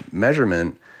type of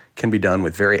measurement can be done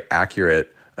with very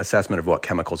accurate assessment of what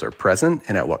chemicals are present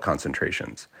and at what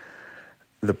concentrations.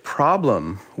 The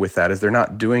problem with that is they're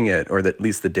not doing it, or that at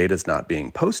least the data is not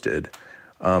being posted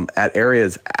at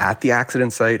areas at the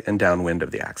accident site and downwind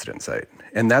of the accident site.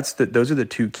 And those are the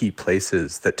 2 key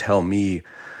places that tell me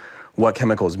what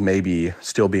chemicals may be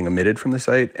still being emitted from the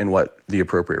site and what the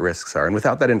appropriate risks are. And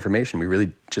without that information, we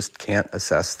really just can't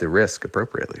assess the risk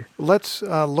appropriately. Let's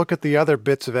look at the other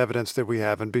bits of evidence that we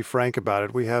have and be frank about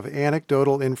it. We have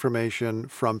anecdotal information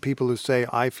from people who say,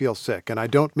 I feel sick. And I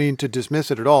don't mean to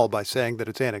dismiss it at all by saying that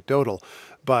it's anecdotal.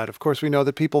 But of course, we know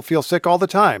that people feel sick all the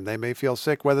time. They may feel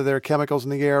sick whether there are chemicals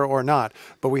in the air or not.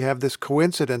 But we have this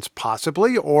coincidence,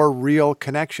 possibly, or real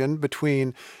connection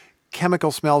between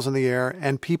chemical smells in the air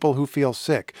and people who feel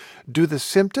sick. Do the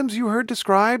symptoms you heard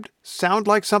described sound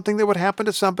like something that would happen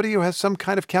to somebody who has some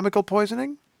kind of chemical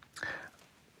poisoning?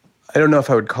 I don't know if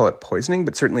I would call it poisoning,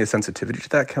 but certainly a sensitivity to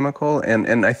that chemical.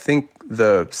 And I think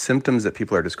the symptoms that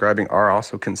people are describing are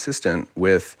also consistent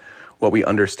with what we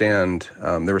understand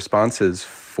the responses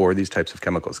for these types of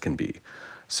chemicals can be.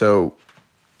 So,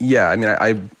 yeah, I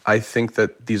mean, I think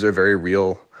that these are very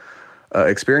real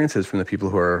experiences from the people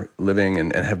who are living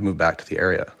and have moved back to the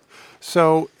area.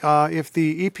 So if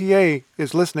the EPA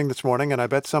is listening this morning, and I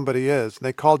bet somebody is, and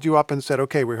they called you up and said,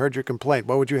 okay, we heard your complaint,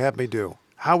 what would you have me do?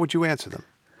 How would you answer them?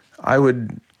 I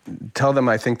would tell them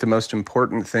I think the most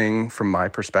important thing from my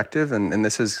perspective, and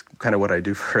this is kind of what I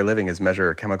do for a living, is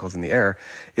measure chemicals in the air,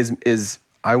 is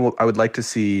I would like to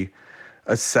see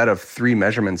a set of 3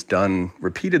 measurements done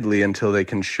repeatedly until they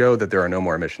can show that there are no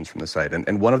more emissions from the site.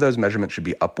 And one of those measurements should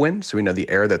be upwind, so we know the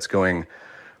air that's going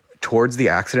towards the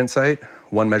accident site.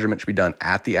 One measurement should be done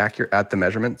at the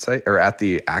measurement site, or at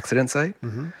the accident site,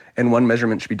 and one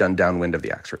measurement should be done downwind of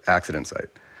the accident site.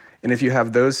 And if you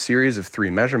have those series of 3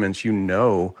 measurements, you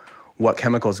know what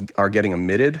chemicals are getting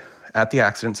emitted at the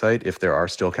accident site, if there are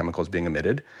still chemicals being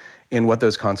emitted, and what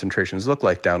those concentrations look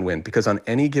like downwind, because on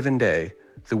any given day,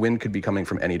 the wind could be coming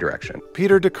from any direction.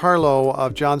 Peter DiCarlo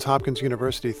of Johns Hopkins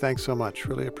University, thanks so much.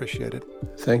 Really appreciate it.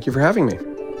 Thank you for having me.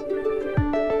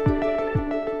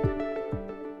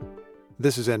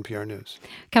 This is NPR News.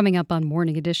 Coming up on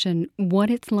Morning Edition,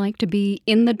 what it's like to be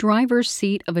in the driver's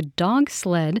seat of a dog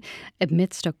sled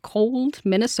amidst a cold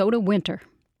Minnesota winter.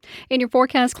 In your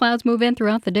forecast, clouds move in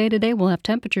throughout the day today. We'll have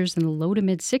temperatures in the low to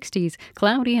mid-60s,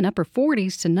 cloudy and upper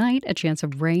 40s tonight, a chance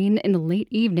of rain in the late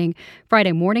evening.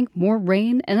 Friday morning, more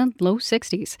rain and low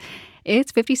 60s.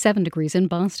 It's 57 degrees in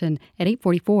Boston at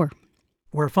 8:44.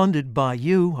 We're funded by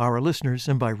you, our listeners,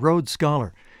 and by Rhodes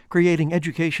Scholar, creating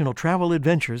educational travel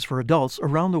adventures for adults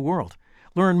around the world.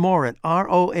 Learn more at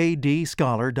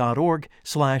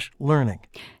roadscholar.org/learning.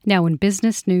 Now in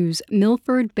business news,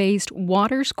 Milford-based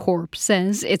Waters Corp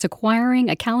says it's acquiring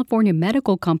a California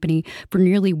medical company for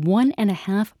nearly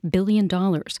 $1.5 billion.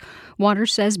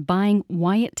 Waters says buying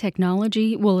Wyatt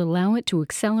Technology will allow it to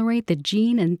accelerate the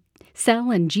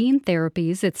cell and gene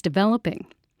therapies it's developing.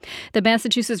 The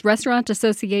Massachusetts Restaurant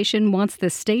Association wants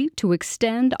the state to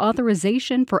extend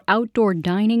authorization for outdoor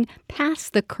dining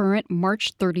past the current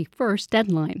March 31st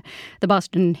deadline. The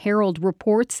Boston Herald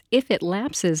reports if it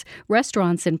lapses,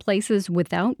 restaurants in places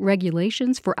without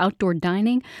regulations for outdoor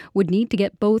dining would need to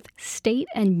get both state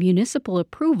and municipal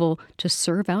approval to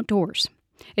serve outdoors.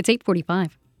 It's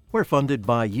 8:45. We're funded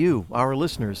by you, our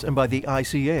listeners, and by the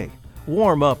ICA.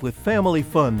 Warm up with family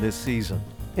fun this season.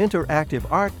 Interactive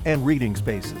art and reading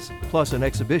spaces, plus an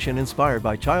exhibition inspired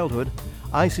by childhood.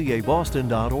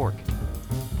 ICABoston.org.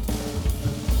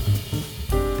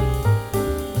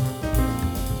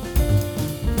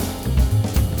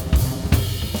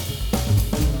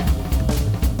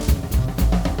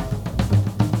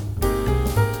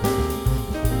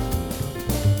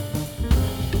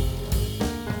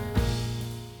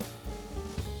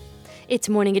 It's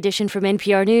Morning Edition from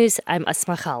NPR News. I'm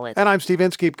Asma Khalid. And I'm Steve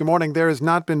Inskeep. Good morning. There has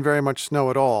not been very much snow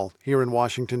at all here in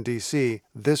Washington, D.C.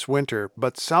 this winter,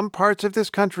 but some parts of this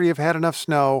country have had enough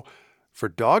snow for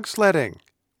dog sledding,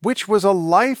 which was a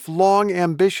lifelong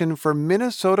ambition for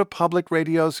Minnesota Public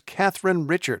Radio's Catherine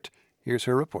Richert. Here's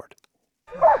her report.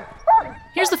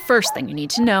 Here's the first thing you need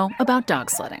to know about dog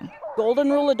sledding.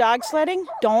 Golden rule of dog sledding,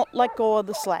 don't let go of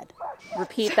the sled.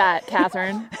 Repeat that,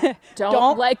 Catherine.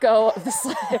 Don't let go of the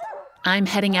sled. I'm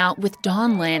heading out with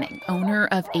Dawn Lanning, owner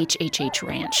of HHH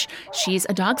Ranch. She's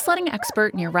a dog sledding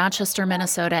expert near Rochester,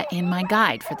 Minnesota, and my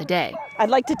guide for the day.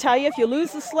 I'd like to tell you, if you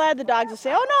lose the sled, the dogs will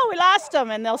say, oh no, we lost him,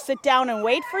 and they'll sit down and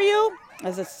wait for you.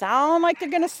 Does it sound like they're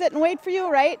going to sit and wait for you,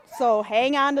 right? So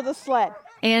hang on to the sled.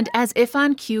 And as if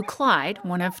on cue, Clyde,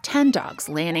 one of 10 dogs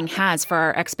Lanning has for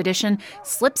our expedition,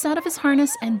 slips out of his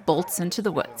harness and bolts into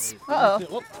the woods.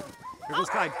 Uh-oh. Here goes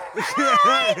Clyde.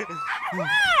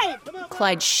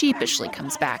 Clyde sheepishly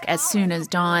comes back as soon as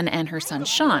Dawn and her son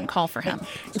Sean call for him.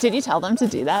 Did you tell them to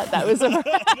do that? That was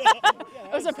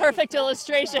a perfect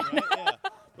illustration.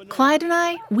 Clyde and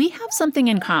I, we have something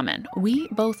in common. We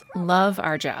both love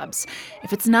our jobs.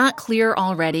 If it's not clear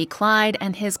already, Clyde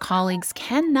and his colleagues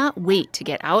cannot wait to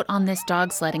get out on this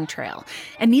dog sledding trail.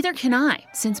 And neither can I.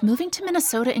 Since moving to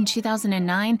Minnesota in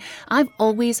 2009, I've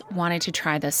always wanted to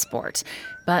try this sport.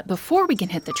 But before we can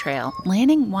hit the trail,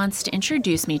 Lanning wants to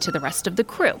introduce me to the rest of the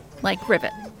crew, like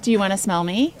Rivet. Do you want to smell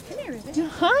me? Come here, Rivet.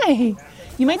 Hi.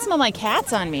 You might smell my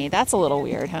cats on me. That's a little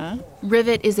weird, huh?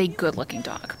 Rivet is a good-looking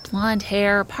dog. Blonde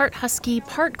hair, part husky,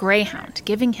 part greyhound,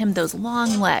 giving him those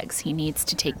long legs he needs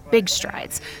to take big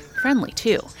strides. Friendly,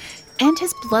 too. And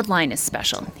his bloodline is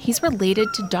special. He's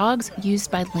related to dogs used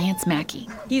by Lance Mackey.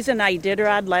 He's an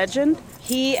Iditarod legend.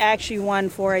 He actually won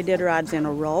 4 Iditarods in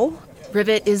a row.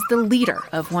 Rivet is the leader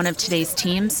of one of today's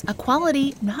teams, a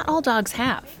quality not all dogs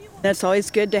have. It's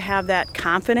always good to have that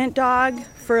confident dog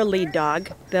for a lead dog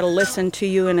that'll listen to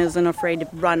you and isn't afraid to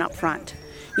run up front.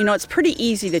 You know, it's pretty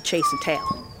easy to chase a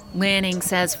tail. Lanning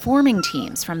says forming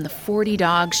teams from the 40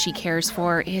 dogs she cares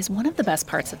for is one of the best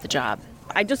parts of the job.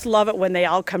 I just love it when they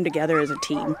all come together as a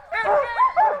team.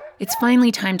 It's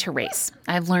finally time to race.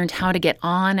 I've learned how to get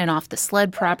on and off the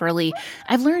sled properly.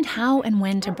 I've learned how and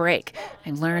when to brake.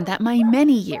 I've learned that my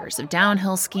many years of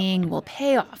downhill skiing will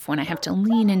pay off when I have to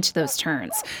lean into those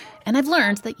turns. And I've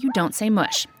learned that you don't say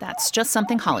mush. That's just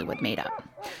something Hollywood made up.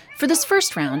 For this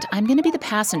first round, I'm going to be the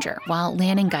passenger while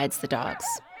Lanning guides the dogs.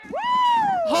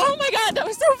 Oh my God, that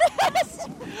was so fast!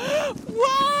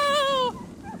 Whoa!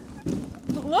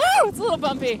 Whoa, it's a little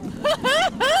bumpy.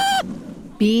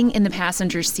 Being in the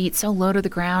passenger seat so low to the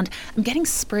ground, I'm getting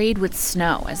sprayed with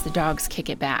snow as the dogs kick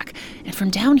it back. And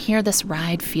from down here, this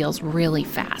ride feels really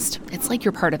fast. It's like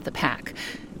you're part of the pack.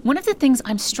 One of the things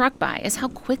I'm struck by is how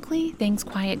quickly things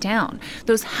quiet down.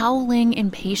 Those howling,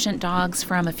 impatient dogs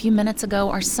from a few minutes ago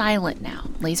are silent now,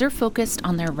 laser focused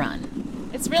on their run.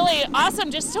 It's really awesome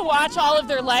just to watch all of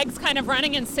their legs kind of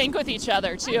running in sync with each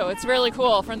other, too. It's really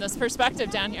cool from this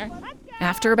perspective down here.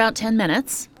 After about 10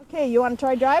 minutes... Okay, you want to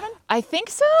try driving? I think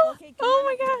so. Oh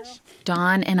my gosh.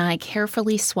 Dawn and I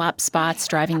carefully swap spots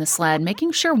driving the sled,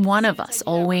 making sure one of us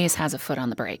always has a foot on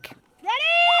the brake.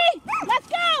 Ready? Let's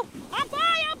go! Up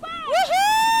high, up Woohoo!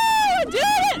 high! Did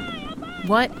it!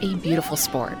 What a beautiful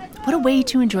sport. What a way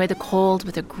to enjoy the cold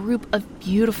with a group of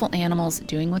beautiful animals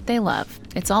doing what they love.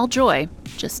 It's all joy,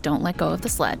 just don't let go of the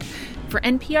sled. For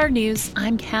NPR News,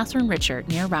 I'm Catherine Richard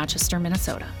near Rochester,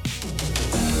 Minnesota.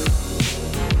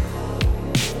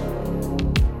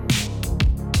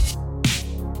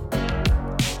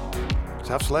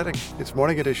 Tough sledding. It's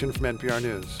Morning Edition from NPR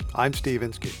News. I'm Steve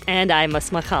Inskeep. And I'm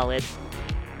Asma Khalid.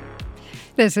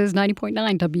 This is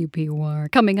 90.9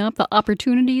 WPOR. Coming up, the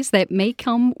opportunities that may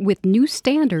come with new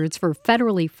standards for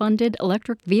federally funded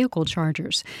electric vehicle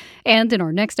chargers. And in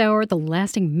our next hour, the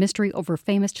lasting mystery over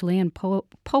famous Chilean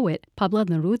poet Pablo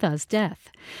Neruda's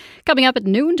death. Coming up at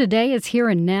noon today is Here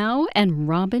and Now, and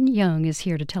Robin Young is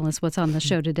here to tell us what's on the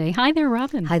show today. Hi there,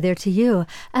 Robin. Hi there to you.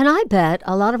 And I bet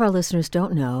a lot of our listeners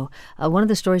don't know, one of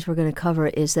the stories we're going to cover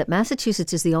is that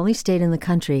Massachusetts is the only state in the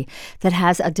country that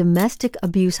has a domestic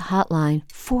abuse hotline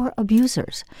for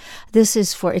abusers. This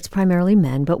is it's primarily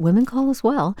men, but women call as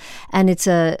well. And it's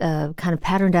a kind of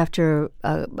patterned after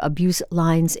abuse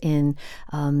lines in,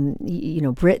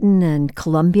 Britain and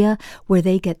Colombia, where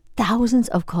they get thousands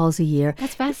of calls a year.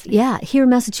 That's fascinating. Yeah, here in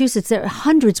Massachusetts, there are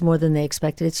hundreds more than they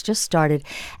expected. It's just started.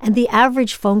 And the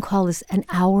average phone call is an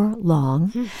hour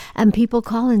long. And people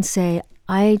call and say,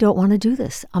 I don't want to do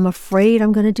this. I'm afraid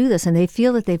I'm going to do this. And they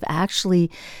feel that they've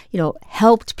actually,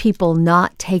 helped people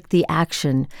not take the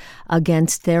action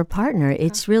against their partner.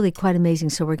 It's really quite amazing.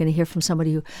 So we're going to hear from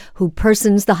somebody who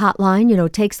persons the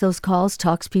hotline, takes those calls,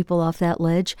 talks people off that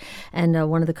ledge, and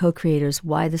one of the co-creators,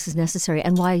 why this is necessary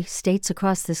and why states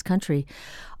across this country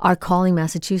are calling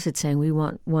Massachusetts saying we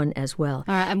want one as well.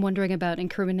 All right, I'm wondering about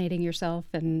incriminating yourself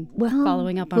and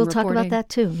following up on we'll reporting. Talk about that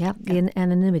too, the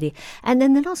anonymity. And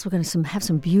then also we're going to have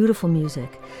some beautiful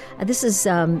music. This is,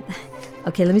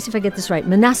 okay, let me see if I get this right,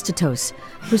 Monastatos,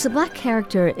 who's a black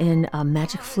character in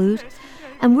Magic Flute.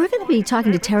 And we're going to be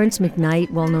talking to Terrence McKnight,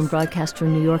 well-known broadcaster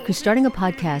in New York, who's starting a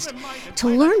podcast to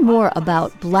learn more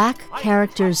about black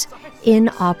characters in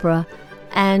opera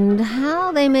and how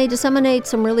they may disseminate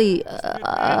some really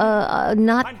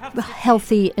not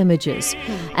healthy images.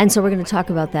 And so we're going to talk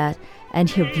about that and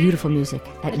hear beautiful music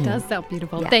at noon. It does sound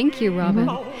beautiful. Yeah. Thank you, Robin.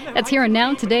 That's Here and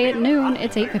Now today at noon.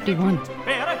 It's 8:51.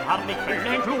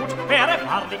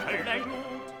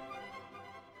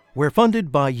 We're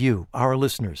funded by you, our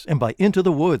listeners, and by Into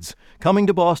the Woods, coming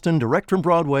to Boston direct from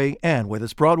Broadway and with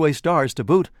its Broadway stars to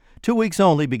boot. 2 weeks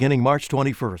only beginning March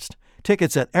 21st.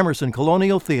 Tickets at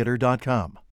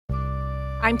emersoncolonialtheater.com.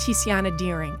 I'm Tiziana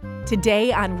Deering.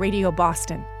 Today on Radio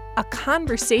Boston, a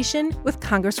conversation with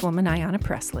Congresswoman Ayanna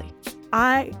Pressley.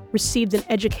 I received an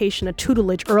education, a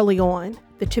tutelage early on,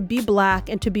 that to be black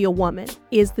and to be a woman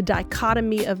is the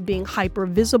dichotomy of being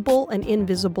hyper-visible and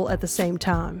invisible at the same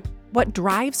time. What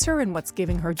drives her and what's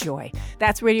giving her joy.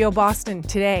 That's Radio Boston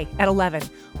today at 11,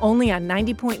 only on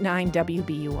 90.9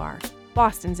 WBUR,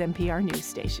 Boston's NPR news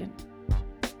station.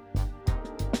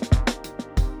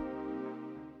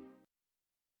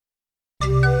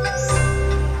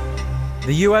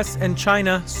 The U.S. and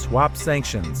China swap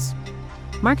sanctions.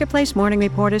 Marketplace Morning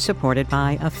Report is supported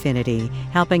by Affinity,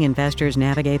 helping investors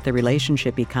navigate the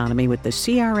relationship economy with the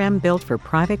CRM built for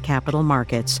private capital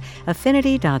markets.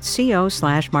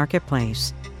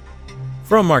 Affinity.co/marketplace.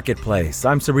 From Marketplace,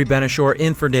 I'm Sabri Benishore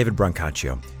in for David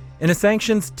Brancaccio. In a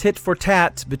sanctions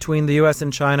tit-for-tat between the U.S.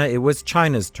 and China, it was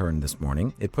China's turn this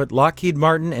morning. It put Lockheed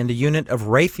Martin and a unit of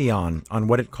Raytheon on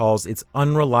what it calls its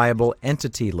unreliable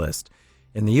entity list.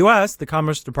 In the U.S., the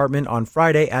Commerce Department on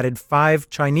Friday added 5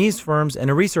 Chinese firms and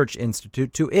a research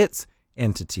institute to its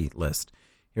entity list.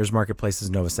 Here's Marketplace's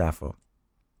Nova Safo.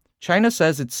 China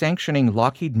says it's sanctioning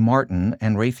Lockheed Martin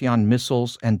and Raytheon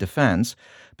Missiles and Defense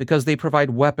because they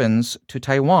provide weapons to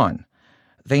Taiwan.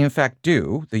 They in fact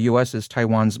do. The U.S. is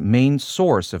Taiwan's main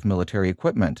source of military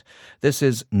equipment. This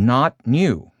is not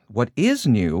new. What is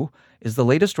new is the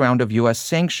latest round of U.S.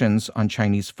 sanctions on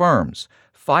Chinese firms,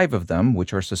 5 of them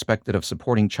which are suspected of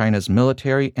supporting China's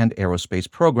military and aerospace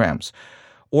programs,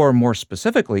 or more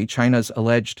specifically, China's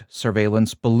alleged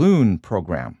surveillance balloon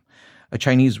program. A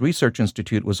Chinese research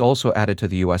institute was also added to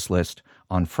the U.S. list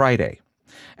on Friday.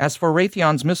 As for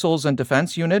Raytheon's Missiles and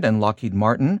Defense Unit and Lockheed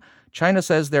Martin, China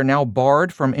says they're now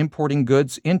barred from importing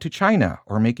goods into China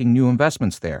or making new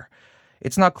investments there.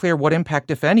 It's not clear what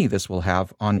impact, if any, this will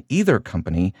have on either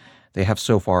company. They have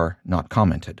so far not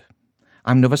commented.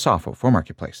 I'm Nova Safo for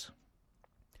Marketplace.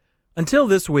 Until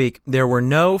this week, there were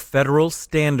no federal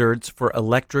standards for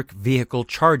electric vehicle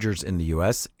chargers in the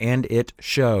U.S., and it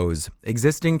shows.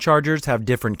 Existing chargers have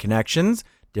different connections,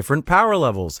 different power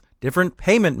levels, different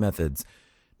payment methods.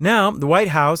 Now, the White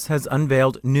House has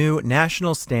unveiled new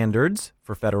national standards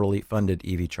for federally funded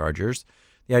EV chargers.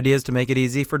 The idea is to make it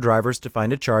easy for drivers to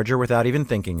find a charger without even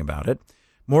thinking about it.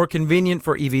 More convenient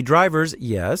for EV drivers,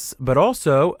 yes, but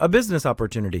also a business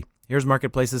opportunity. Here's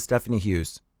Marketplace's Stephanie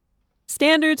Hughes.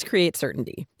 Standards create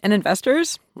certainty, and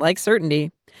investors like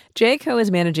certainty. Jay Koh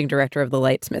is managing director of the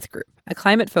Lightsmith Group, a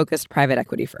climate-focused private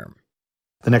equity firm.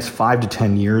 The next 5 to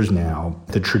 10 years now,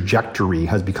 the trajectory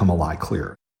has become a lot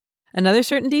clearer. Another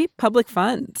certainty, public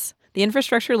funds. The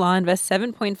infrastructure law invests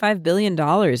 $7.5 billion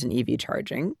in EV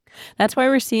charging. That's why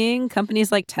we're seeing companies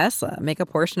like Tesla make a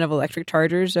portion of electric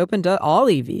chargers open to all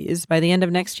EVs by the end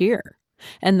of next year.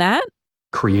 And that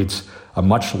creates a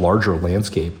much larger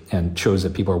landscape and shows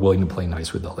that people are willing to play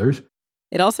nice with others.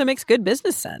 It also makes good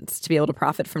business sense to be able to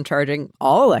profit from charging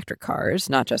all electric cars,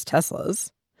 not just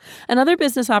Teslas. Another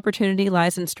business opportunity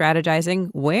lies in strategizing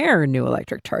where new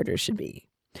electric chargers should be.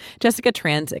 Jessica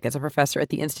Tranzik is a professor at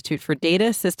the Institute for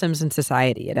Data, Systems, and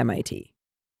Society at MIT.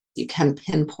 You can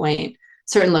pinpoint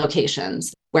certain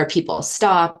locations where people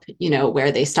stop, where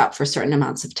they stop for certain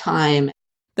amounts of time.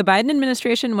 The Biden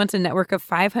administration wants a network of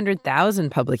 500,000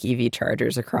 public EV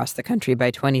chargers across the country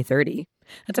by 2030.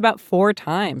 That's about 4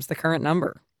 times the current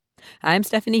number. I'm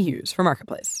Stephanie Hughes for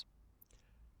Marketplace.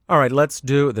 All right, let's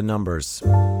do the numbers.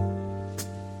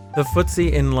 The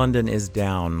FTSE in London is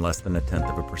down less than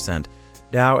 0.1%.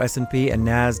 Dow, S&P, and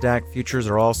NASDAQ futures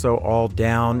are also all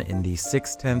down in the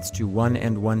 0.6 to 1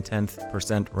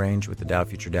 1/10% range, with the Dow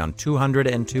future down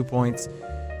 202 points.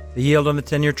 The yield on the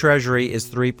 10-year Treasury is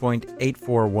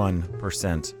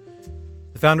 3.841%.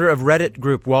 The founder of Reddit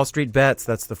group Wall Street Bets,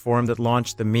 that's the forum that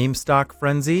launched the meme stock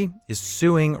frenzy, is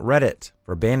suing Reddit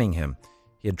for banning him.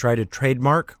 He had tried to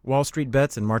trademark Wall Street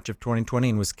Bets in March of 2020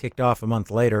 and was kicked off a month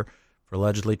later for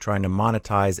allegedly trying to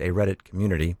monetize a Reddit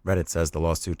community. Reddit says the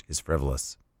lawsuit is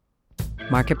frivolous.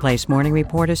 Marketplace Morning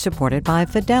Report is supported by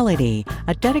Fidelity.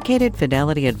 A dedicated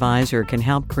Fidelity advisor can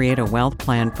help create a wealth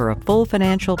plan for a full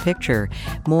financial picture.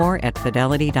 More at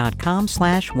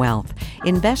fidelity.com/wealth.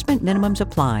 Investment minimums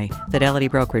apply. Fidelity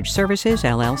Brokerage Services,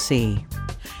 LLC.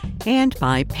 And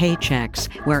by Paychex,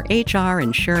 where HR,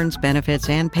 insurance, benefits,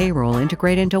 and payroll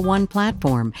integrate into one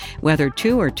platform. Whether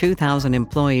 2 or 2,000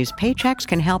 employees, Paychex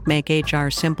can help make HR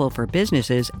simple for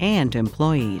businesses and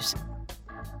employees.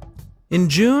 In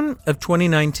June of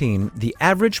 2019, the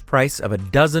average price of a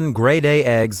dozen grade A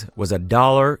eggs was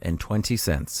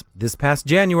 $1.20. This past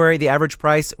January, the average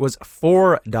price was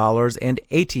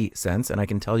 $4.80, and I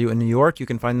can tell you in New York, you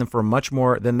can find them for much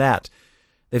more than that.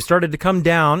 They've started to come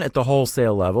down at the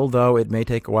wholesale level, though it may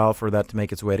take a while for that to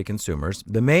make its way to consumers.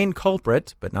 The main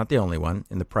culprit, but not the only one,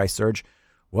 in the price surge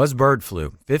was bird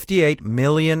flu. 58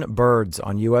 million birds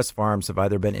on U.S. farms have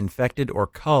either been infected or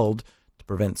culled to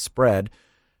prevent spread.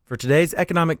 For today's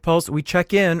Economic Pulse, we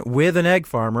check in with an egg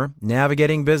farmer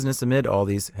navigating business amid all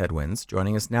these headwinds.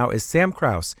 Joining us now is Sam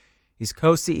Krause. He's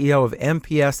co-CEO of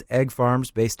MPS Egg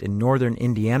Farms based in northern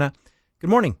Indiana. Good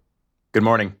morning. Good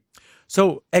morning.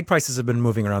 So egg prices have been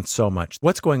moving around so much.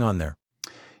 What's going on there?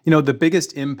 The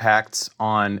biggest impacts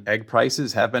on egg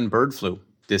prices have been bird flu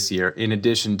this year, in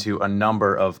addition to a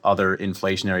number of other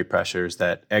inflationary pressures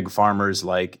that egg farmers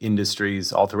like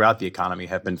industries all throughout the economy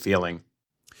have been feeling.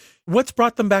 What's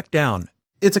brought them back down?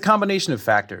 It's a combination of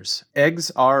factors.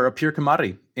 Eggs are a pure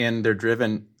commodity, and they're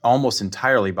driven almost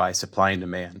entirely by supply and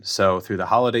demand. So through the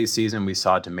holiday season, we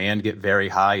saw demand get very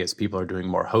high as people are doing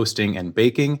more hosting and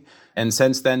baking. And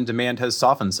since then, demand has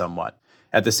softened somewhat.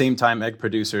 At the same time, egg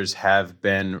producers have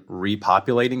been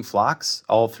repopulating flocks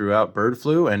all throughout bird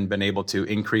flu and been able to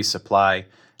increase supply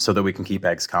so that we can keep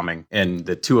eggs coming. And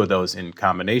the two of those in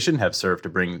combination have served to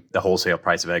bring the wholesale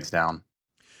price of eggs down.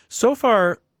 So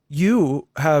far, you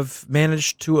have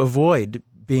managed to avoid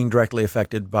being directly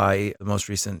affected by the most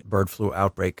recent bird flu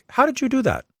outbreak. How did you do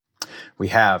that? We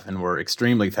have, and we're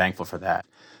extremely thankful for that.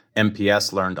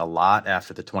 MPS learned a lot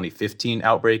after the 2015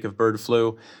 outbreak of bird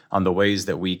flu on the ways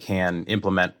that we can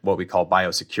implement what we call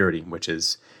biosecurity, which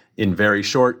is, in very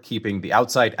short, keeping the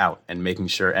outside out and making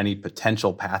sure any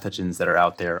potential pathogens that are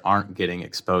out there aren't getting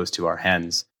exposed to our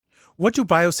hens. What do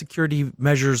biosecurity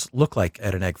measures look like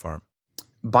at an egg farm?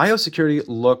 Biosecurity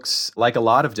looks like a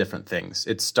lot of different things.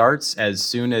 It starts as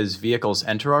soon as vehicles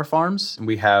enter our farms.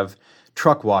 We have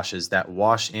truck washes that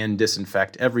wash and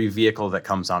disinfect every vehicle that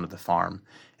comes onto the farm.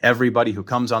 Everybody who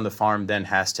comes on the farm then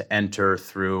has to enter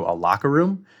through a locker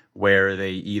room where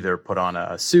they either put on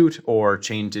a suit or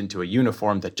change into a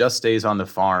uniform that just stays on the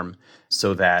farm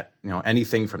so that,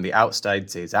 anything from the outside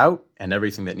stays out and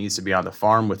everything that needs to be on the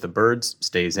farm with the birds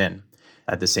stays in.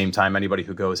 At the same time, anybody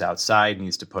who goes outside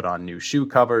needs to put on new shoe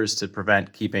covers to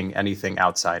prevent keeping anything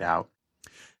outside out.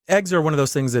 Eggs are one of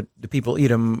those things that the people eat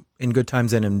them in good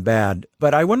times and in bad.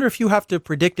 But I wonder if you have to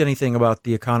predict anything about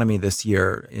the economy this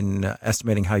year in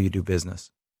estimating how you do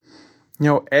business.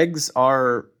 Eggs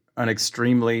are an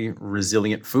extremely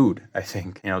resilient food, I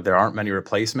think. There aren't many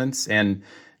replacements. And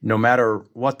no matter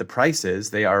what the price is,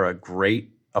 they are a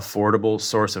great, affordable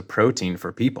source of protein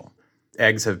for people.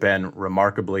 Eggs have been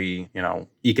remarkably,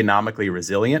 economically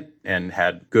resilient and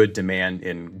had good demand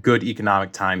in good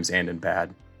economic times and in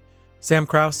bad. Sam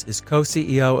Krause is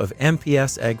co-CEO of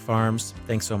MPS Egg Farms.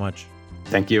 Thanks so much.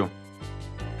 Thank you.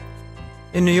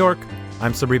 In New York,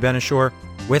 I'm Sabri Benishore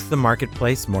with the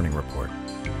Marketplace Morning Report.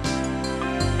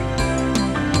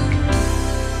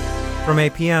 From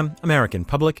APM, American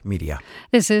Public Media.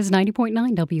 This is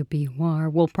 90.9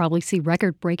 WBUR. We'll probably see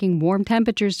record-breaking warm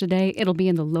temperatures today. It'll be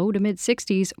in the low to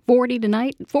mid-60s,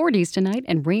 40s tonight,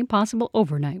 and rain possible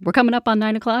overnight. We're coming up on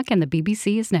 9 o'clock, and the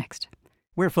BBC is next.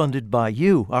 We're funded by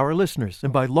you, our listeners,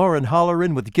 and by Lauren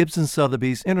Holleran with Gibson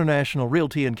Sotheby's International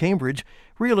Realty in Cambridge,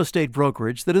 real estate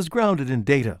brokerage that is grounded in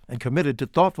data and committed to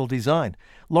thoughtful design.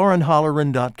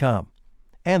 LaurenHolleran.com.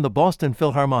 And the Boston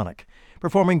Philharmonic,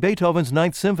 performing Beethoven's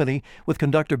Ninth Symphony with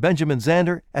conductor Benjamin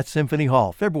Zander at Symphony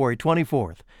Hall, February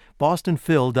 24th.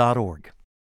 bostonphil.org.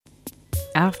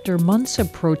 After months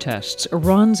of protests,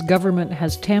 Iran's government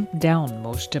has tamped down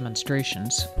most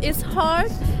demonstrations. It's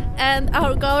hard, and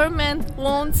our government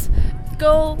won't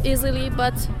go easily,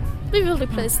 but we will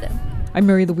replace them. I'm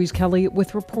Mary Louise Kelly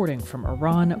with reporting from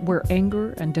Iran, where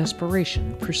anger and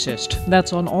desperation persist.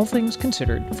 That's on All Things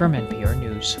Considered from NPR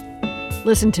News.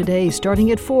 Listen today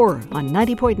starting at 4 on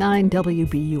 90.9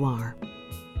 WBUR.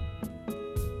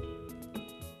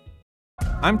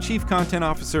 I'm Chief Content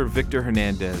Officer Victor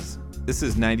Hernandez. This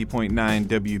is 90.9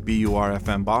 WBUR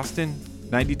FM Boston,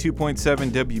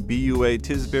 92.7 WBUA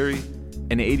Tisbury,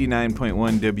 and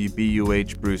 89.1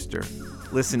 WBUH Brewster.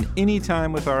 Listen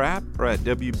anytime with our app or at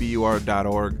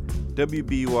WBUR.org.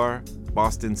 WBUR,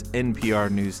 Boston's NPR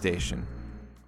news station.